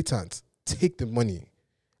 okay, militants, take the money.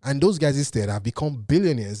 And those guys instead have become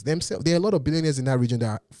billionaires themselves. There are a lot of billionaires in that region that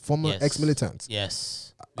are former Yes. ex-militants.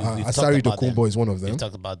 yes. Asari Dokumbo is one of them. We've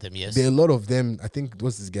talked about them. Yes, There are a lot of them. I think,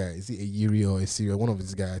 what's this guy? Is he a Yiri or a Syria? One of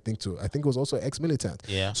these guys, I think too. I think it was also ex-militant.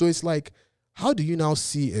 yeah. So it's like, how do you now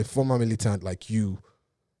see a former militant like you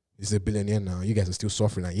is a billionaire now? You guys are still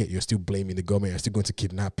suffering, and yet you're still blaming the government. You're still going to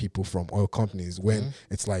kidnap people from oil companies when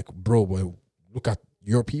it's like, bro, well, look at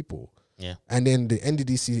your people. Yeah. And then the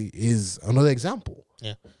NDDC is another example.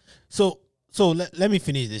 Yeah. So let me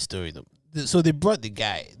finish this story though. So they brought the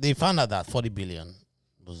guy. They found out that 40 billion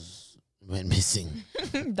went missing.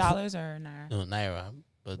 Dollars or naira? No, naira.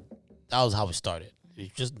 but that was how it started.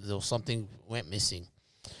 It just there was something went missing,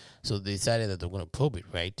 so they decided that they're going to probe it.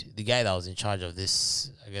 Right, the guy that was in charge of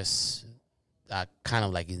this, I guess, kind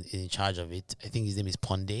of like in charge of it. I think his name is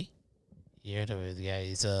Ponde. You heard of it? The guy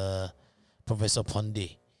is Professor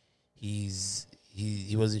Ponde.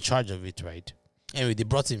 He was in charge of it, right? Anyway, they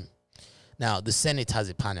brought him. Now the Senate has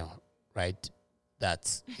a panel, right,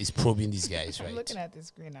 that is probing these guys, right? I'm looking at the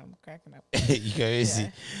screen, I'm cracking up. You can see.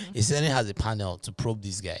 The Senate has a panel to probe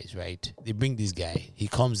these guys, right? They bring this guy. He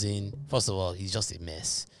comes in. First of all, he's just a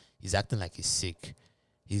mess. He's acting like he's sick.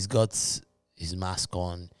 He's got his mask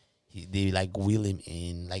on. They like wheel him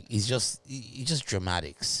in. Like he's just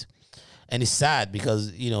dramatics. And it's sad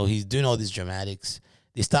because, he's doing all these dramatics.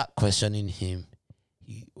 They start questioning him.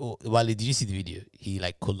 Wale, did you see the video? He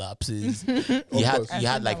like collapses. he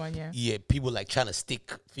had like people like trying to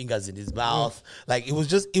stick fingers in his mouth. Like it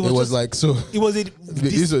was like so. It was a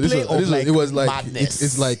display of like it was like madness.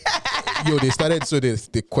 It's like they started. So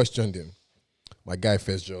they questioned him. My guy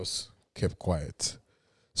first just kept quiet.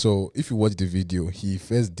 So if you watch the video, he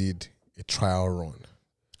first did a trial run.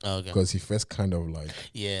 Okay. Because he first kind of like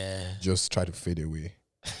just tried to fade away,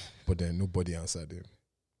 but then nobody answered him.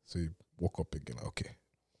 So he woke up again. Like, okay,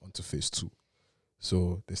 on to phase 2.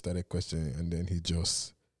 So they started questioning, and then he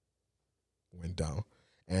just went down.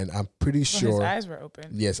 And I'm pretty sure his eyes were open.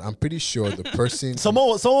 Yes, I'm pretty sure the person.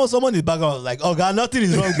 someone in the background was like, "Oh God, nothing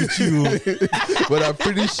is wrong with you." But I'm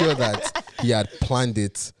pretty sure that he had planned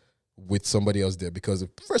it with somebody else there, because the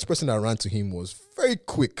first person that ran to him was very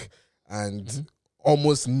quick and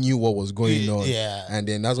almost knew what was going on. Yeah. And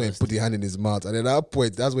then that's when he put his hand in his mouth. And at that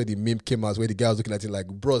point, that's where the meme came out, where the guy was looking at it like,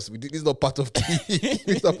 bros, this is not part of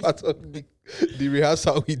it's not part of the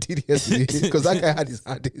rehearsal we did yesterday. Because that guy had his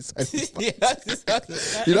hand inside his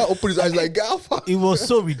mouth. You know, opened his eyes like, Alpha. It was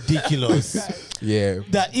so ridiculous. Yeah.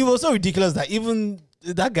 That it was so ridiculous that even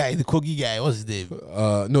that guy, the Kogi guy, what's his name?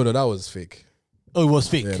 No, that was fake. Oh, it was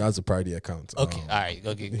fake. Yeah, that's a parody account. Okay, all right.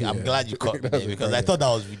 Okay, I'm glad you caught me there because I thought that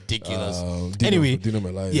was ridiculous. Anyway,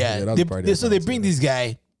 they bring this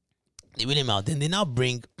guy, they win him out. Then they now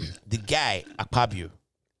bring the guy Akpabio.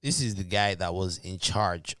 This is the guy that was in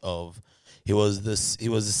charge of. He was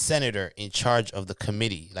a senator in charge of the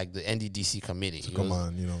committee, like the NDDC committee. He's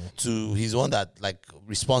the one that like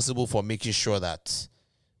responsible for making sure that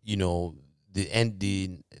the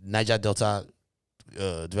Niger Delta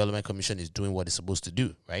Development Commission is doing what it's supposed to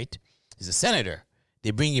do, right? He's a senator.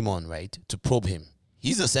 They bring him on, right, to probe him.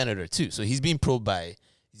 He's a senator too, so he's being probed by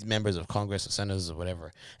these members of Congress or senators or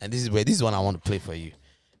whatever. And this is one I want to play for you,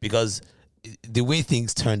 because the way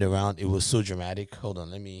things turned around, it was so dramatic. Hold on,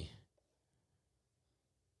 let me.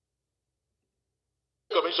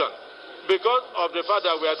 Commission, because of the fact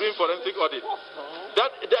that we are doing forensic audit,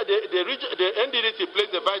 the NDDC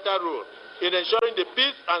plays a vital role in ensuring the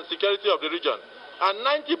peace and security of the region. And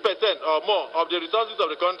 90% or more of the resources of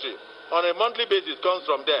the country on a monthly basis comes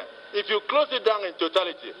from there. If you close it down in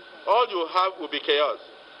totality, all you have will be chaos.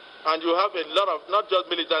 And you have a lot of, not just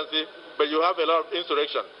militancy, but you have a lot of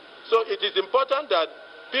insurrection. So it is important that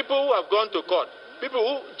people who have gone to court, people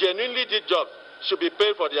who genuinely did jobs, should be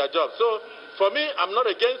paid for their jobs. So for me, I'm not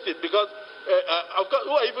against it, because of course,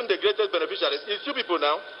 who are even the greatest beneficiaries? It's you people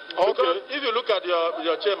now. Okay. Because if you look at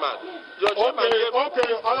your chairman, Honorable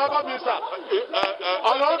Minister,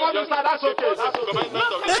 that's okay. That's the commencement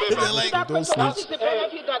of the paper. That is the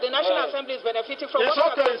benefit that the National Assembly is benefiting from. It's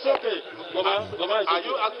okay. Are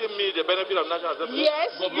you asking me the benefit of National Assembly?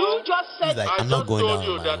 Yes, you just said. Like, I just told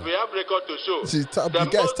you that we have record to show that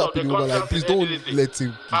most of the contracts please don't let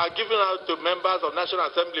him are given out to members of National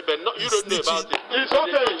Assembly, but you don't know about it. It's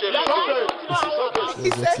okay.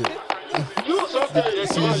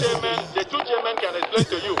 The two chairmen can explain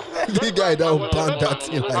to you. The guy that will ban that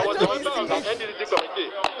thing like I was a member of the NDDC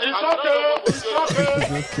committee. It's okay.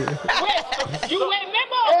 Wait, you were a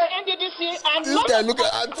member of the NDDC and this guy look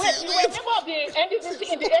at you were a member of the NDDC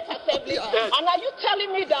in the 8th Assembly, and are you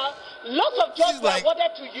telling me that lots of jobs were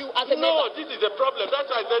awarded to you as a member? No, this is a problem. That's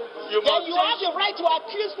why I said you must. Then you have the right to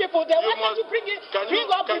accuse people. Then why can't you bring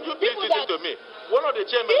up can you please people listen that? to me? One of the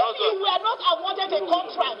chairmen If also. you were not awarded a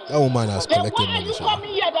contract, that woman has then collected why are money. you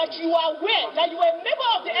coming here that you are aware that you were a member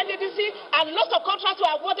of the NDDC and lots of contracts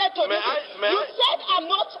were awarded to you? You said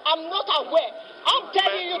I'm not aware. I'm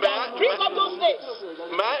telling you that bring up those names.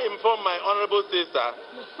 May I inform my honorable sister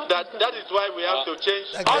that is why we have to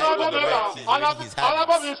change.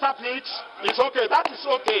 Honorable Minister, please. It's okay. That is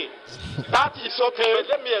okay. That is okay. But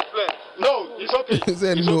let me explain. No, it's okay. He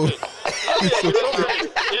said no. It's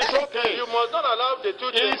okay. You must not allow the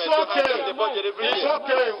two chairmen It's to okay. handle the budget every It's year.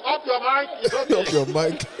 okay. Off your mic. It's okay. Off your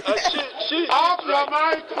mic. She Off your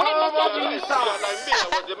mic, Honorable You Minister. are like me.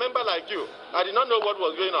 I was a member like you. I did not know what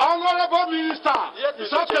was going on. Honorable Minister. Yes,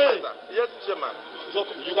 It's Mr. okay. Chairman, sir. Yes, Chairman. It's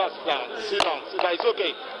okay. You guys sit down. It's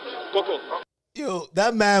okay. Coco. Yo,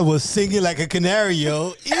 that man was singing like a canary,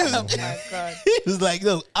 yo. Oh my God. He was like,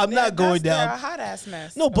 no, I'm not going They're a down. hot ass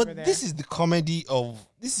mess. No, over but there. this is the comedy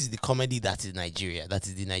that is Nigeria. That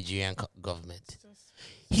is the Nigerian government.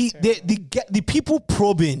 The people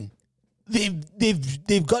probing,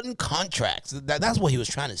 they've gotten contracts. That's what he was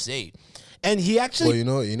trying to say, and he actually,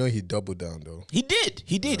 Well, you know, he doubled down though. he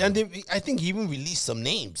did, and I think he even released some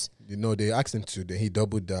names. You know, they asked him to. Then he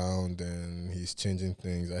doubled down. Then he's changing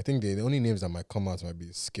things. I think the only names that might come out might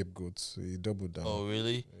be scapegoats. So he doubled down. Oh,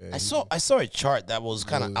 really? Yeah, I saw a chart that was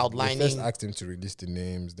kind of They outlining. first asked him to release the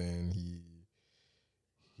names. Then he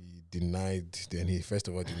denied. Then he first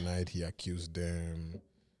of all denied. He accused them.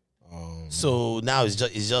 So now it's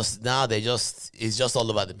just all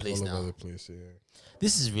over the place all now. over the place. Yeah.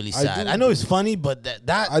 This is really I sad. do I know it's funny, but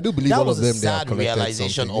that I do believe that all was of them. a They have sad collected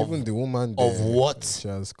realization something. of Even the woman of there, what she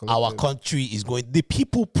has our collected. country is going. The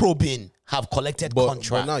people probing have collected But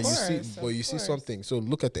contracts. now you Of see, course, but you of see course. something. So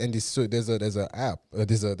look at the end. So there's a app.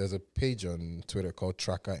 There's a page on Twitter called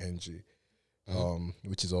Tracker NG,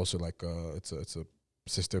 which is also like it's a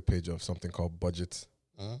sister page of something called Budget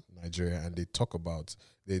Nigeria, and they talk about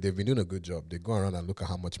they've been doing a good job. They go around and look at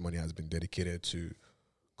how much money has been dedicated to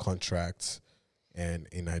contracts, and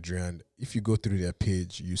in Nigeria. And if you go through their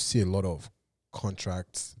page, you see a lot of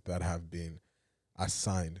contracts that have been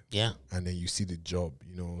assigned. Yeah. And then you see the job.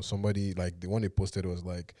 You know, somebody like the one they posted was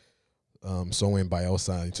like somewhere in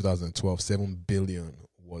Bielsa in 2012, 7 billion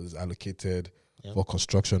was allocated for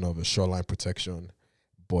construction of a shoreline protection,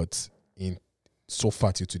 but in so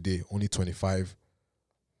far till today, only 25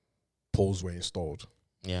 poles were installed,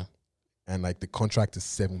 Yeah. and like the contract is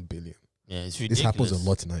 7 billion. Yeah, it's This ridiculous. happens a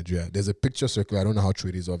lot in Nigeria. There's a picture circular. I don't know how true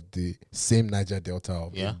it is of the same Niger Delta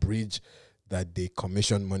of Yeah. a bridge that they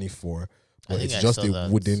commissioned money for, I but think it's I just saw a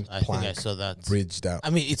that. wooden I think I plank saw that. bridge that I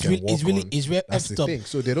mean, it's you really, can it's walk really, on. it's really That's the effed up. thing.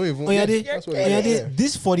 So they don't even. That's what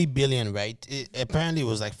this 40 billion, right? Apparently, it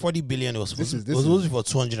was like 40 billion. It was This supposed, is- it was supposed for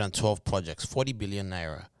 212 projects. 40 billion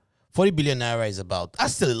naira. 40 billion naira is about.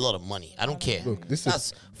 That's still a lot of money. I don't care. Look, this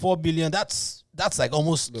that's 4 billion. That's like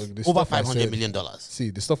almost Look, the over stuff I $500 said- million. See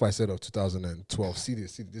the stuff I said of 2012. See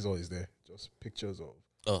this all is there. Just pictures of.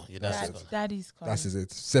 Oh, yeah, that's it. Daddy's calling. That's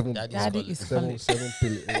it. 7 Daddy's Daddy calling. is seven calling. 7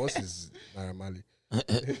 billion. What's his Naira Marley?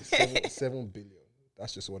 7 billion.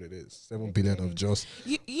 That's just what it is. 7 billion of just.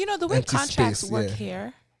 You know the way Empty contracts space, work yeah.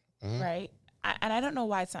 here, right? And I don't know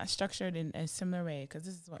why it's not structured in a similar way, because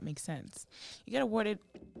this is what makes sense. You get awarded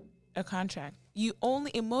a contract. You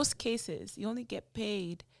only, in most cases, you only get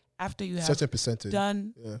paid after you have Certain percentage.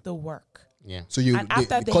 done Yeah. the work. Yeah. So you And they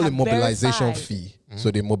after they call it have mobilization verified- fee.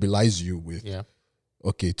 So they mobilize you with. Yeah.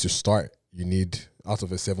 Okay, to start, you need out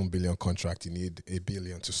of a 7 billion contract, you need 1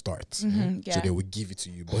 billion to start. So Yeah. they will give it to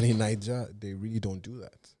you. But in Nigeria, they really don't do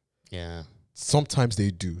that. Yeah. Sometimes they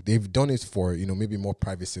do. They've done it for maybe more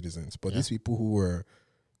private citizens. But these people who were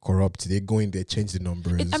corrupt, they go in there, change the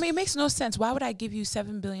numbers. It makes no sense. Why would I give you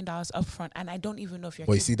 $7 billion upfront and I don't even know if you're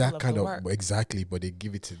But you see capable that kind the of work? exactly, but they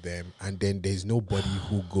give it to them, and then there's nobody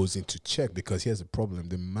who goes in to check, because here's the problem: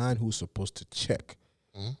 the man who's supposed to check,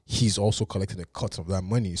 he's also collecting a cut of that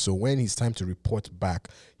money. So when it's time to report back,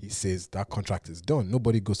 he says that contract is done.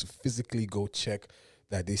 Nobody goes to physically go check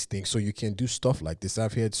that this thing. So you can do stuff like this.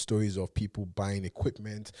 I've heard stories of people buying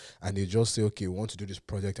equipment, and they just say, okay, we want to do this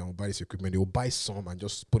project and we'll buy this equipment. They will buy some and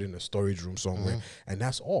just put in a storage room somewhere, and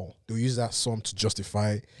that's all. They'll use that sum to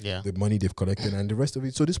justify the money they've collected, and the rest of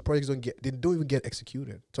it. So these projects they don't even get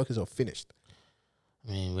executed. Talkers are finished,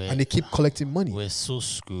 I mean, and they keep collecting money. We're so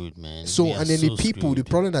screwed, man. So We are and then the so people, the screwed.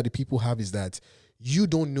 problem that the people have is that you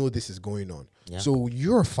don't know this is going on. Yeah. So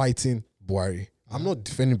you're fighting Buhari. I'm not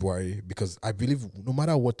defending Buhari, because I believe no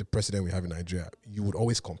matter what the president we have in Nigeria, you would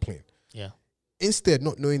always complain. Yeah. Instead,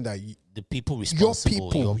 not knowing that The people your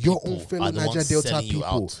responsible, people, your own fellow are the Niger ones Delta selling you people,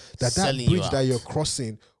 out, that selling you bridge that out. you're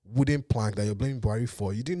crossing, wooden plank that you're blaming Buhari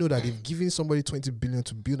for, you didn't know that they've given somebody 20 billion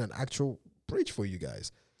to build an actual bridge for you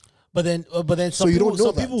guys. But then So some you people, don't know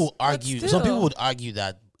some that. people will argue. still- Some people would argue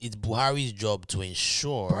that it's Buhari's job to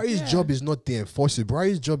ensure. Buhari's job is not to enforce it.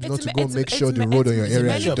 Buhari's job is not It's to ma- go it's- make it's sure the ma- road on it's- your it's area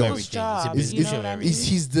many is job done. people's everything. job, It's you his know what I mean?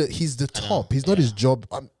 He's the I know, top. He's not yeah. his job.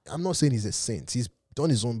 I'm not saying he's a saint. He's done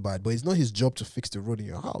his own bad, but it's not his job to fix the road in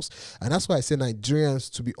your house. And that's why I say Nigerians,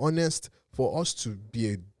 to be honest, for us to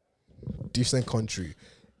be a decent country,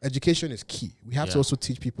 education is key. We have to Yeah. also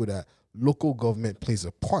teach people that local government plays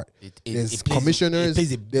a part. There's it plays, commissioners. it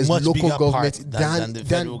plays a there's much local bigger government part than the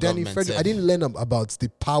federal government. I didn't learn about the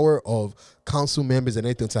power of council members and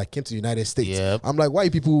anything until I came to the United States. Yep. I'm like, why are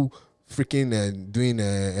people freaking doing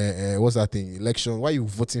what's that thing? Election? Why are you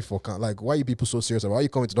voting for? Like, why are you people so serious about? Why are you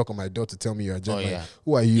coming to knock on my door to tell me your agenda? Like,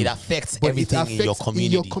 who are you? It affects everything in your community.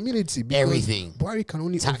 In your community, because everything. Buhari can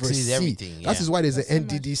only Taxes, oversee everything. That is why there's an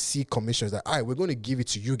NDDC commission. That all right, we're going to give it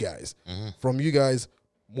to you guys. From you guys,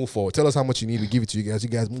 move forward. Tell us how much you need. We give it to you guys. You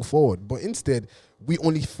guys move forward. But instead, we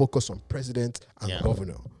only focus on president and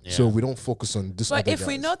governor. So we don't focus on this. But if guys.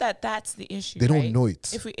 we know that that's the issue, they don't know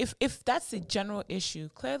it. If that's the general issue,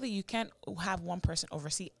 clearly you can't have one person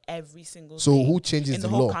oversee every single. So thing who changes in the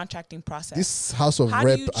whole law? Contracting process. This House of How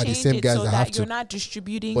Rep do you are the change same it guys so that have to. you're not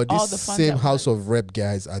distributing But all this the funds same at House once. of Rep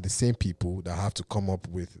guys are the same people that have to come up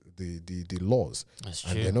with the laws. That's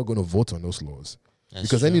and true. they're not going to vote on those laws. That's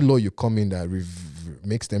Because true. any law you come in that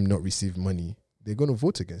makes them not receive money, they're going to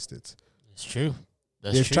vote against it. It's true.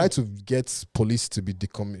 That's They've true. tried to get police to be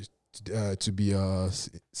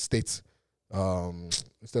state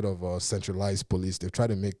instead of centralized police. They've tried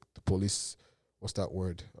to make the police, what's that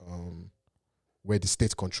word? Where the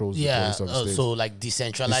state controls the police of the state. So like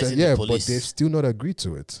decentralizing Yeah, the police. but they've still not agreed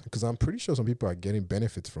to it because I'm pretty sure some people are getting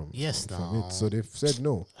benefits from no. it. So they've said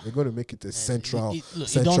no. They're going to make it a central, look,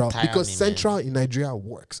 central tire because me, central man. in Nigeria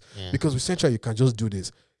works. Yeah. Because with central you can just do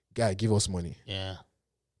this. Guy, give us money. Yeah.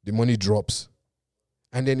 The money drops.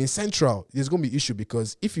 And then in central, there's going to be issue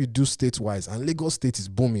because if you do state-wise and Lagos state is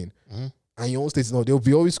booming and your own state is not, they'll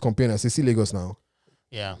be always comparing and say, see Lagos now.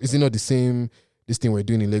 Yeah. Is it not the same, this thing we're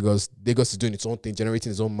doing in Lagos? Lagos is doing its own thing,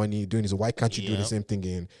 generating its own money, doing this. Why can't you do the same thing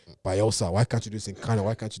in Bayelsa? Why can't you do this in Kano?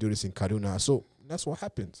 Why can't you do this in Kaduna? So that's what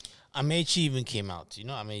happens. Amechi even came out. You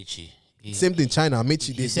know Amechi? Same thing, China.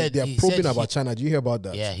 Amechi, they are probing about China. Do you hear about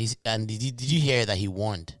that? Yeah, did you hear that he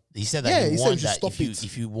warned? He said that he warned that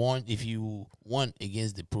if you warn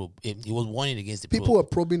against the probe, he was warning against the probe. People are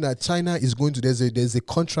probing that China is going to. There's a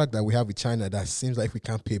contract that we have with China that seems like we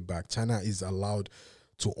can't pay back. China is allowed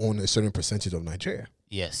to own a certain percentage of Nigeria.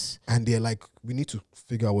 Yes. And they're like, we need to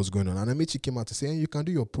figure out what's going on. And Amechi came out to say, you can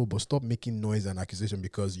do your probe, but stop making noise and accusation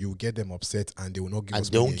because you get them upset and they will not give us money.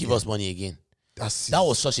 And they won't give us money again. That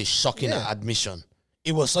was such a shocking admission.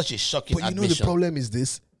 It was such a shocking admission. But you know the problem is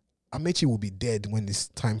this. Amechi will be dead when it's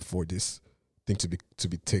time for this thing to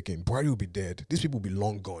be taken. Buhari will be dead. These people will be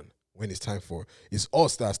long gone when it's time for. It's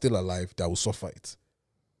us that are still alive that will suffer it.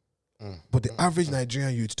 But the average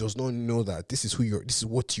Nigerian youth does not know that this is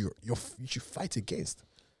what you should fight against.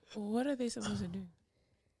 What are they supposed to do?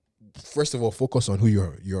 First of all, focus on who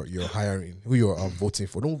you're hiring, who you're voting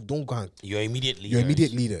for. Don't go and your immediate leaders. Your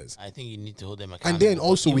immediate leaders. I think you need to hold them accountable. And then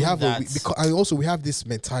also we have this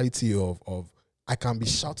mentality of I can be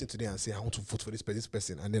shouting today and say I want to vote for this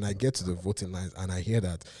person, and then I get to the voting lines and I hear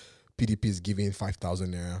that PDP is giving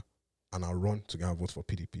 5,000 naira, and I'll run to go and vote for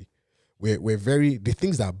PDP. We're very the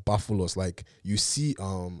things that baffle us. Like you see,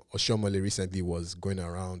 Oshomole recently was going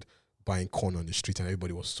around buying corn on the street, and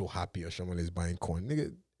everybody was so happy Oshomole is buying corn.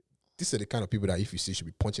 Nigga, these are the kind of people that if you see, you should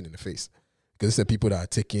be punching in the face. Because these are people that are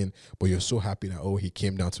taking, but you're so happy that, he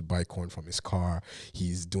came down to buy corn from his car.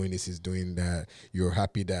 He's doing this, he's doing that. You're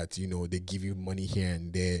happy that, they give you money here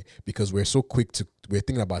and there. Because we're so quick we're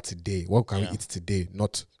thinking about today. What can we eat today,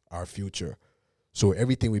 not our future? So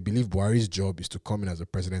everything we believe Buhari's job is to come in as a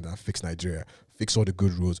president and fix Nigeria, fix all the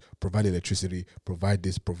good roads, provide electricity, provide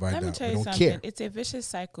this, provide that. Let me tell we you don't something. care. It's a vicious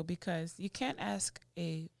cycle because you can't ask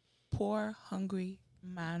a poor, hungry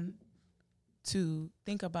man to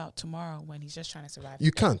think about tomorrow when he's just trying to survive.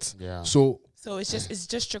 You can't. Yeah. So it's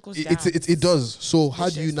just trickles down. It does. So how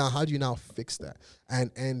do you now fix that?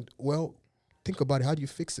 And well, think about it. How do you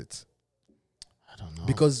fix it? I don't know.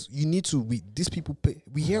 Because you need to. These people pay.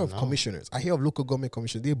 We hear of commissioners. I hear of local government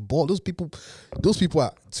commissioners. They ball. Those people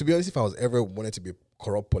are. To be honest, if I was ever wanted to be a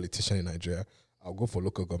corrupt politician in Nigeria, I'll go for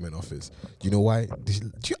local government office. Do you know why? Do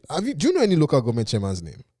you know any local government chairman's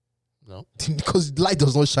name? No. Because light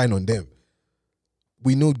does not shine on them.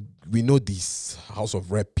 We know these House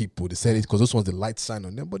of Rep people. They said it because those ones the light shine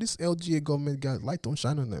on them. But this LGA government guys, light don't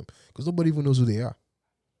shine on them because nobody even knows who they are.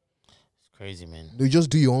 It's crazy, man. They just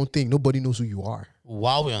do your own thing. Nobody knows who you are.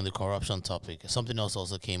 While we're on the corruption topic, something else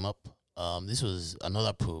also came up. This was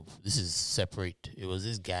another probe. This is separate. It was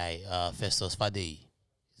this guy, Festus Fadei.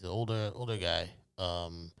 He's an older guy.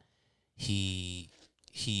 He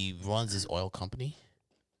runs this oil company.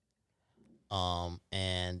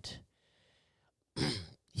 And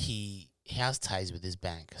he has ties with this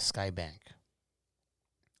bank, Sky Bank.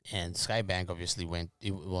 And Sky Bank obviously I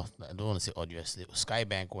don't want to say obviously. Sky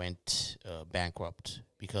Bank went bankrupt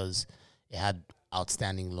because it had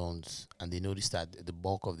outstanding loans, and they noticed that the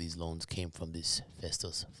bulk of these loans came from this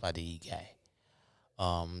Festus Fadei guy.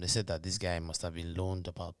 They said that this guy must have been loaned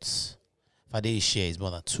about Fadei's share is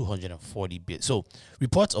more than 240 billion. So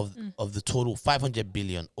reports of the total 500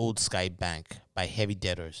 billion owed Sky Bank by heavy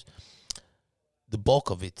debtors. The bulk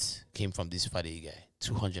of it came from this Fadei guy.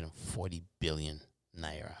 240 billion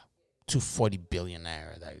naira. 240 billion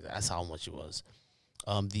naira. That's how much it was.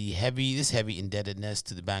 This heavy indebtedness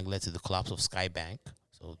to the bank led to the collapse of Sky Bank.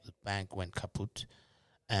 So the bank went kaput.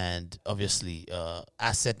 And obviously,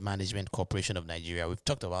 Asset Management Corporation of Nigeria, we've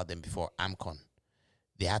talked about them before, AMCON.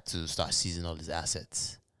 They had to start seizing all these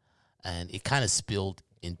assets. And it kind of spilled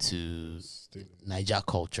into Niger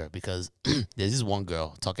culture because there's this one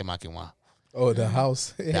girl, Toke Makinwa. Oh, the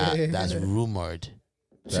house. That's rumored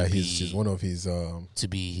that she's one of his to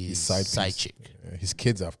be his side chick. His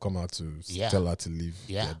kids have come out to tell her to leave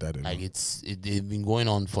their dad alone. Like it's been going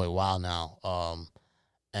on for a while now.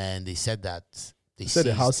 And they said that they said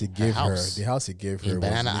the house he gave her was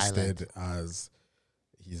Banana listed as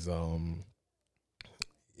his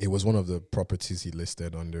it was one of the properties he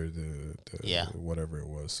listed under the whatever it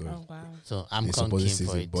was. So So AMCON came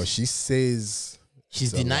for it. But she says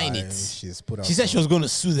she's denying it. She's put out she said she was going to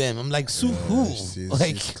sue them. I'm like, sue who?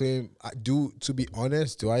 She's claimed. To be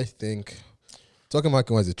honest, do I think talking about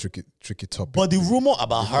was a tricky topic? But the rumor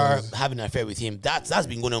about her having an affair with him, that's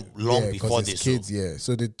been going on long before this. Kids,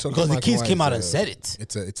 So because the kids came out and said it.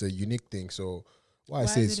 It's a unique thing. So why I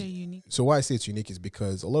say it's unique is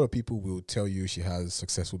because a lot of people will tell you she has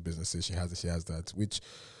successful businesses. She has this, she has that, which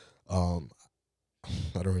I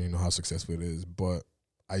don't really know how successful it is, but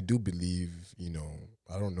I do believe,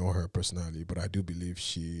 I don't know her personally, but I do believe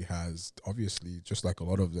she has obviously, just like a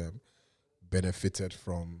lot of them, benefited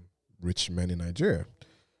from rich men in Nigeria.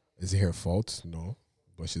 Is it her fault? No,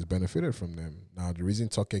 but she's benefited from them. Now, the reason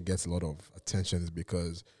Toke gets a lot of attention is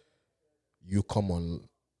because you come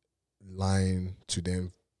online to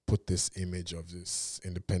then put this image of this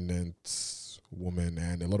independent woman,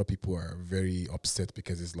 and a lot of people are very upset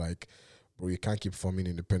because it's like, bro, you can't keep forming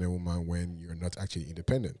independent woman when you're not actually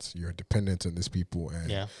independent. You're dependent on these people,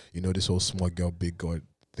 and this whole small girl, big God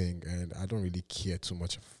thing, and I don't really care too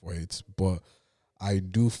much for it, but I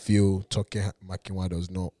do feel Toke Makinwa does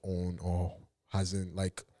not own or hasn't,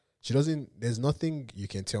 she doesn't, there's nothing you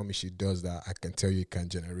can tell me she does that I can tell you can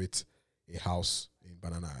generate a house in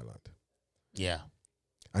Banana Island. Yeah.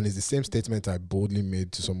 And it's the same statement I boldly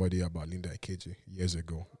made to somebody about Linda Ikeji years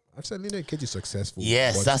ago. I've said Linda Ikeji is successful.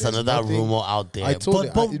 Yes, that's another rumor out there.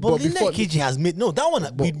 But Linda Ikeji has made that one.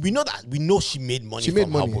 We know she made money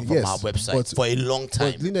from her website for a long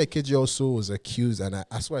time. But Linda Ikeji also was accused, and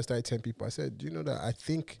that's why I started telling people. I said, do you know that I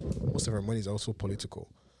think most of her money is also political,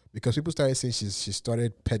 because people started saying she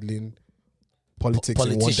started peddling politics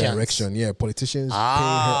in one direction. Yeah, politicians paying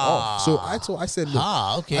her off. So I said,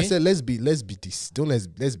 look, okay. I said let's be this.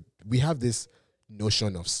 We have this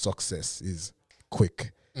notion of success is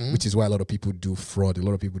quick. Mm-hmm. Which is why a lot of people do fraud. A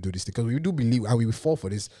lot of people do this because we do believe, and we fall for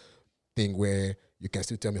this thing where you can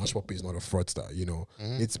still tell me Hush Puppy is not a fraudster.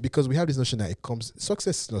 Mm-hmm. It's because we have this notion that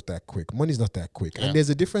success is not that quick. Money is not that quick, and there's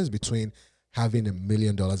a difference between having $1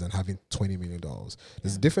 million and having $20 million.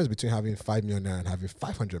 There's a difference between having 5 million and having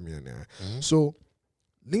 500 million. Mm-hmm. So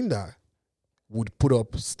Linda would put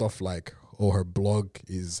up stuff like, her blog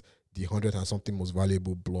is the 100 and something most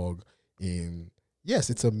valuable blog in. Yes,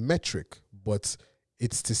 it's a metric, but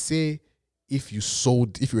it's to say if you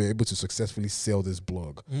were able to successfully sell this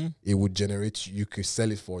blog, it would generate, you could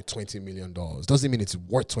sell it for $20 million. Doesn't mean it's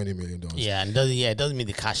worth $20 million. Yeah, and it doesn't mean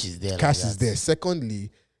the cash is there. Cash is there. Secondly,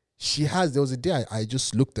 there was a day I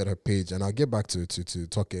just looked at her page, and I'll get back to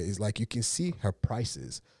Toke. It's like you can see her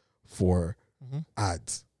prices for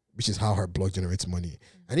ads, which is how her blog generates money.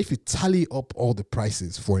 And if you tally up all the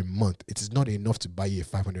prices for a month, it is not enough to buy you a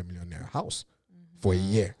 500 million naira house for a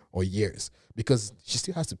year or years, because she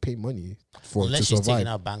still has to pay money to survive. Unless she's taking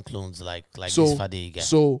out bank loans like this Fadei guy.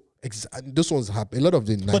 So those ones happen. A lot of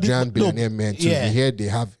the Nigerian billionaire men too, they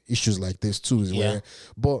have issues like this too.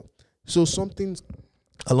 Something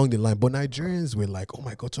along the line. But Nigerians were like, oh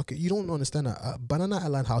my God, okay, you don't understand that Banana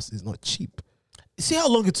Island house is not cheap. See how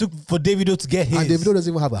long it took for Davido to get his. And Davido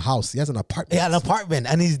doesn't even have a house; he has an apartment. Yeah, an apartment,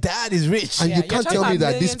 and his dad is rich. And you can't tell me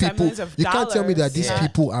that these people. You can't tell me that these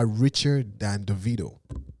people are richer than Davido.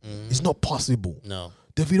 It's not possible. No,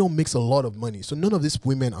 Davido makes a lot of money, so none of these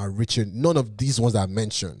women are richer. None of these ones I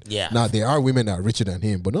mentioned. Yeah. Now there are women that are richer than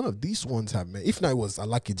him, but none of these ones have. If not, it was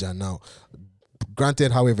Alakija now.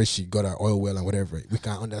 granted, however, she got her oil well and whatever, we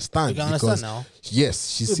can understand. You can understand now. Yes,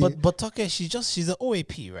 she's but Toke, she's an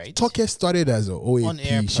OAP, right? Toke started as an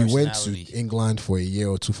On-air OAP. She went to personality. England for a year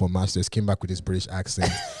or two for masters, came back with his British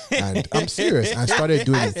accent, and I'm serious. And started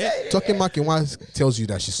doing it. Toke Makinwa tells you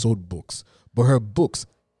that she sold books, but her books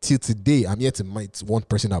till today, I'm yet to meet one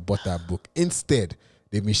person that bought that book. Instead,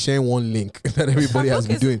 they've been sharing one link that everybody Her has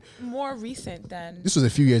book been is doing. more recent than This was a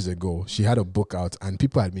few years ago. She had a book out, and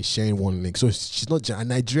people had been sharing one link. So she's not. And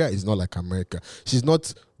Nigeria is not like America. She's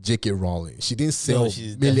not J.K. Rowling. She didn't sell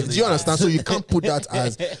she's millions. Do you definitely understand? So you can't put that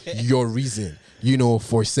as your reason,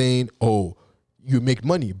 for saying, "Oh, you make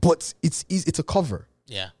money." But it's a cover.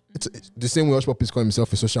 Yeah. It's the same way Hush Puppy is calling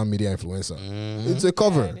himself a social media influencer. It's a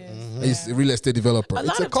cover. Yeah, it is. He's a real estate developer. a It's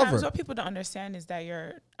lot a of cover. times what people don't understand is that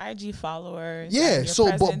your IG followers, Yeah, and your so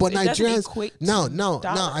presence, but it doesn't Nigerians equate to now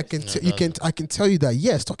dollars. I can I can tell you that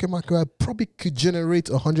yes, Toke Makinwa probably could generate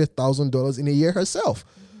 $100,000 in a year herself.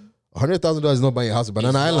 $100,000 is not buying a house in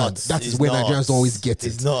Banana Island. That is where Nigerians don't always get it.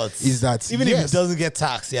 It's not. Is that even if yes, it doesn't get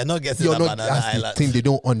taxed, you're not getting you're a not, Banana that's Island. the thing they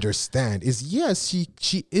don't understand is yes,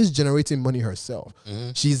 she is generating money herself.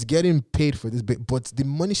 She's getting paid for this, but the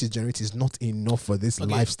money she's generating is not enough for this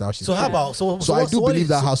lifestyle she's So how living. about so I what- do what believe if-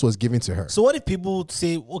 that house was given to her. So what if people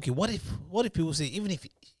say, okay, what if people say even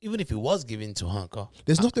if it was given to her, Uncle,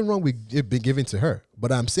 There's nothing wrong with it being given to her,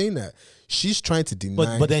 but I'm saying that she's trying to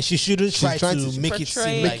deny. but then she shouldn't She's try trying to to make it portray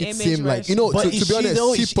seem it. like make it image seem like versus- But to is be she honest,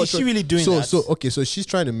 though- she is she really doing so that? so okay, so she's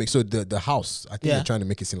trying to make the house. I think Yeah. they're trying to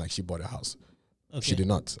make it seem like she bought a house. She Okay. did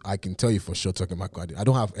not. I can tell you for sure. Talking about I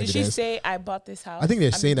don't have Did evidence. she say I bought this house? I think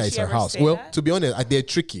they're saying did that it's she her ever house. say Well, that? to be honest, they're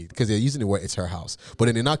tricky because they're using the word it's her house. But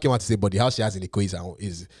then they now came out to say, but the house she has in Ikoyi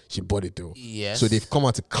is she bought it though. Yes. So they've come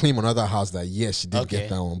out to claim another house that yes, she did Okay. get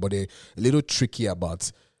that one, but they're a little tricky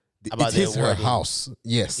about. About It is their her wording. house,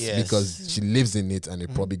 yes, Yes. because she lives in it and they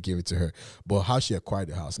probably gave it to her. But how she acquired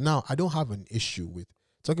the house. Now, I don't have an issue with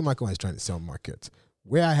talking about is trying to sell market.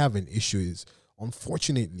 Where I have an issue is,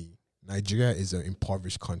 unfortunately, Nigeria is an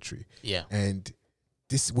impoverished country. Yeah. And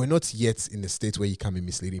we're not yet in the state where you can be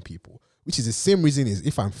misleading people. Which is the same reason is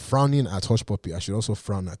if I'm frowning at Hush Puppy, I should also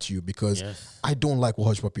frown at you because Yes. I don't like what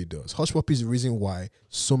Hush Puppy does. Hush Puppy is the reason why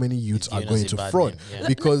so many youths are giving going us a into bad fraud. name, yeah.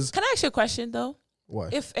 Because Can I ask you a question though?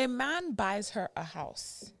 what? If a man buys her a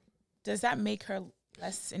house, does that make her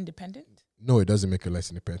less independent? No, it doesn't make her less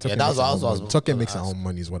independent. Yeah, Tucker that makes was her what I own was money. gonna Tucker makes her ask. own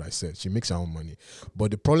money is what I said. She makes her own money.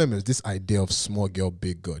 But the problem is this idea of small girl,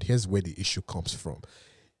 big God. Here's where the issue comes from.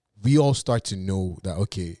 We all start to know that,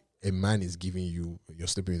 okay, a man is giving you're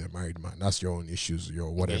sleeping with a married man. That's your own issues,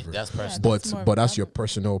 your whatever. Okay, that's personal. that's more but of a that's your problem.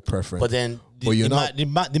 personal preference. But then, But you're not-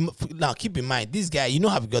 now keep in mind, this guy, you know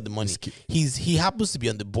how he got the money. He happens to be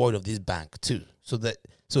on the board of this bank too.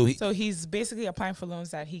 So he's basically applying for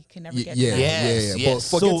loans that he can never Yeah, get. yeah, denied. yes, yeah.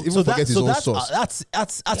 yes. But forget his own that's, source. That's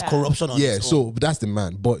Yeah. corruption on Yeah, its own. so that's the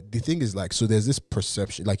man. But the thing is, like, so there's this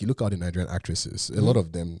perception. Like, you look at the Nigerian actresses. A lot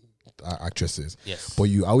of them are actresses. Yes. But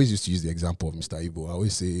I always used to use the example of Mr. Ibo. I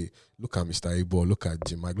always say, look at Mr. Ibo, look at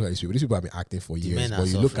Jim, look at these people. These people have been acting for years. men are But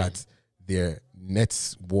you look suffering. at their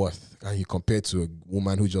net worth and you compare it to a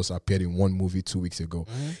woman who just appeared in one movie 2 weeks ago.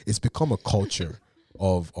 It's become a culture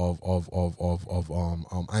of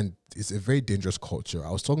and it's a very dangerous culture. I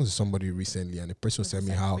was talking to somebody recently and the person was telling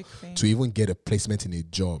me how Big thing. to even get a placement in a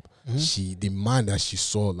job, the man that she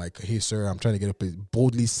saw, like, hey sir, I'm trying to get a place,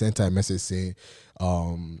 boldly sent her a message saying,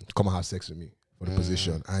 come and have sex with me for the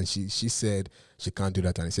position. And she said she can't do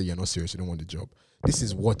that, and he said, you're not serious, you don't want the job. This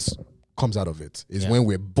is what comes out of it, is when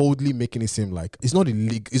we're boldly making it seem like it's not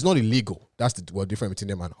illegal. That's the difference between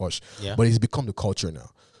them and Hush. Yeah. But it's become the culture now.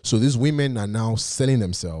 So these women are now selling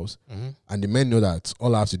themselves, and the men know that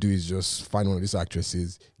all I have to do is just find one of these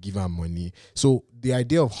actresses, give her money. So the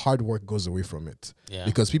idea of hard work goes away from it. Yeah.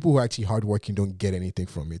 Because people who are actually hardworking don't get anything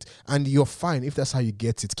from it. And you're fine if that's how you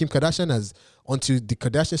get it. Kim Kardashian until the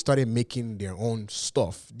Kardashians started making their own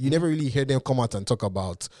stuff, you never really hear them come out and talk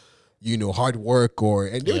about, hard work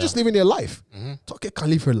and they were just living their life. Toke can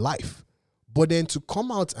live her life. But then to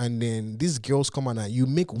come out and then these girls come out and you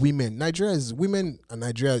make Nigeria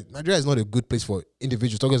is not a good place for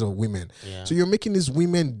individuals, talking of women. Yeah. So you're making these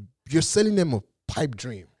women, you're selling them a pipe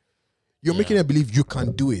dream. You're making them believe you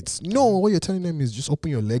can do it. No, what you're telling them is just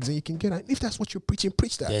open your legs and you can get it. If that's what you're preaching,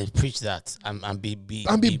 preach that. Yeah, preach that and be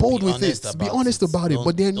bold with honest it. Be honest about it.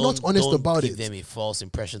 But they're not honest about give it. them a false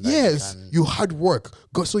impression. That Yes, you can, you hard work.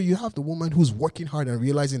 So you have the woman who's working hard and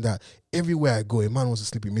realizing that everywhere I go, a man wants to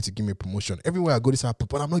sleep with me to give me a promotion. Everywhere I go, this happens,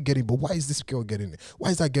 but I'm not getting. But why is this girl getting it?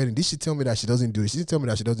 Why is that getting? This she tell me that she doesn't do it. She didn't tell me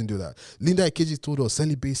that she doesn't do that. Linda Ikeji told us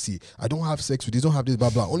celibacy. I don't have sex with this. Don't have this.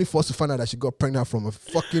 Blah blah. Only for us to find out that she got pregnant from a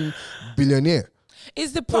fucking billionaire.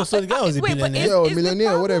 Is the so the guy was a billionaire. Yeah, or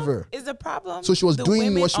millionaire, whatever. Is the problem? So she was the doing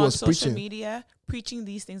women what she on was social preaching. media preaching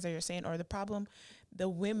these things that you're saying, or the problem the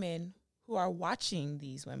women who are watching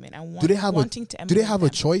these women and Do they have wanting to do they emulate have a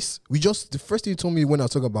them? choice? The first thing you told me when I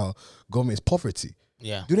was talking about government is poverty.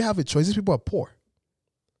 Yeah. Do they have a choice? These people are poor.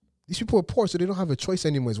 These people are poor, so they don't have a choice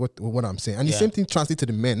anymore. Is what I'm saying. And the Yeah. same thing translates to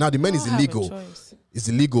the men. Now the men is Don't have a illegal. choice. It's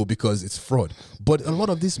illegal because it's fraud. But a lot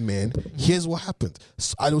of these men, here's what happened.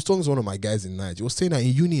 So I was talking to one of my guys in Niger. He was saying that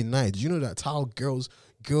in uni in Niger, you know that's how girls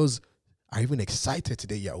are even excited to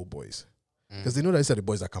date Yahoo boys. Because they know that these are the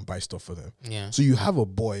boys that can buy stuff for them. Yeah. So you have a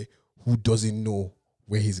boy who doesn't know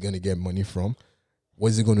where he's gonna get money from. What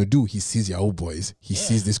is he gonna do? He sees Yahoo boys. He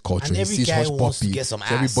sees this culture. And He every sees guy hush wants to puppy. get some So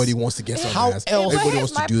ass. everybody wants to get some How ass. else- Everybody Here's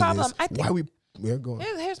wants to my do problem. this. I think- Why we're going?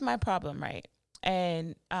 Here's my problem, right?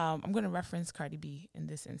 And I'm going to reference Cardi B in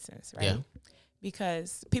this instance, right? Yeah.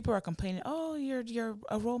 Because people are complaining, oh, you're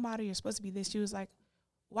a role model. You're supposed to be this. She was like,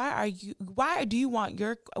 why do you want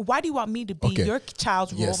me to be Okay. your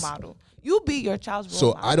child's Yes. role model? You be your child's role So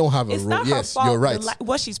model. I don't have a It's role. not her Yes, fault, you're right.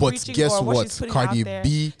 what she's But preaching guess or what what? she's putting Cardi out there.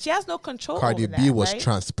 B- She has no control Cardi over B that, was right?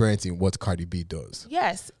 transparent in what Cardi B does.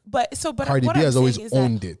 Yes, but Cardi what B I'm has always saying is that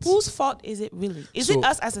owned it. Whose fault is it really? Is So- it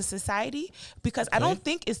us as a society? Because I don't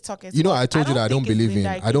think it's Tucker's You know, fault. I told you that I don't think it's believe in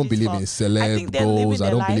Linda I don't Ikeji's believe in fault. I celeb think they're living goals. I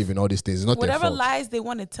their don't life. believe in all these things. It's not Whatever their fault. lies they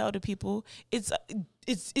want to tell the people,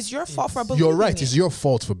 it's your fault for believing You're right. it. It's your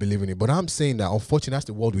fault for believing it. But I'm saying that unfortunately that's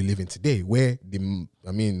the world we live in today, where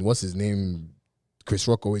what's his name? Chris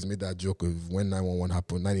Rock always made that joke of when 911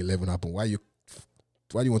 happened, 9/11 happened. Why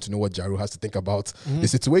do you want to know what Jaru has to think about the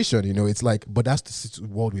situation? You know, it's like, but that's the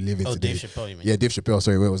world we live in today. Dave Chappelle, you mean? Yeah, Dave Chappelle,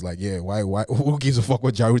 sorry, where it was like, yeah, why, who gives a fuck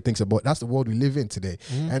what Jaru thinks about? That's the world we live in today.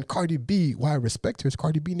 And Cardi B, why I respect her is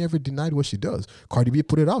Cardi B never denied what she does. Cardi B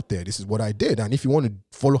put it out there. This is what I did. And if you want to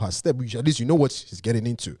follow her step, at least you know what she's getting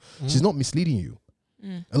into. She's not misleading you.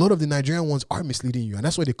 A lot of the Nigerian ones are misleading you. And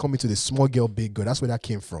that's why they come into the small girl, big girl. That's where that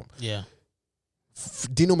came from. Yeah.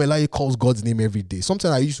 Dino Melaye calls God's name every day.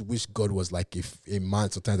 Sometimes I used to wish God was like a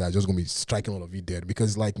man. Sometimes I just gonna be striking all of you dead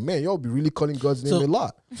because, like, man, y'all be really calling God's name a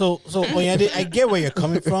lot. So Oyande, I get where you're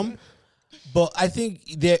coming from, but I think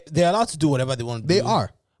they're allowed to do whatever they want to do. They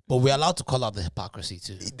are. But we're allowed to call out the hypocrisy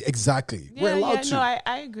too. Exactly. Yeah, We're allowed to. No,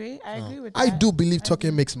 I agree. I agree with that. I do believe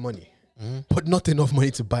Tucker makes money, but not enough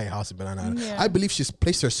money to buy a house in Banana Island. Yeah. I believe she's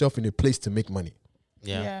placed herself in a place to make money.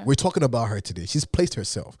 Yeah. We're talking about her today. She's placed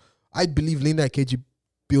herself. I believe Linda Ikeji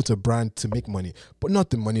built a brand to make money, but not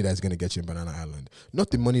the money that's going to get you in Banana Island.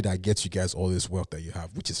 Not the money that gets you guys all this wealth that you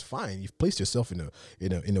have, which is fine. You've placed yourself in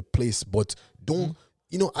a place, but don't.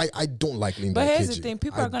 You know, I don't like Linda But here's Ikeji. the thing: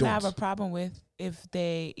 people I are going to have a don't. problem with if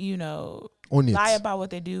they, Own it. lie about what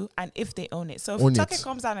they do, and if they own it. So if Own Tucker it.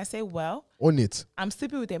 comes out and say, "Well, Own it. I'm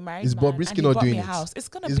sleeping with a married Is man, Bobrisky and he not bought doing me a it? house," it's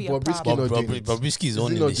going to Is be a Bobrisky problem. not doing it? Bobrisky's Is he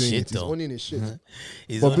owning not his doing shit it? He's though. owning his shit.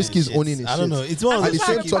 He's Bobrisky's his owning shit. his I don't shit. know. It's one of And those the just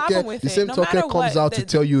same have a problem Tucker, with the it. same No Tucker matter comes what, out to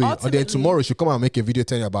tell you, and then ultimately- tomorrow she'll come and make a video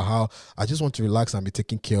telling you about how I just want to relax and be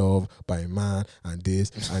taken care of by a man and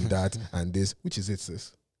this and that and this. Which is it,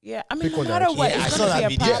 sis? Yeah, I mean, Pick no one that matter I what, Yeah, I it's saw going to that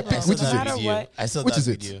be a video. problem. I saw Which is no it? matter video. what, I saw Which that is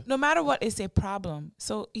it? video. no matter what, it's a problem.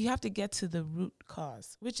 So you have to get to the root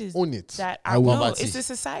cause, which is Own it. that I will. no, Poverty. it's the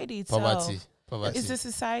society itself. Poverty. It's the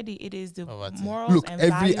society. It is the Poverty. morals. Look, and every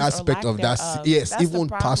values or aspect lack of that. thereof. Yes, That's the even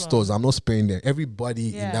problem. pastors. I'm not sparing them. Everybody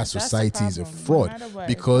in Yeah, that that's the society is a problem. No fraud matter what, it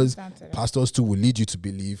because comes down to that. pastors too will lead you to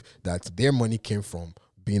believe that their money came from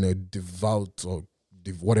being a devout or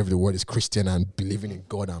whatever the word is, Christian, and believing in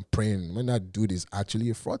God and praying. When that dude is actually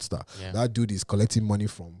a fraudster, Yeah. that dude is collecting money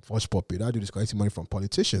from Hush Puppy. That dude is collecting money from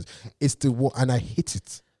politicians. It's the war, and I hate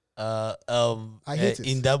it. I hate it.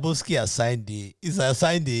 Indaboski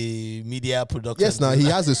assigned the media production. Yes, now he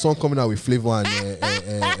has a song coming out with Flavor and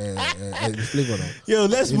Flavor now. Yo,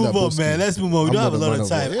 let's move on, Indaboski. man. Let's move on. We I'm don't have not a a lot man of of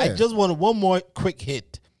time. war. I Yeah. just want one more quick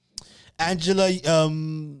hit. Angela,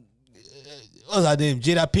 what's her name?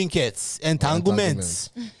 Jada Pinkett's Entanglements.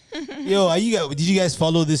 Yo, did you guys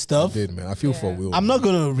follow this I stuff? did, man. I feel for Will. I'm not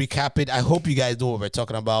gonna recap it. I hope you guys know what we're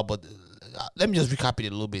talking about, but let me just recap it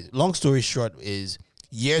a little bit. Long story short is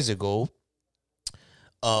years ago,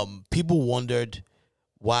 people wondered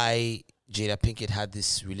why Jada Pinkett had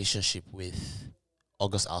this relationship with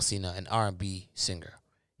August Alsina, an R&B singer.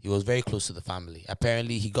 He was very close to the family.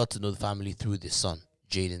 Apparently, he got to know the family through the son,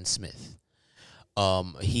 Jaden Smith.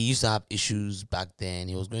 He used to have issues back then.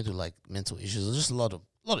 He was going through like mental issues. There was just a lot of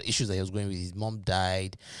issues that he was going with. His mom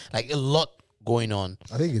died, like a lot going on.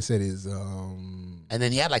 I think he said his And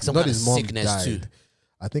then he had like some not kind of his mom sickness died. too.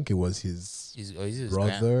 I think it was his His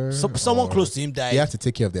brother. someone or- close to him died. He had to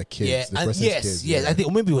take care of their kids. Yeah, the and person's yes, kids, yes. yeah. I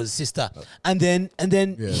think maybe it was his sister. And then Yeah,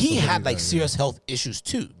 he somebody had like died, serious health issues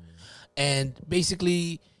too. And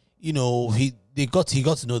basically, you know, he got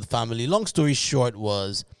to know the family. Long story short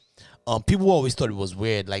was, people always thought it was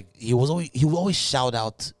weird. Like he would always shout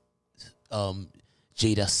out,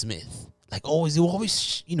 Jada Smith. Like always, he would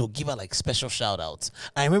always, you know, give her like special shout outs.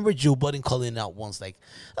 I remember Joe Budden calling out once, like,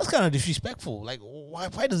 that's kind of disrespectful. Like,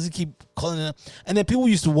 why does he keep calling her? And then people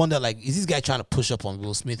used to wonder, like, is this guy trying to push up on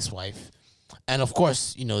Will Smith's wife? And of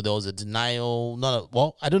course, you know, there was a denial.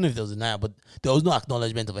 I don't know if there was a denial, but there was no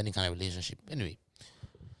acknowledgement of any kind of relationship. Anyway,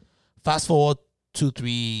 fast forward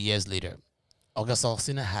 2-3 years later, August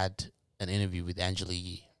Alsina had an interview with Angela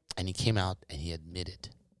Yee, and he came out and he admitted.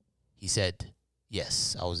 He said,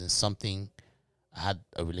 yes, I was in something. I had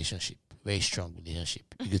a relationship, very strong relationship.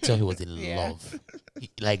 You could tell he was in love.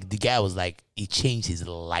 Like the guy was like, he changed his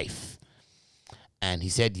life. And he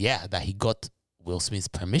said, yeah, that he got Will Smith's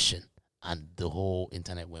permission, and the whole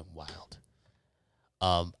internet went wild.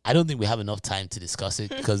 I don't think we have enough time to discuss it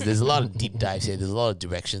because there's a lot of deep dives here. There's a lot of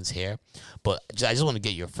directions here. But I just want to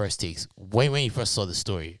get your first takes. When you first saw the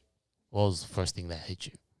story, what was the first thing that hit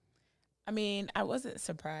you? I mean, I wasn't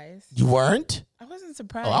surprised. You weren't? I wasn't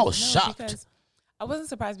surprised. Oh, I was shocked. Because I wasn't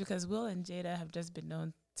surprised because Will and Jada have just been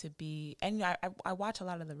known to be, and I watch a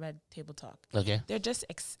lot of the Red Table Talk. Okay. They're just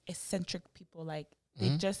eccentric people. Like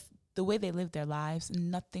they just, the way they live their lives,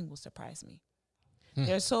 nothing will surprise me.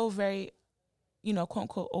 They're so very, you know, quote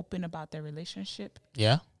unquote, open about their relationship.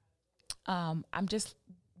 Yeah.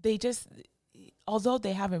 Although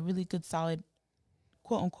they have a really good, solid,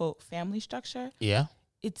 quote unquote, family structure. Yeah.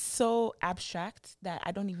 It's so abstract that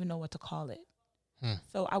I don't even know what to call it.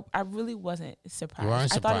 So I really wasn't surprised. You weren't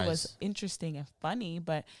I thought it surprised. was interesting and funny,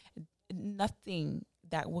 but nothing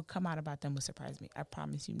that would come out about them would surprise me. I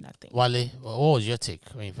promise you nothing. Wale, what was your take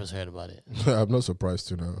when you first heard about it? I'm not surprised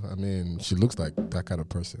to know. I mean, she looks like that kind of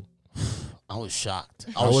person. I was shocked.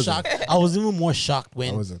 I was wasn't. shocked. I was even more shocked I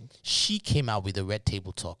when wasn't. she came out with the Red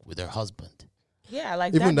Table Talk with her husband. Yeah,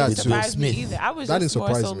 like Even that that didn't too. surprise me Smith. either. I was That just didn't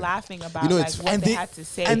more surprise so me. laughing about You know, like it's- what And they they- had to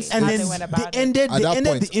say And how then they went about they it. ended, At they that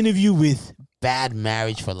ended point- the interview with bad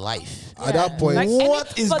marriage for life. At that point, Like,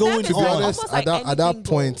 What is but going that to to be be on? honest, almost at like that anything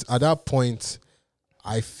point, goes.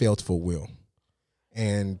 I felt for Will,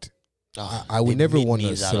 and Oh, I would they never made want a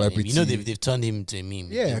memes out of him. celebrity. You know, they've turned him into a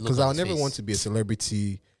meme. Yeah, The look because on I'll his never face. want to be a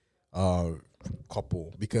celebrity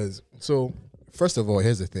couple. Because first of all,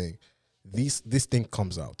 here's the thing: this thing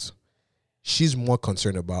comes out. She's more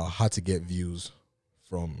concerned about how to get views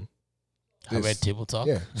from A this. Red Table Talk.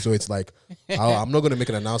 Yeah, so it's like I'm not going to make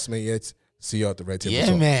an announcement yet. See you at the Red Table Yeah,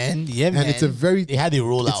 Talk. man. Yeah, man. And it's a very They had a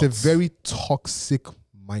rollout. it's a very toxic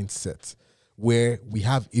mindset where we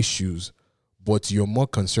have issues, but you're more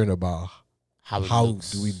concerned about how how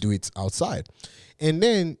do we do it outside. And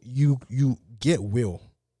then you get Will.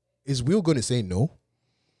 Is Will going to say no?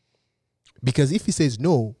 Because if he says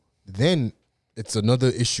no, then it's another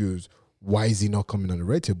issue. Why is he not coming on the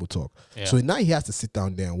Red Table Talk? Yeah. So now he has to sit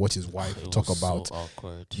down there and watch his wife It talk was about, so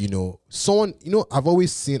awkward. you know, someone, you know, I've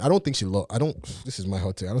always seen, this is my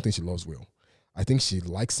hot take, I don't think she loves Will. I think she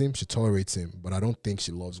likes him, she tolerates him, but I don't think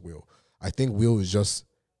she loves Will. I think Will is just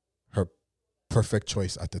her perfect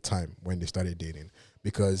choice at the time when they started dating.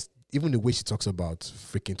 Because even the way she talks about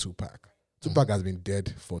freaking Tupac has been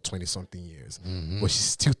dead for 20-something years. But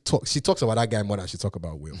she talks about that guy more than she talks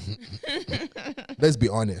about Will. Let's be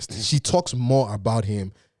honest. She talks more about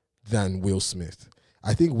him than Will Smith.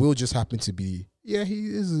 I think Will just happened to be,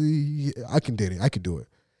 I can date him. I could do it.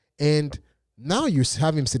 And now you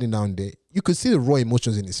have him sitting down there. You could see the raw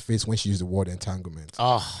emotions in his face when she used the word entanglement.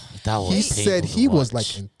 Oh, that was He painful said to he was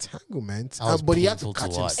watch. like entanglement, That was but he had to painful to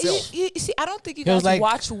catch watch. himself. You see, I don't think you He was guys like-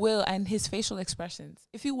 watch Will and his facial expressions.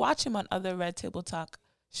 If you watch him on other Red Table Talk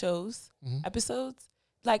shows, episodes,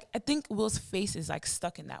 like I think Will's face is like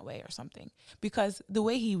stuck in that way or something. Because the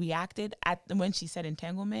way he reacted when she said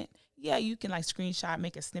entanglement, yeah, you can like screenshot,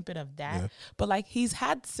 make a snippet of that. Yeah. But like he's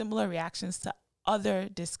had similar reactions to other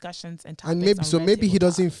discussions and topics. And maybe he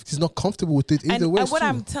doesn't. He's not comfortable with it either and, way. and what too.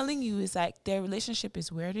 I'm telling you is like their relationship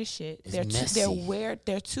is weird as shit. It's They're messy. weird.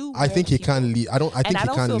 They're too. I think he weird people. can't leave. I think And I he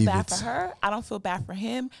don't can't feel leave bad it. for her. I don't feel bad for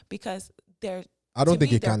him because they're. I don't to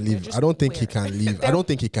think me, he can they're leave. just I don't think he weird. can leave. I don't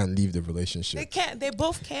think he can leave the relationship. They can't. They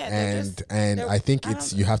both can't. They're And just- and they're- I think I it's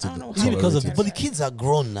don't- you have to. I don't know Is it because of tolerate but the kids are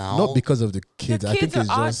grown now. Not because of the kids. I think kids it's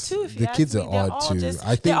are odd just too, if you the ask kids me. are They're odd all too. just- I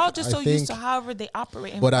think they're all just I so used think- to however they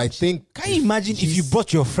operate. and But I function. think Can you imagine if you he's-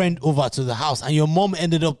 brought your friend over to the house and your mom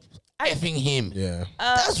ended up effing him? Yeah.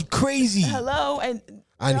 That's crazy. hello and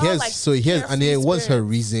And They're all, here's like, and then what's her spirits.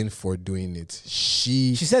 reason for doing it?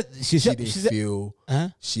 She didn't feel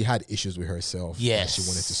she had issues with herself. Yes. that she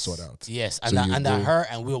wanted to sort out. Yes, So and you that go- her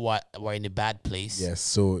and Will were in a bad place. Yes,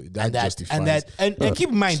 so that justifies. And keep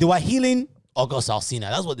in mind, they were healing. August Alsina.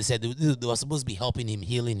 That's what they said. They were supposed to be helping him,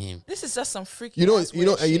 healing him. This is just some freaky. and then, It's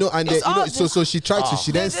so all just- she tried to.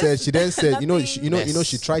 She then They said. just- She nothing-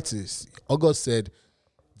 she tried to. August said,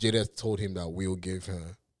 Jada told him that Will gave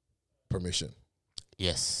her permission.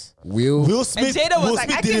 Yes. Will Smith, Jada was Will like,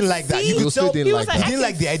 Smith I didn't can like that. see- You could Will Smith tell didn't he like was that. He didn't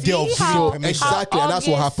like the idea of how- giving So permission. exactly, and that's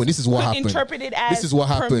what August happened. This is what could happened. interpret it as This is what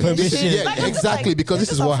happened. permission. Yeah, Like, exactly. Because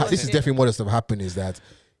this is what this is unfortunate. definitely what must have happened is that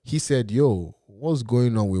he said, "Yo, what's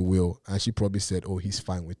going on with Will?" And she probably said, "Oh, he's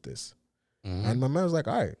fine with this." And my man was like,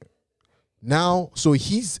 "All right." Now, so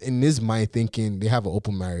he's in his mind thinking they have an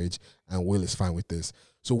open marriage and Will is fine with this.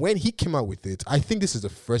 So when he came out with it, I think this is the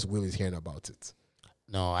first Will is hearing about it.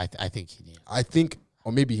 No, I think he knew. I think,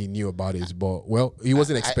 or maybe he knew about it, but well, he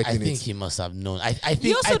wasn't expecting I think it. he must have known. I think.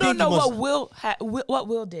 You also I don't think know he must- what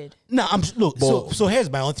Will did. No, But- so here's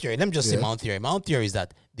my own theory. Let me just say Yeah. my own theory. My own theory is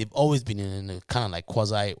that they've always been in a kind of like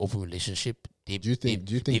quasi open relationship. Do you think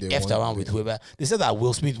they've they effed want- around with whoever? They said that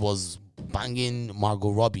Will Smith was banging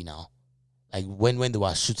Margot Robbie now. Like when they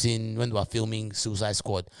were shooting, when they were filming Suicide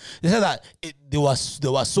Squad, they said that they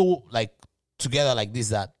were so like together like this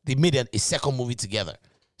that they made a second movie together.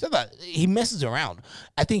 So that he messes around.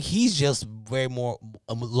 I think he's just a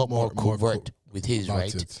lot more covert with his about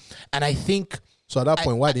right. it. And I think So at that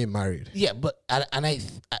point, why they married? yeah, but I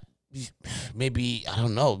maybe I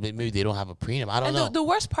don't know. Maybe they don't have a prenup. I don't And know. the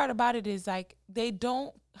worst part about it is like they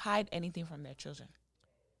don't hide anything from their children.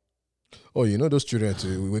 Oh, you know those children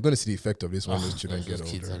too. We're going to see the effect of this when those children Those get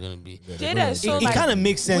kids are older. gonna be. Yeah, they're Jada gonna is be- so it like- kind of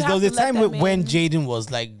makes sense. we There was have a to let time them when in. Jaden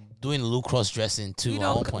was like doing a little cross dressing too at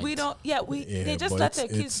one point. We don't. Yeah, Yeah, they just but let their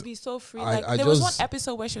it's- kids be so free. I- Like I there was one just-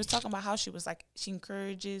 episode where she was talking about how she was like she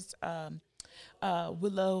encourages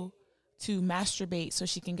Willow to masturbate so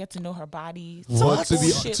she can get to know her body. What to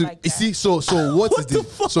be bullshit to like you that. see? So what is the?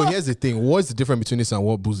 So here's the thing. What's the difference between this and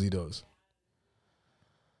what Boozy does?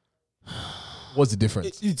 What's the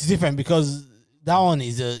difference? It's different because that one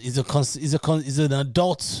is an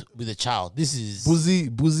adult with a child. This is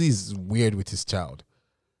Boozy is weird with his child,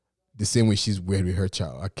 the same way she's weird with her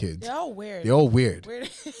child, her kids. They're all weird. They're all weird.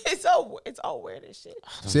 It's all weird as shit.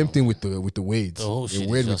 Same thing with the Wades. the whole They're shit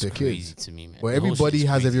weird is with just their crazy kids. to me, man. But The whole shit everybody is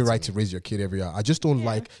has crazy every to right me. to raise your kid every hour. I just don't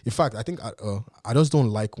like. In fact, I think I just don't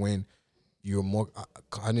like when you're more.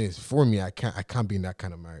 For me, I can't be in that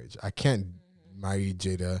kind of marriage. I can't marry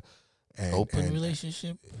Jada. And, Open and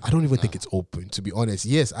relationship. I don't even think it's open. To be honest,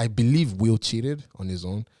 yes, I believe Will cheated on his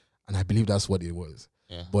own, and I believe that's what it was.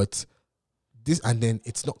 Yeah. But this, and then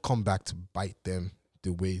it's not come back to bite them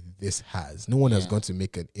the way this has. No one has gone to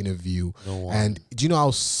make an interview. No one. And do you know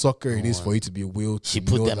how sucker it is for you to be Will? To She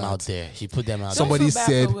put know them that out there. She put them out Somebody Don't feel bad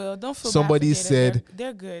said- for Will. Don't feel somebody bad for Jada. said-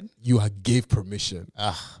 they're good. you gave permission.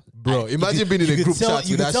 there. Bro, imagine being in you a could group tell- chat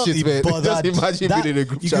you with could that tell shit, he man. bothered. Just imagine That- being in a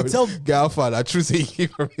group you chat could with tell- Galfa that true say he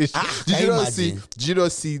gave permission. Did can you you not see? imagine? Did you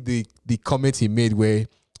not see the comment he made where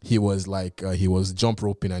he was like he was jump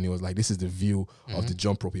roping and he was like, "This is the view of the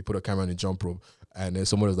jump rope." He put a camera on the jump rope. And then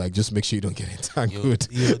someone was like, "Just make sure you don't get entangled."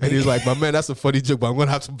 And he was like, "My man, that's a funny joke, but I'm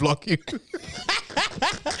gonna have to block you."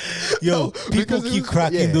 Yo, people because keep it's-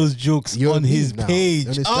 cracking yeah. those jokes You're on his me now. page.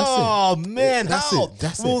 That's it. Oh man, That's how it.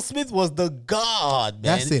 That's Will it. Smith was the god, man.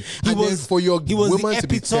 That's it. He And was then for your he was the woman to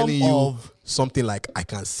be epitome telling you of something like, "I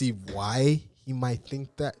can see why he might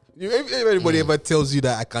think that." If anybody ever tells you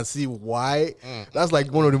that, "I can see why," that's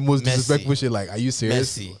like one of the most Messy. disrespectful shit. Like, are you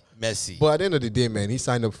serious? Messy. But at the end of the day, man, he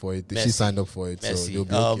signed up for it. She Messy. signed up for it, so Messy. they'll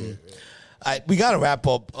be okay. We gotta wrap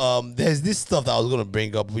up. There's this stuff that I was gonna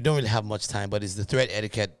bring up. We don't really have much time, but it's the thread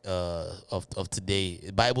etiquette of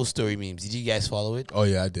today. Bible story memes. Did you guys follow it? Oh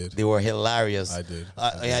yeah, I did. They were hilarious. I did.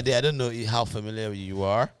 I did. I don't know how familiar you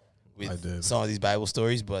are I with did. some of these Bible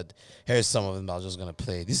stories, but here's some of them I was just gonna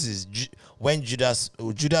play. This is when Judas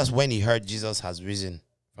when he heard Jesus has risen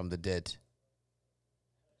from the dead.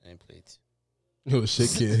 Let me play it. Oh,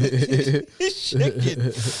 shake it. Shake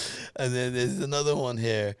it. And then there's another one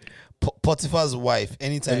here. Potiphar's wife.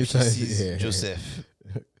 Anytime she sees yeah. Joseph.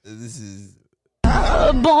 This is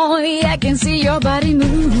Oh boy, I can see your body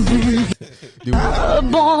moving. Oh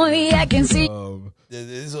boy, I can see.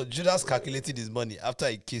 so Judas calculated his money after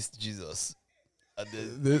he kissed Jesus. And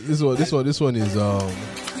then, This one is look,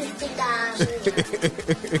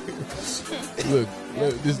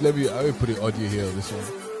 I will put the audio here on this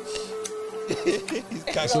one.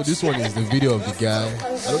 So this one is the video of the guy. I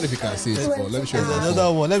don't know if you can see it, but let me show you.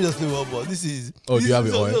 Another one. Let me just play one more. This is. Oh, do you have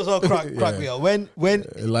it This on? also crack me up. When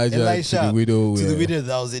Elijah to the widow, to the widow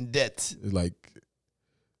that was in debt. It's like,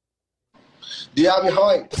 Do you have a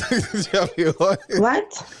horn? do you have a horn?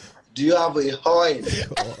 What? Do you have a horn?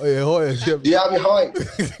 Oh, yeah, horn. Do you have a horn?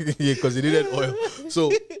 Yeah, because he needed oil.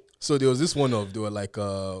 So there was this one of, they were like,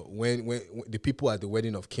 when the people at the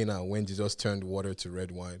wedding of Cana, when Jesus turned water to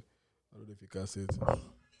red wine. I don't know if you can see it.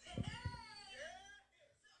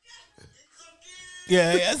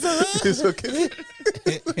 Yeah. It's okay.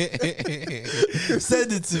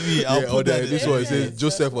 Send it to me. I'll put that. This one, it says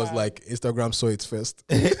Joseph was like, Instagram saw it first.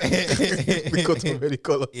 Because of any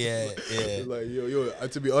color. Yeah. It's like, yo.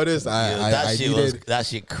 To be honest, I needed that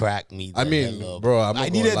shit cracked me. I mean, bro, I'm not I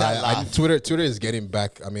gonna needed lie. that laugh. Twitter is getting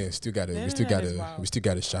back. I mean, we still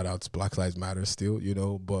gotta shout out to Black Lives Matter still, you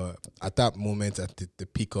know. But at that moment, at the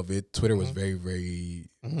peak of it, Twitter was very, very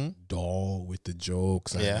dull with the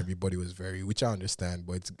jokes, and everybody was very, which I understand.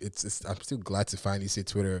 But it's I'm still glad to finally see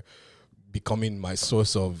Twitter becoming my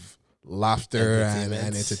source of laughter and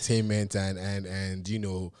entertainment and you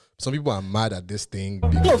know, some people are mad at this thing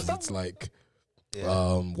because it's like,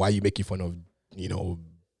 why are you making fun of, you know,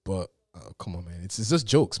 but come on, man, it's just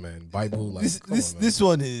jokes, man. Bible, like this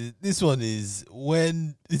one is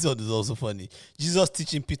also funny. Jesus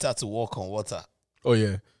teaching Peter to walk on water. Oh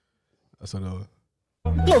yeah, that's what I was.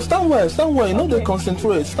 No, stand well. You know they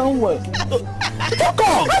concentrate. Stand well. Fuck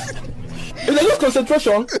off! If they lose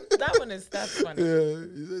concentration. That's funny. Yeah,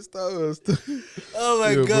 he said stand well. Oh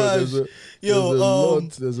my gosh.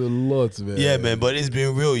 There's a lot, man. Yeah, man, but it's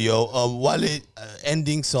been real, yo. Wale,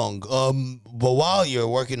 ending song. But while you're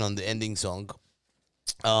working on the ending song,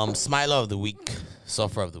 Smiler of the Week,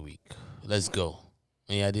 Sufferer of the Week. Let's go.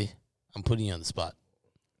 Yadi, I'm putting you on the spot.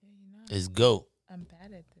 Let's go. I'm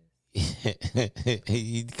bad at this.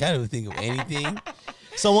 You kind of think of anything.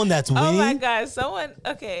 Someone that's winning. Oh my God,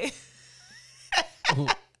 okay.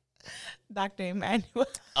 Dr. Emmanuel.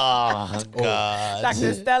 Oh God.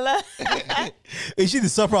 Dr. Stella. Is she the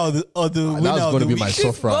sufferer or the winner? That's going to be my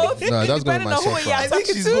sufferer. No, that's going to be my sufferer. I think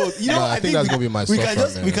she's both. You know, I think that's going to be my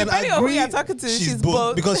sufferer. We can agree agree. You're talking to, she's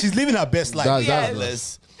both because she's living her best life.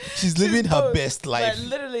 She's living her best life. But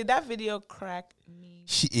literally, that video cracked me.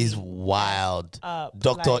 She is wild.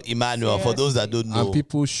 Dr. Emmanuel, for those that don't know. And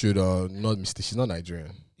people should not mistake. She's not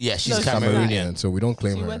Nigerian. Yeah, she's Cameroonian, so we don't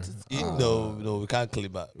claim her. No, we can't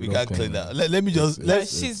claim her. We can't claim that. Let me just.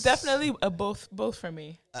 She's definitely a both for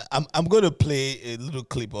me. I'm going to play a little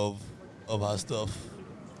clip of her stuff.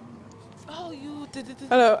 Oh, you did it.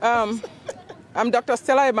 Hello, I'm Dr.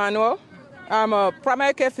 Stella Emmanuel. I'm a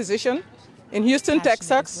primary care physician in Houston,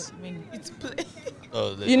 Texas.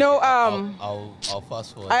 You know, I'll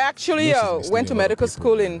fast forward. I actually went to medical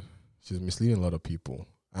school in. She's misleading a lot of people.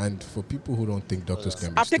 And for people who don't think doctors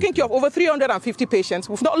can be I've taken care of over 350 patients.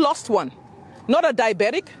 We've not lost one. Not a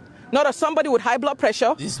diabetic, not a somebody with high blood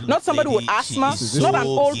pressure, not somebody with asthma, not an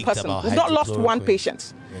old person. We've not lost one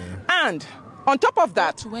patient. Yeah. And on top of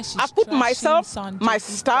that, I've put myself, my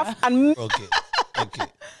staff, and okay.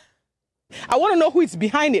 I want to know who is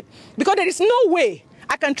behind it. Because there is no way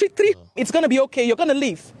I can treat three. It's going to be okay. You're going to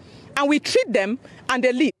leave. And we treat them and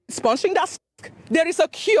they leave. Sponsoring that. There is a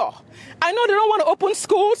cure. I know they don't want to open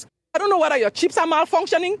schools. I don't know whether your chips are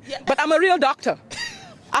malfunctioning, but I'm a real doctor.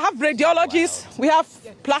 I have radiologists. We have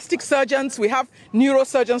plastic surgeons. We have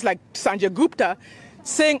neurosurgeons like Sanjay Gupta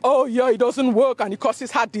saying, oh, yeah, it doesn't work and it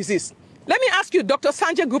causes heart disease. Let me ask you, Dr.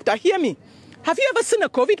 Sanjay Gupta, hear me. Have you ever seen a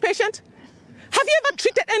COVID patient? Have you ever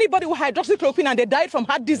treated anybody with hydroxychloroquine and they died from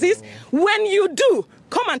heart disease? When you do,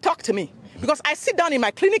 come and talk to me. Because I sit down in my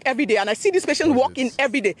clinic every day and I see these patients walk in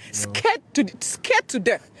every day, scared to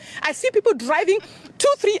death. I see people driving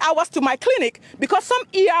 2-3 hours to my clinic because some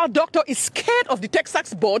ER doctor is scared of the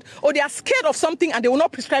Texas board or they are scared of something and they will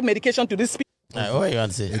not prescribe medication to these people. What are you going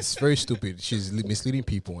to say? It's very stupid. She's misleading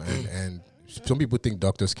people and some people think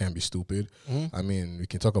doctors can be stupid. I mean, we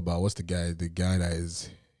can talk about the guy that is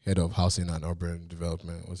head of housing and urban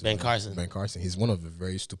development. Ben Carson. Ben Carson. He's one of the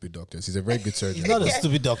very stupid doctors. He's a very good surgeon. He's not a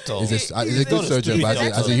stupid doctor. He's a good surgeon, but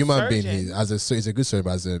as a human being, he's a good surgeon.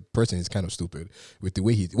 But as a person, he's kind of stupid with the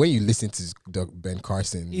way when you listen to Ben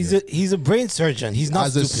Carson, he's a brain surgeon. He's not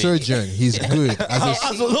as stupid. a surgeon. He's good.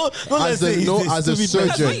 As a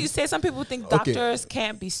surgeon. When you say some people think doctors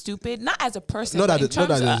can't be stupid, not as a person, not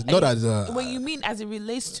but as a. When you mean as it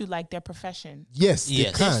relates to like their profession. Yes, they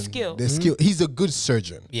can. Their skill. Their skill. He's a good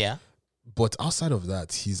surgeon. Yeah. But outside of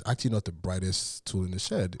that, he's actually not the brightest tool in the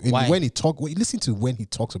shed. Why? Listen to when he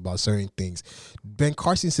talks about certain things. Ben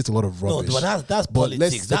Carson says a lot of rubbish. No, but that's But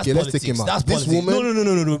politics. let's take him out. That's This politics.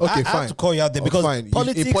 woman. No. Okay, I fine. have to call you out there because fine.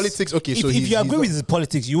 politics. In politics, okay. So if he's you agree not- with his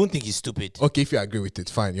politics, you won't think he's stupid. Okay, if you agree with it,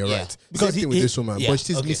 fine, you're Yeah. right. Because Same thing with this woman, yeah, but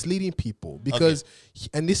she's okay. misleading people because,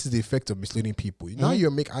 and this is the effect of misleading people. Now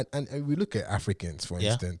you're making, and we look at Africans, for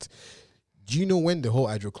instance. Do you know when the whole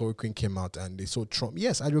hydrochloroquine came out and they saw Trump?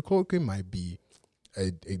 Yes, hydrochloroquine might be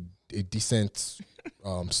a decent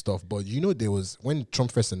stuff, but there was when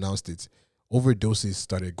Trump first announced it, overdoses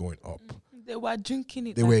started going up. They were drinking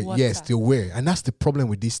it. They like were, water. yes, they were, and that's the problem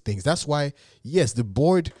with these things. That's why, yes, the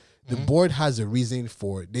board has a reason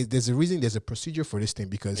for. There's a reason. There's a procedure for this thing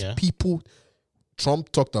because people.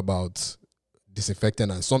 Trump talked about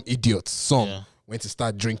disinfectant, and some idiots, went to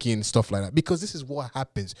start drinking stuff like that because this is what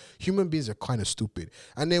happens. Human beings are kind of stupid,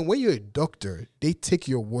 and then when you're a doctor, they take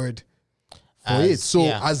your word. As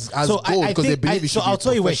gold because they believe it should be I'll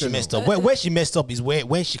tell you where she professional. messed up. Where she messed up is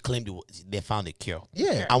when she claimed they found a cure.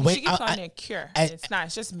 Yeah, and when she keeps finding a cure. It's not.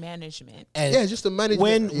 It's just management. And just the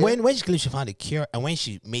management. When she claimed she found a cure, and when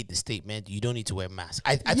she made the statement, you don't need to wear masks.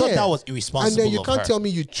 I thought that was irresponsible. And then you of can't her. tell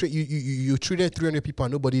me you treated 300 people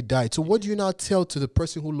and nobody died. So what do you now tell to the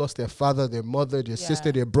person who lost their father, their mother, their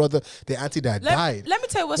sister, their brother, their auntie that died? Let me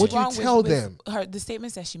tell you what's what wrong do you tell with them? the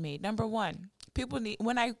statements that she made. Number one. People need.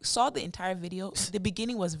 When I saw the entire video, the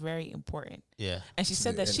beginning was very important. Yeah, and she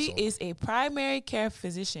said that she is a primary care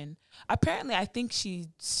physician. Apparently, I think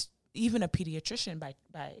she's even a pediatrician by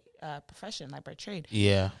profession, like by trade.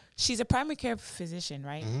 Yeah, she's a primary care physician,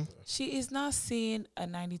 right? Mm-hmm. She is not seeing a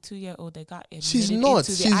 92-year-old that got admitted she's not.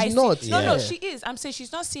 into the She's ICU. not. No, she is. I'm saying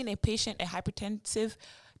she's not seeing a patient, a hypertensive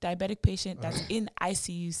diabetic patient that's in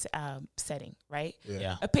ICU setting, right?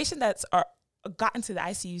 Yeah. A patient that's gotten to the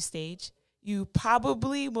ICU stage. You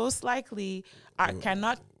probably most likely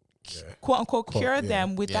cannot quote unquote cure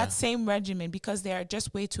them with that same regimen because they are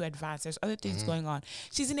just way too advanced. There's other things going on.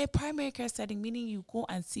 She's in a primary care setting, meaning you go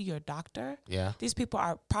and see your doctor. Yeah. These people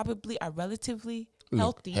are relatively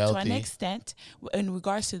healthy to an extent in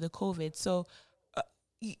regards to the COVID. So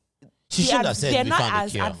she should have said they're we not found a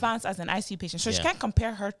as cure. advanced as an ICU patient. So she can't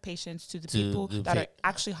compare her patients to the people that are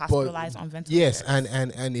actually hospitalized on ventilators. Yes,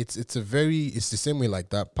 and it's the same way like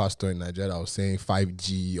that pastor in Nigeria. I was saying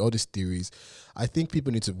 5G, all these theories. I think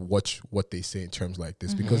people need to watch what they say in terms like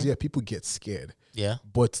this because people get scared. Yeah,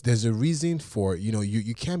 but there's a reason for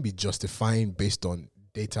you can't be justifying based on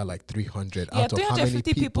data like 300 out of how many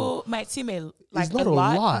 350 people might seem like it's not a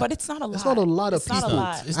lot, but it's not a lot. It's not a lot of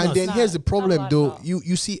people. And then here's the problem, though.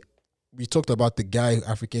 You see. We talked about the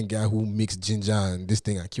African guy who mixed ginger and this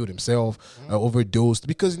thing and killed himself, overdosed.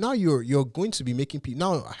 Because now you're going to be making people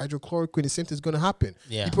now hydrochloroquine. The same thing is going to happen.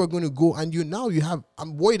 Yeah. People are going to go and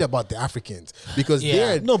I'm worried about the Africans because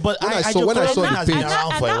they're but when I saw the page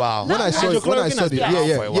around for a while. When I saw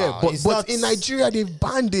the but in Nigeria they've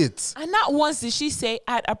banned it. And not once did she say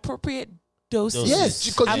at appropriate doses. Yes,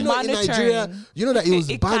 because in Nigeria, that it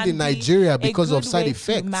was banned in Nigeria because of side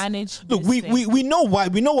effects. Look, we know why.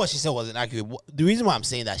 We know what she said wasn't accurate. The reason why I'm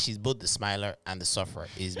saying that she's both the smiler and the sufferer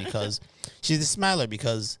is because she's the smiler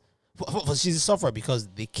because she's the sufferer because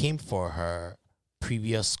they came for her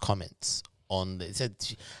previous comments on. It said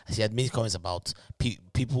she had made comments about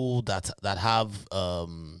people that have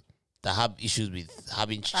issues with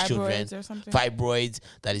having children, or something. Fibroids.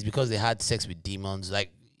 That is because they had sex with demons.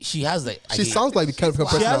 Like. She has like she sounds like the kind of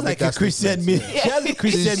person she has like a Christian ministry. She has a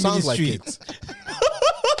Christian ministry.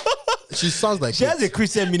 She sounds like she has a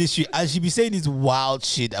Christian ministry, and she be saying this wild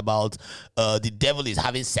shit about the devil is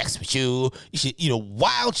having sex with you.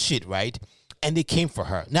 Wild shit, right? And they came for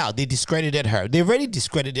her. Now they discredited her. They've already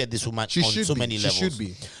discredited this woman on so many levels. She should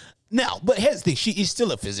be. Now, but here's the thing: she is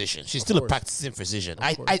still a physician. She's still a practicing physician.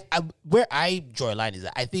 Where I draw a line is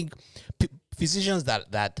that I think physicians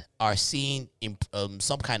that are seeing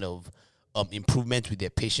some kind of improvement with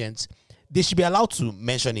their patients, they should be allowed to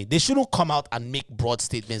mention it. They shouldn't come out and make broad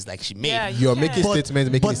statements like she made. Yeah, you're making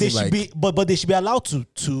statements, making it seem like. But they should be allowed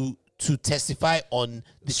to testify on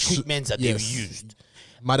the treatments that they've used.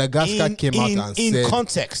 Madagascar came out and said in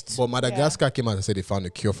context. But Madagascar came out and said they found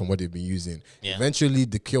a cure from what they've been using. Yeah. Eventually,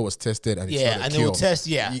 the cure was tested and it's not a cure. They will test.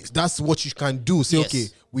 Yeah, that's what you can do. Say, okay,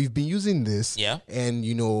 we've been using this. Yeah, and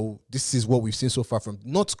this is what we've seen so far. From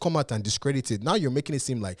not come out and discredit it. Now you're making it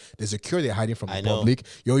seem like there's a cure they're hiding from the public.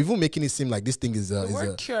 You're even making it seem like this thing is the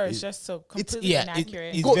word cure is just so completely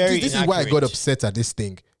inaccurate. This is why I got upset at this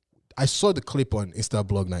thing. I saw the clip on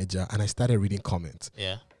Instablog Niger and I started reading comments.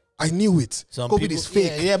 Yeah. I knew it. Some COVID people- is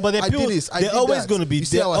fake. yeah, but there are I people- did this. I they're did always that. gonna be- You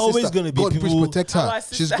see they're our always sister, gonna be God, people- please protect her. Our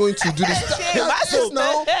She's sister. going to do this. Shame, my Yes,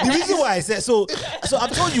 now. The reason why I said so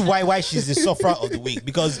I've told you why she's the sufferer of the week,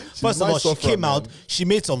 because first of my all, she sufferer, came out, man. she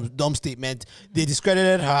made some dumb statement, they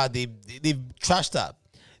discredited her, they trashed her.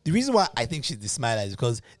 The reason why I think she's the smiler is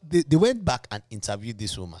because they went back and interviewed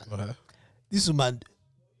this woman. This woman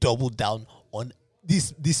doubled down on the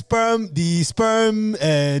sperm demon sperm.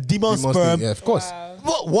 Thing, yeah, of course.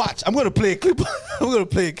 Well, watch, I'm gonna play a clip. I'm gonna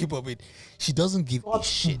play a clip of it. She doesn't give a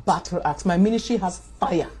shit. Battle axe. My ministry has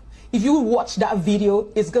fire. If you watch that video,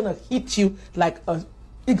 it's gonna hit you like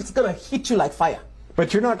fire.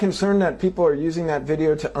 But you're not concerned that people are using that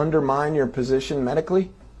video to undermine your position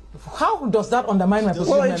medically? How does that undermine my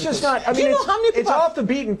position? Well, it's just not. I Do mean, you know how many it's people off the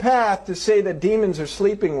beaten path to say that demons are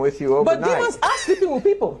sleeping with you overnight. But demons are sleeping with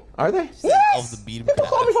people. Are they? Yes. Off the beaten People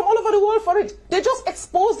path. call me from all over the world for it. They just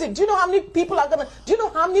exposed it. Do you know how many people are gonna? Do you know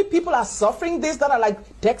how many people are suffering this that are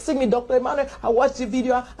like texting me, Dr. Emmanuel? I watched the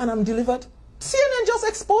video and I'm delivered. CNN just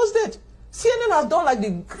exposed it. CNN has done like the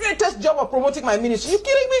greatest job of promoting my ministry. You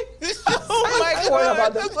kidding me? Oh my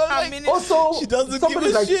God. Also, She doesn't give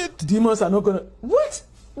somebody's a like, shit. demons are not gonna. What?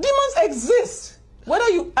 Demons exist. Whether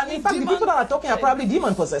you, and in fact, the people that are talking are probably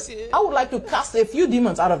demon possessed. I would like to cast a few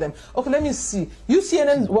demons out of them. Okay, let me see. You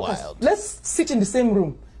CNN workers, let's sit in the same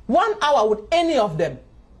room. 1 hour with any of them.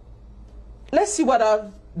 Let's see whether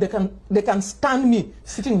they can stand me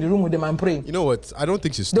sitting in the room with them and praying. You know what? I don't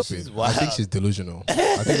think she's stupid. I think she's delusional.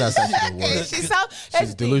 I think that's actually the word.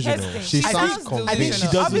 She's delusional. She sounds I think she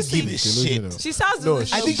doesn't give a shit. She sounds No,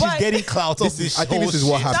 delusional. I think she's getting clout off this I think this is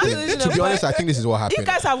whole what shit. happened. delusional, To be honest, but I think this is what You happened.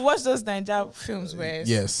 guys have watched those Ninja films where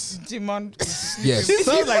Yes. demon. Yes. She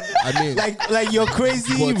sounds like I mean, like your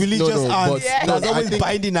crazy but religious aunt but that's I always think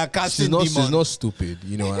binding her casting she's demon. not stupid,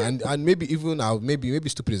 you know, and maybe even maybe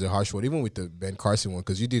stupid is a harsh word, even with the Ben Carson one,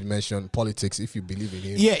 because you did mention politics. If you believe in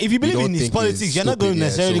him, Yeah, if you believe don't in his think politics, he's you're not stupid, going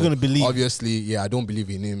necessarily so going to believe. Obviously, yeah, I don't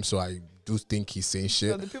believe in him, so I do think he's saying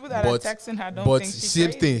shit. So the people that are texting her don't think she's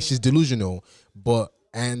same crazy. thing, she's delusional.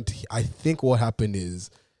 And I think what happened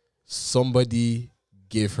is somebody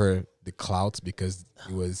gave her the clout because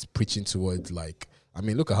he was preaching towards, like, I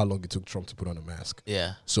mean, look at how long it took Trump to put on a mask.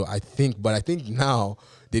 Yeah. So I think now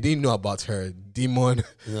they didn't know about her demon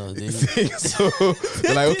thing. So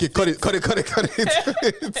they're like, okay, cut it.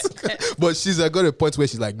 But she's got a point where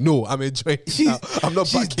she's like, no, I'm enjoying it now. I'm not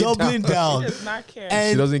She's backing doubling down. She does not care.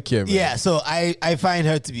 And She doesn't care, man. Yeah, so I find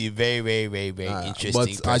her to be very, very, very, very interesting. But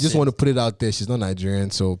I just person. want to put it out there. She's not Nigerian,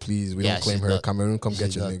 so please, we Yeah, don't claim she's her. not. Cameroon, come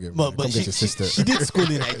get She's your not. nigga. But come get your sister. She did school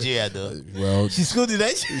in Nigeria, though. Well, She schooled in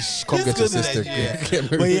Nigeria. come get your Schooled in sister. Nigeria.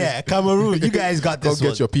 Cameroon. But yeah, Cameroon, you guys got this Come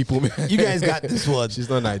one. get your people, man. You guys got this one. She's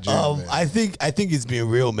not Nigerian, man. I think it's been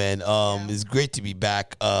real, man. It's great to be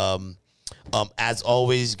back. As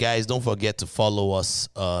always, guys, don't forget to follow us.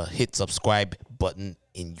 Hit subscribe button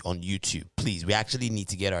on YouTube, please. We actually need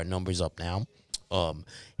to get our numbers up now.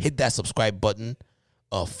 Hit that subscribe button.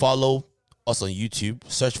 Follow us on YouTube.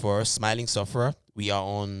 Search for Smiling Sufferer. We are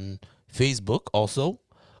on Facebook also.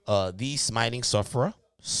 The Smiling Sufferer.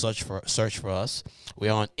 Search for us. We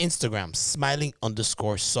are on Instagram,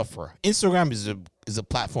 smiling_sufferer. Instagram is a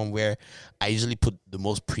platform where I usually put the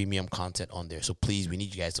most premium content on there. So please, we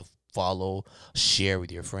need you guys to follow, share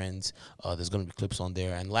with your friends. There's gonna be clips on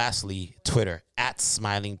there. And lastly, Twitter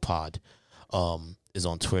 @smilingpod is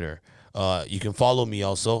on Twitter. You can follow me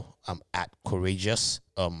also. I'm @courageous.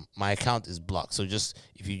 My account is blocked. So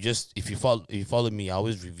if you follow me, I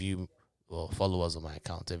always review. Well, follow us on my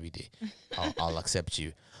account every day. I'll accept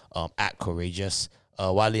you. @courageous.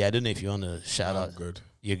 Wally, I don't know if you want to shout out. I'm good.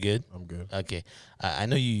 You're good? I'm good. Okay. I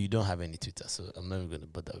know you don't have any Twitter, so I'm not even going to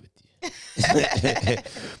bother with you.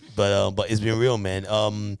 But it's been real, man.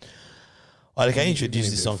 Wally, can you introduce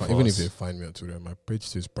this song for Even us? if they find me on Twitter, my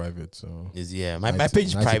page is private, so... My page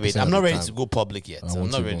is private. 90% I'm of not the ready time. to go public yet. I want I'm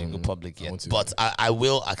not to ready to go go public I yet. want to But I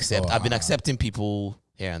will accept. I've been accepting people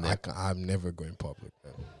here and there. I'm never going public.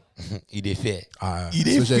 You dey fair. You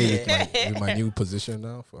dey especially fair. with my new position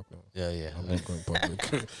now. Fuck no. Yeah. I'm not going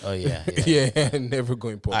public. Oh yeah. Yeah, never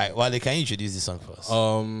going public. All right, Wale, can you introduce this song for us?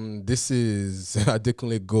 This is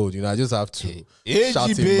Adekunle Gold. You know, I just have to AG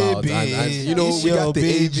shout him out, and you know, It's we got your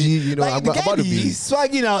the AG. You know, Like, I'm the about to guy, be he's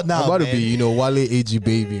swagging out now. I'm about to man. be, you know, Wale AG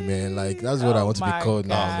baby, man. Like that's what I want to be my called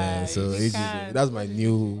now, God, man. So you AG, can't. that's my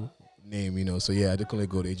new name, you know. So yeah, Adekunle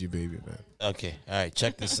Gold AG baby, man. Okay, all right,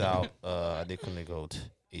 check this out. Adekunle Gold,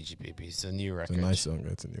 AG Baby. It's a new record. It's a nice song.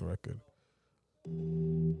 It's a new record.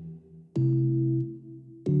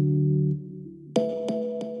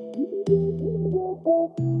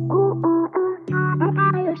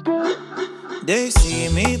 They see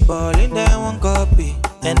me balling, they won't copy.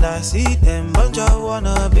 And I see them bunch of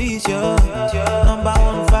wannabes, yo. Number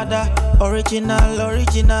one father,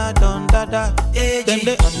 original, don't dada. Them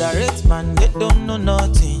they underrate, man, they don't know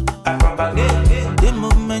nothing. I propagate the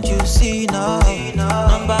movement you see now.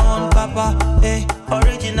 Number one papa,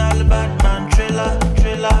 original Batman, trailer.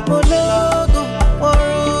 Mologo,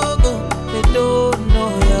 Morogo, they don't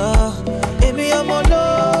know ya. Baby, I'm a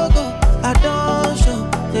logo, I don't show,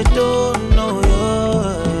 they don't know ya.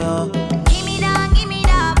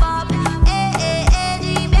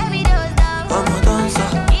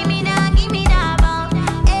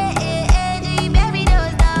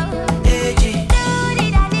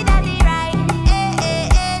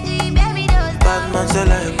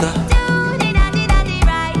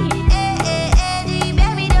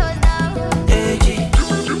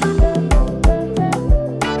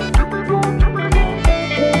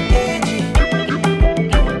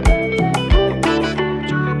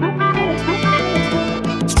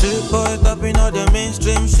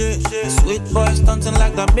 Sweet boy stunting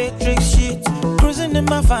like the Matrix shit. Cruising in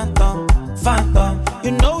my phantom.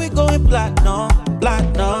 You know we going platinum.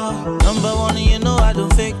 Number one, you know I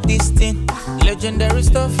don't fake this thing. Legendary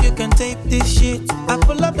stuff, you can tape this shit. I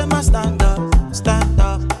pull up, then I stand up.